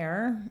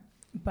self-care,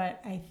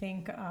 but I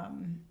think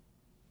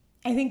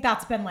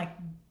that's been like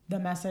the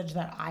message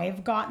that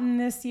I've gotten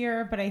this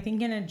year. But I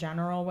think in a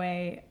general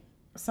way,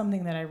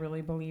 something that I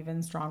really believe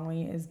in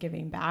strongly is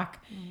giving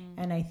back.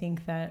 And I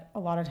think that a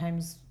lot of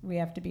times we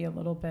have to be a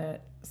little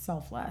bit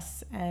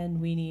selfless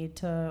and we need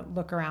to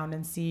look around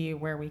and see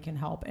where we can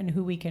help and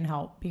who we can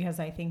help,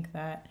 because I think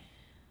that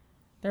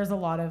there's a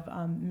lot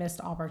of missed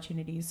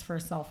opportunities for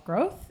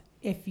self-growth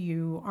if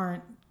you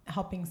aren't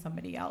helping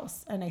somebody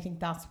else. And I think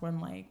that's when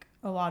like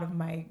a lot of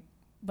my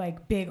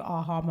like big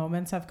aha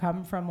moments have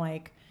come from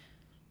like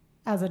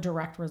as a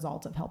direct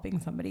result of helping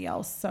somebody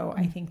else. So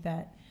I think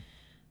that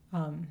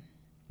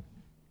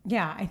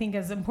I think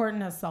as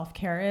important as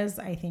self-care is,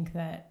 I think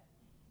that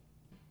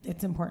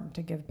it's important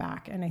to give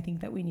back, and I think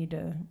that we need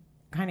to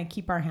kind of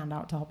keep our hand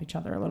out to help each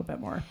other a little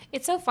bit more.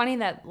 It's so funny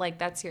that like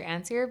that's your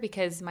answer,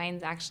 because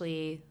mine's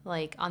actually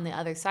like on the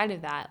other side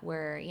of that,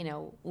 where, you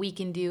know, we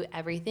can do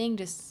everything,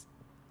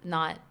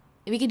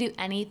 we can do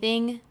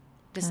anything,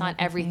 just not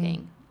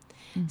everything.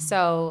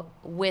 So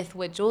with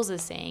what Jules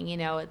is saying, you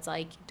know, it's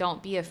like,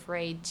 don't be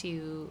afraid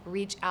to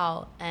reach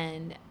out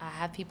and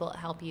have people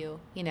help you,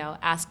 you know,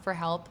 ask for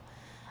help.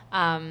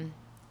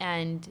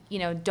 And, you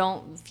know,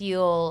 don't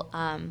feel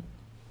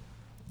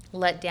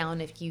let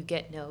down if you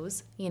get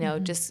no's, you know,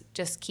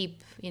 just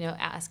keep, you know,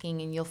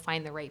 asking and you'll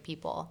find the right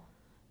people.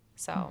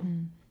 So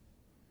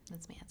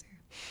that's my answer.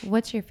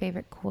 What's your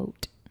favorite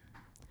quote?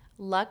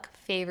 Luck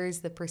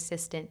favors the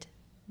persistent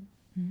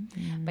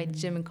by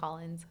Jim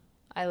Collins.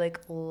 I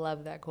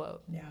love that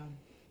quote. Yeah.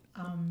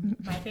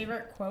 My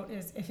favorite quote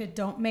is, "If it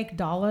don't make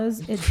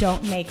dollars, it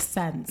don't make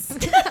sense,"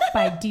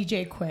 by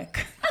DJ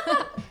Quick.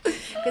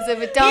 Because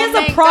if it He don't is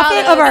make a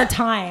prophet dollars, of our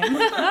time.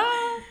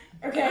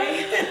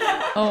 Okay.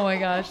 Oh my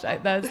gosh,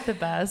 that's the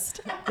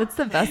best. That's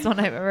the best one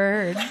I've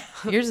ever heard.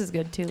 Yours is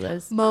good too,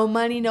 Liz. mo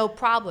money, no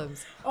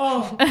problems.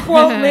 Oh,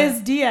 quote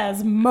Liz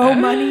Diaz: "Mo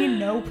money,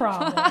 no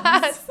problems."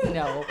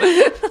 No.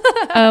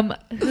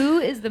 Who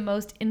is the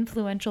most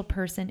influential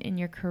person in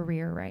your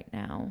career right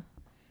now?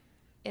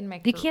 In my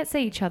You can't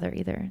say each other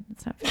either.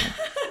 It's not fair.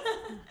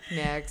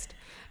 Next.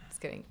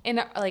 Just kidding. In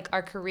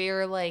our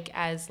career,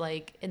 as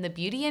in the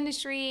beauty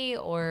industry,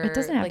 or It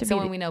doesn't have to be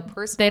someone we know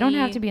personally. They don't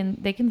have to be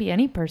they can be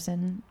any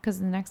person, because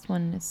the next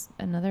one is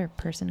another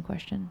person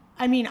question.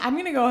 I mean, I'm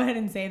going to go ahead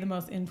and say the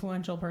most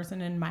influential person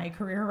in my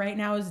career right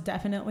now is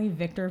definitely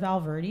Victor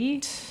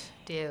Valverde.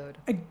 Dude.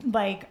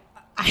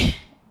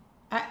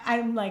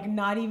 I'm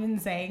not even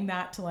saying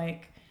that to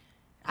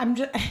I'm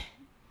just,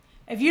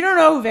 if you don't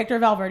know who Victor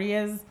Valverde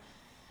is,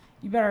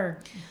 you better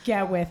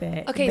get with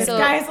it. Okay, this so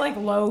guy's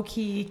low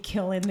key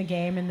killing the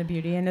game in the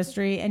beauty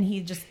industry, and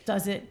he just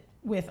does it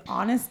with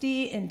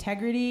honesty,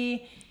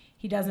 integrity.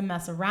 He doesn't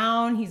mess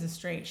around. He's a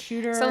straight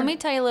shooter. So let me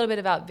tell you a little bit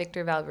about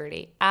Victor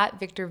Valverde, at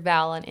Victor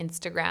Val on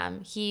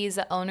Instagram. He's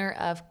the owner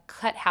of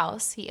Cut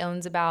House. He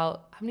owns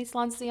about, how many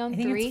salons does he own? I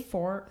think Three? it's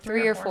four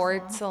Or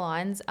four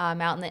salons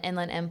out in the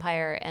Inland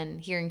Empire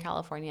and here in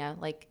California,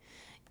 like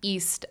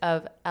east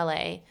of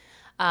LA.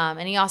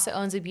 And he also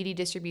owns a beauty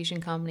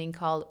distribution company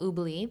called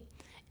Oobly.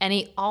 And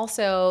he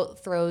also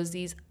throws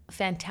these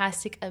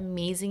fantastic,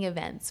 amazing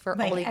events for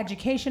like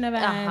education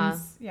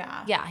events.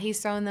 Yeah, he's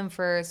thrown them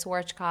for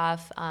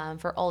Schwarzkopf,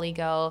 for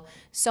Oligo,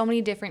 so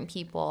many different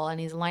people,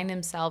 and he's aligned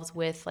himself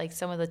with like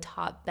some of the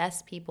top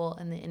best people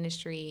in the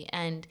industry.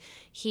 And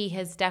he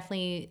has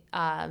definitely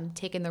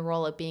taken the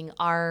role of being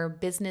our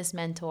business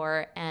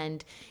mentor,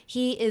 and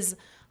he is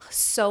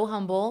so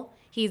humble.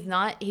 He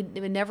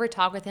would never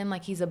talk with him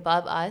like he's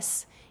above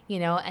us,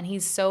 and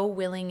he's so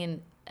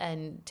willing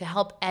and to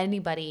help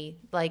anybody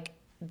like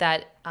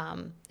that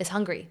is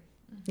hungry,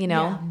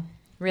 Yeah.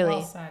 really.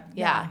 Well said.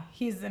 Yeah.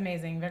 He's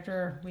amazing.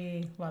 Victor,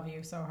 we love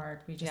you so hard.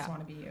 We just want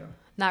to be you.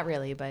 Not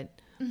really, but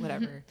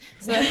whatever.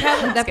 So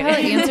that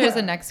probably answers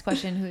the next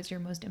question. Who is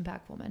your most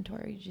impactful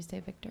mentor? Did you say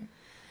Victor?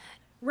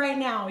 Right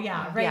now,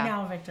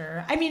 now,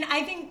 Victor. I mean,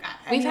 I think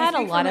we've had a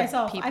lot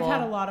of people. I've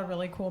had a lot of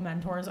really cool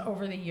mentors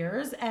over the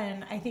years,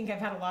 and I think I've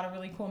had a lot of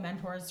really cool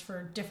mentors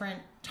for different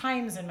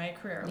times in my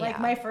career. Like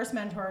my first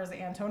mentor is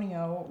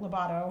Antonio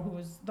Lobato, who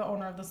was the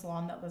owner of the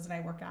salon that Liz and I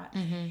work at,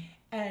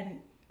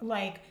 and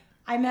like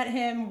I met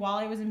him while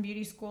I was in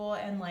beauty school,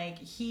 and like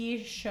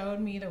he showed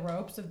me the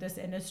ropes of this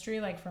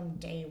industry like from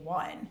day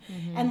one,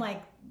 and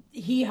like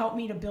he helped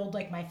me to build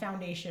like my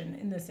foundation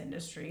in this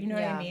industry. You know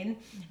what I mean?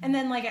 And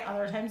then like at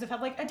other times I've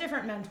had like a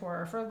different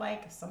mentor for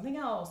like something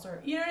else,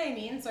 or you know what I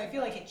mean? So I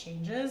feel like it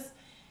changes,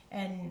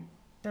 and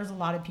there's a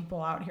lot of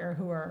people out here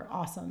who are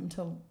awesome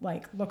to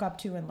like look up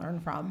to and learn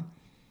from.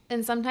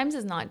 And sometimes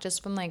it's not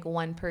just from like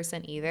one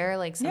person either.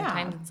 Like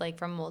sometimes it's like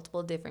from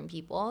multiple different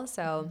people.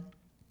 So,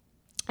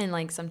 and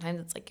like sometimes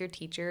it's like your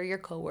teacher, your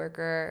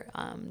coworker,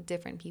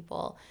 different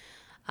people.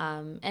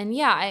 And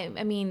yeah,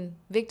 I mean,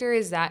 Victor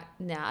is that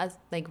now,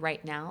 like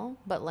right now,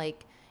 but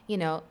like,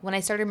 when I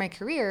started my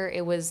career,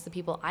 it was the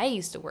people I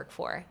used to work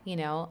for,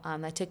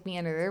 that took me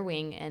under their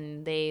wing,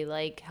 and they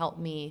like helped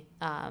me,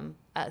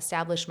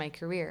 establish my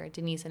career.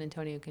 Denise and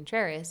Antonio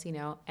Contreras,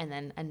 and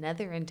then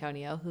another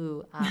Antonio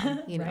who,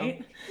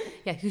 Right?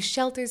 who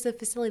shelters the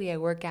facility I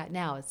work at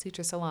now. It's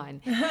Sutra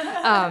Salon.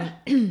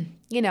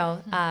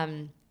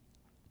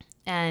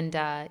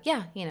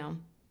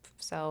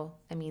 So,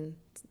 I mean,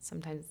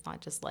 sometimes it's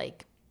not just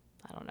like,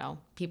 I don't know,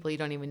 people you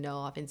don't even know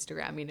off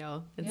Instagram,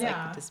 it's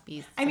like just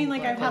be. I mean,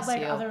 like I've had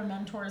like other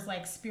mentors,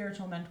 like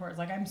spiritual mentors.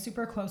 Like I'm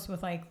super close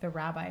with like the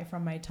rabbi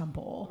from my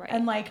temple, right.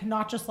 And like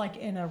not just like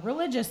in a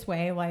religious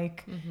way,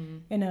 like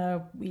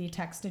we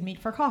text and meet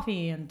for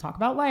coffee and talk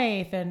about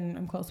life, and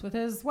I'm close with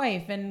his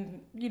wife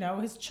and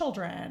his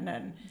children,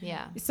 and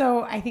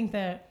So I think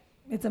that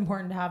it's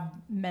important to have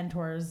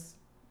mentors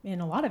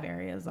in a lot of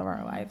areas of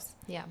our lives.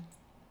 Yeah.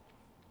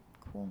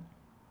 Cool.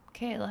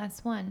 Okay,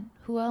 last one.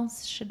 Who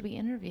else should we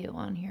interview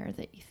on here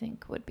that you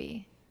think would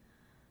be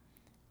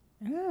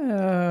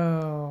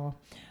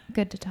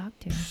good to talk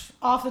to?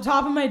 Off the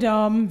top of my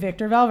dome,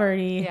 Victor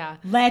Valverde. Yeah.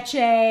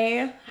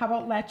 Leche. How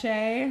about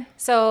Leche?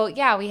 So,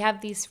 yeah, we have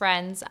these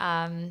friends.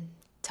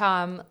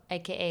 Tom,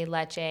 a.k.a.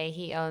 Leche,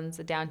 he owns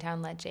the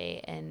Downtown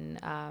Leche in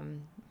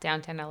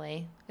downtown LA.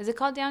 Is it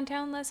called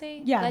Downtown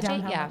Leche? Yeah, Leche?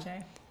 Downtown Yeah.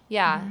 Leche.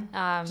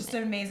 Yeah. Just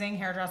an amazing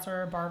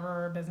hairdresser,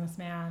 barber,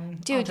 businessman,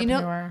 dude,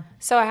 entrepreneur.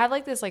 So I have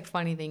like this like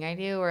funny thing I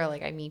do where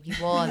like I meet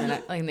people and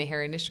then like in the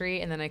hair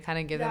industry, and then I kind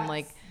of give them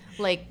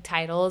like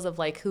titles of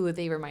like who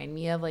they remind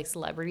me of, like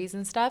celebrities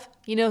and stuff.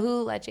 You know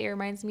who Leche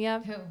reminds me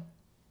of? Who?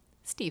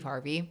 Steve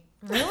Harvey.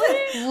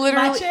 Really?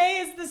 Literally. Leche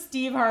is the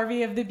Steve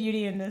Harvey of the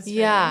beauty industry.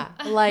 Yeah.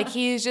 Like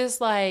he's just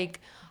like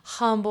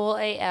humble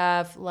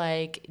AF,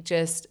 like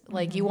just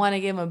like you want to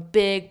give him a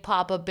big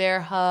Papa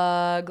Bear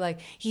hug, like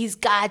he's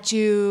got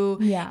you.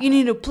 Yeah. You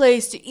need a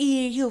place to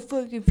eat, he'll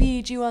fucking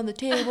feed you on the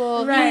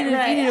table. Right,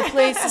 you need a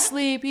place to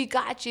sleep, he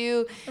got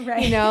you.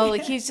 Right.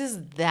 Like he's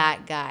just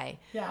that guy.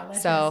 Yeah.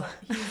 Leche's, So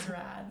he's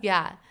rad.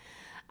 yeah.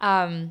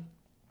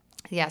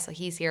 So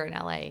he's here in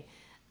LA.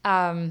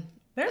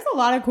 There's a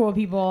lot of cool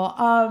people.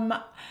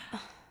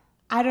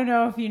 I don't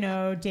know if you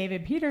know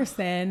David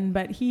Peterson,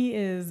 but he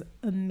is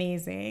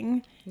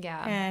amazing.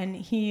 Yeah. And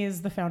he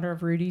is the founder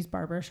of Rudy's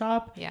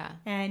Barbershop. Yeah.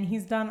 And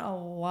he's done a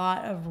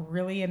lot of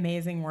really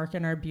amazing work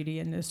in our beauty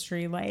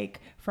industry,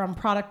 like from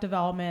product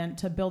development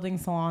to building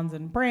salons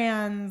and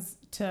brands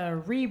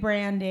to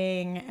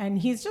rebranding. And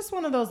he's just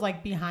one of those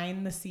like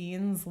behind the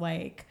scenes,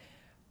 like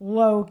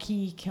low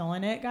key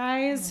killing it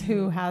guys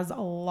who has a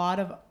lot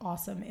of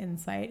awesome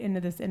insight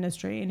into this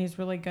industry. And he's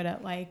really good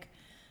at like,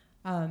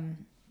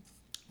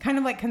 kind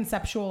of like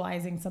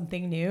conceptualizing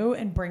something new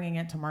and bringing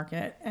it to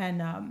market.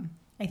 And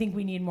I think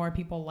we need more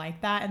people like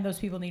that. And those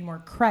people need more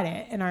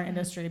credit in our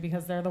industry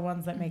because they're the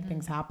ones that make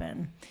things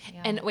happen.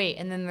 Yeah.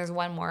 And then there's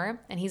one more,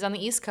 and he's on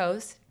the East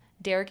Coast,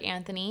 Derek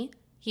Anthony.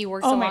 He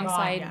works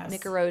alongside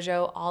Nick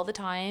Arrojo all the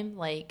time.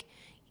 Like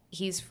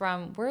He's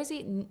from, where is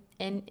he?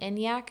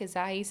 Enyaq? Is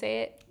that how you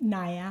say it?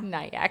 Naya.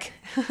 Nyack.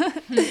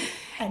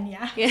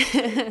 Enya.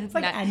 It's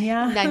like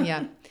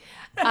Enya.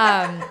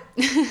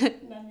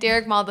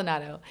 Derek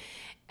Maldonado.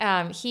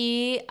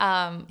 He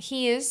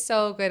is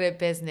so good at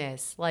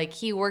business. Like,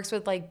 he works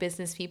with like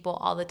business people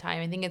all the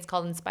time. I think it's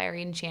called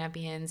Inspiring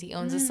Champions. He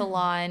owns a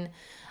salon.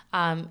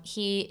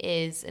 He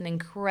is an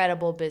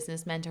incredible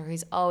business mentor.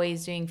 He's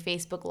always doing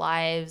Facebook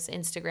Lives,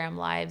 Instagram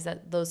Lives,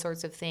 those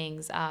sorts of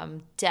things.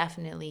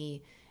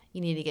 Definitely, you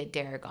need to get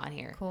Derek on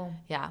here. Cool.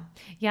 Yeah.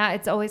 Yeah,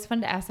 it's always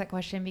fun to ask that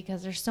question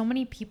because there's so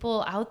many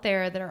people out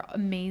there that are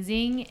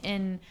amazing,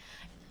 and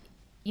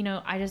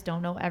I just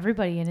don't know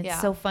everybody, and it's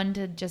so fun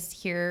to just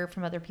hear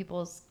from other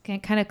people's,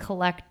 kind of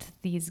collect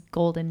these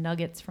golden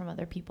nuggets from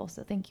other people.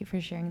 So thank you for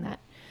sharing that.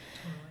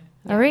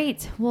 All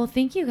right. Well,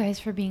 thank you guys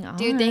for being on.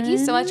 Dude, thank you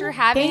so much for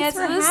having us. Thanks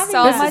for This was having so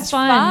us. much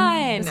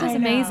fun. This was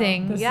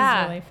amazing. This is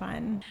really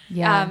fun.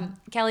 Yeah.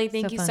 Kelly,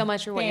 thank So you fun. so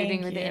much for what you're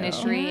doing with the Thank you.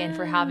 industry and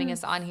for having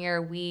us on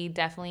here. We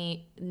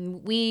definitely,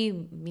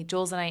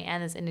 Jules and I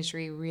and this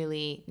industry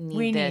really need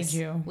We this. need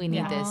you. We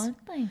need this. Aw,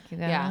 thank you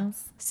guys. Yeah.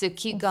 So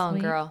keep Well,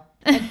 going, sweet. girl.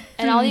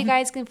 And all you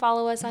guys can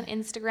follow us on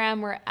Instagram.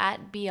 We're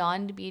at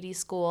Beyond Beauty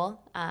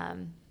School.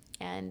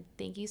 And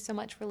thank you so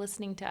much for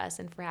listening to us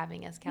and for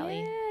having us,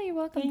 Kelly. Yeah, you're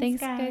welcome.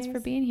 Thanks, Thanks guys for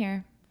guys. being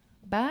here.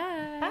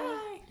 Bye.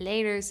 Bye.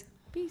 Laters.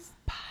 Peace.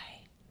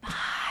 Bye.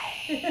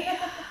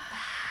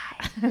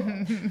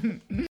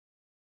 Bye.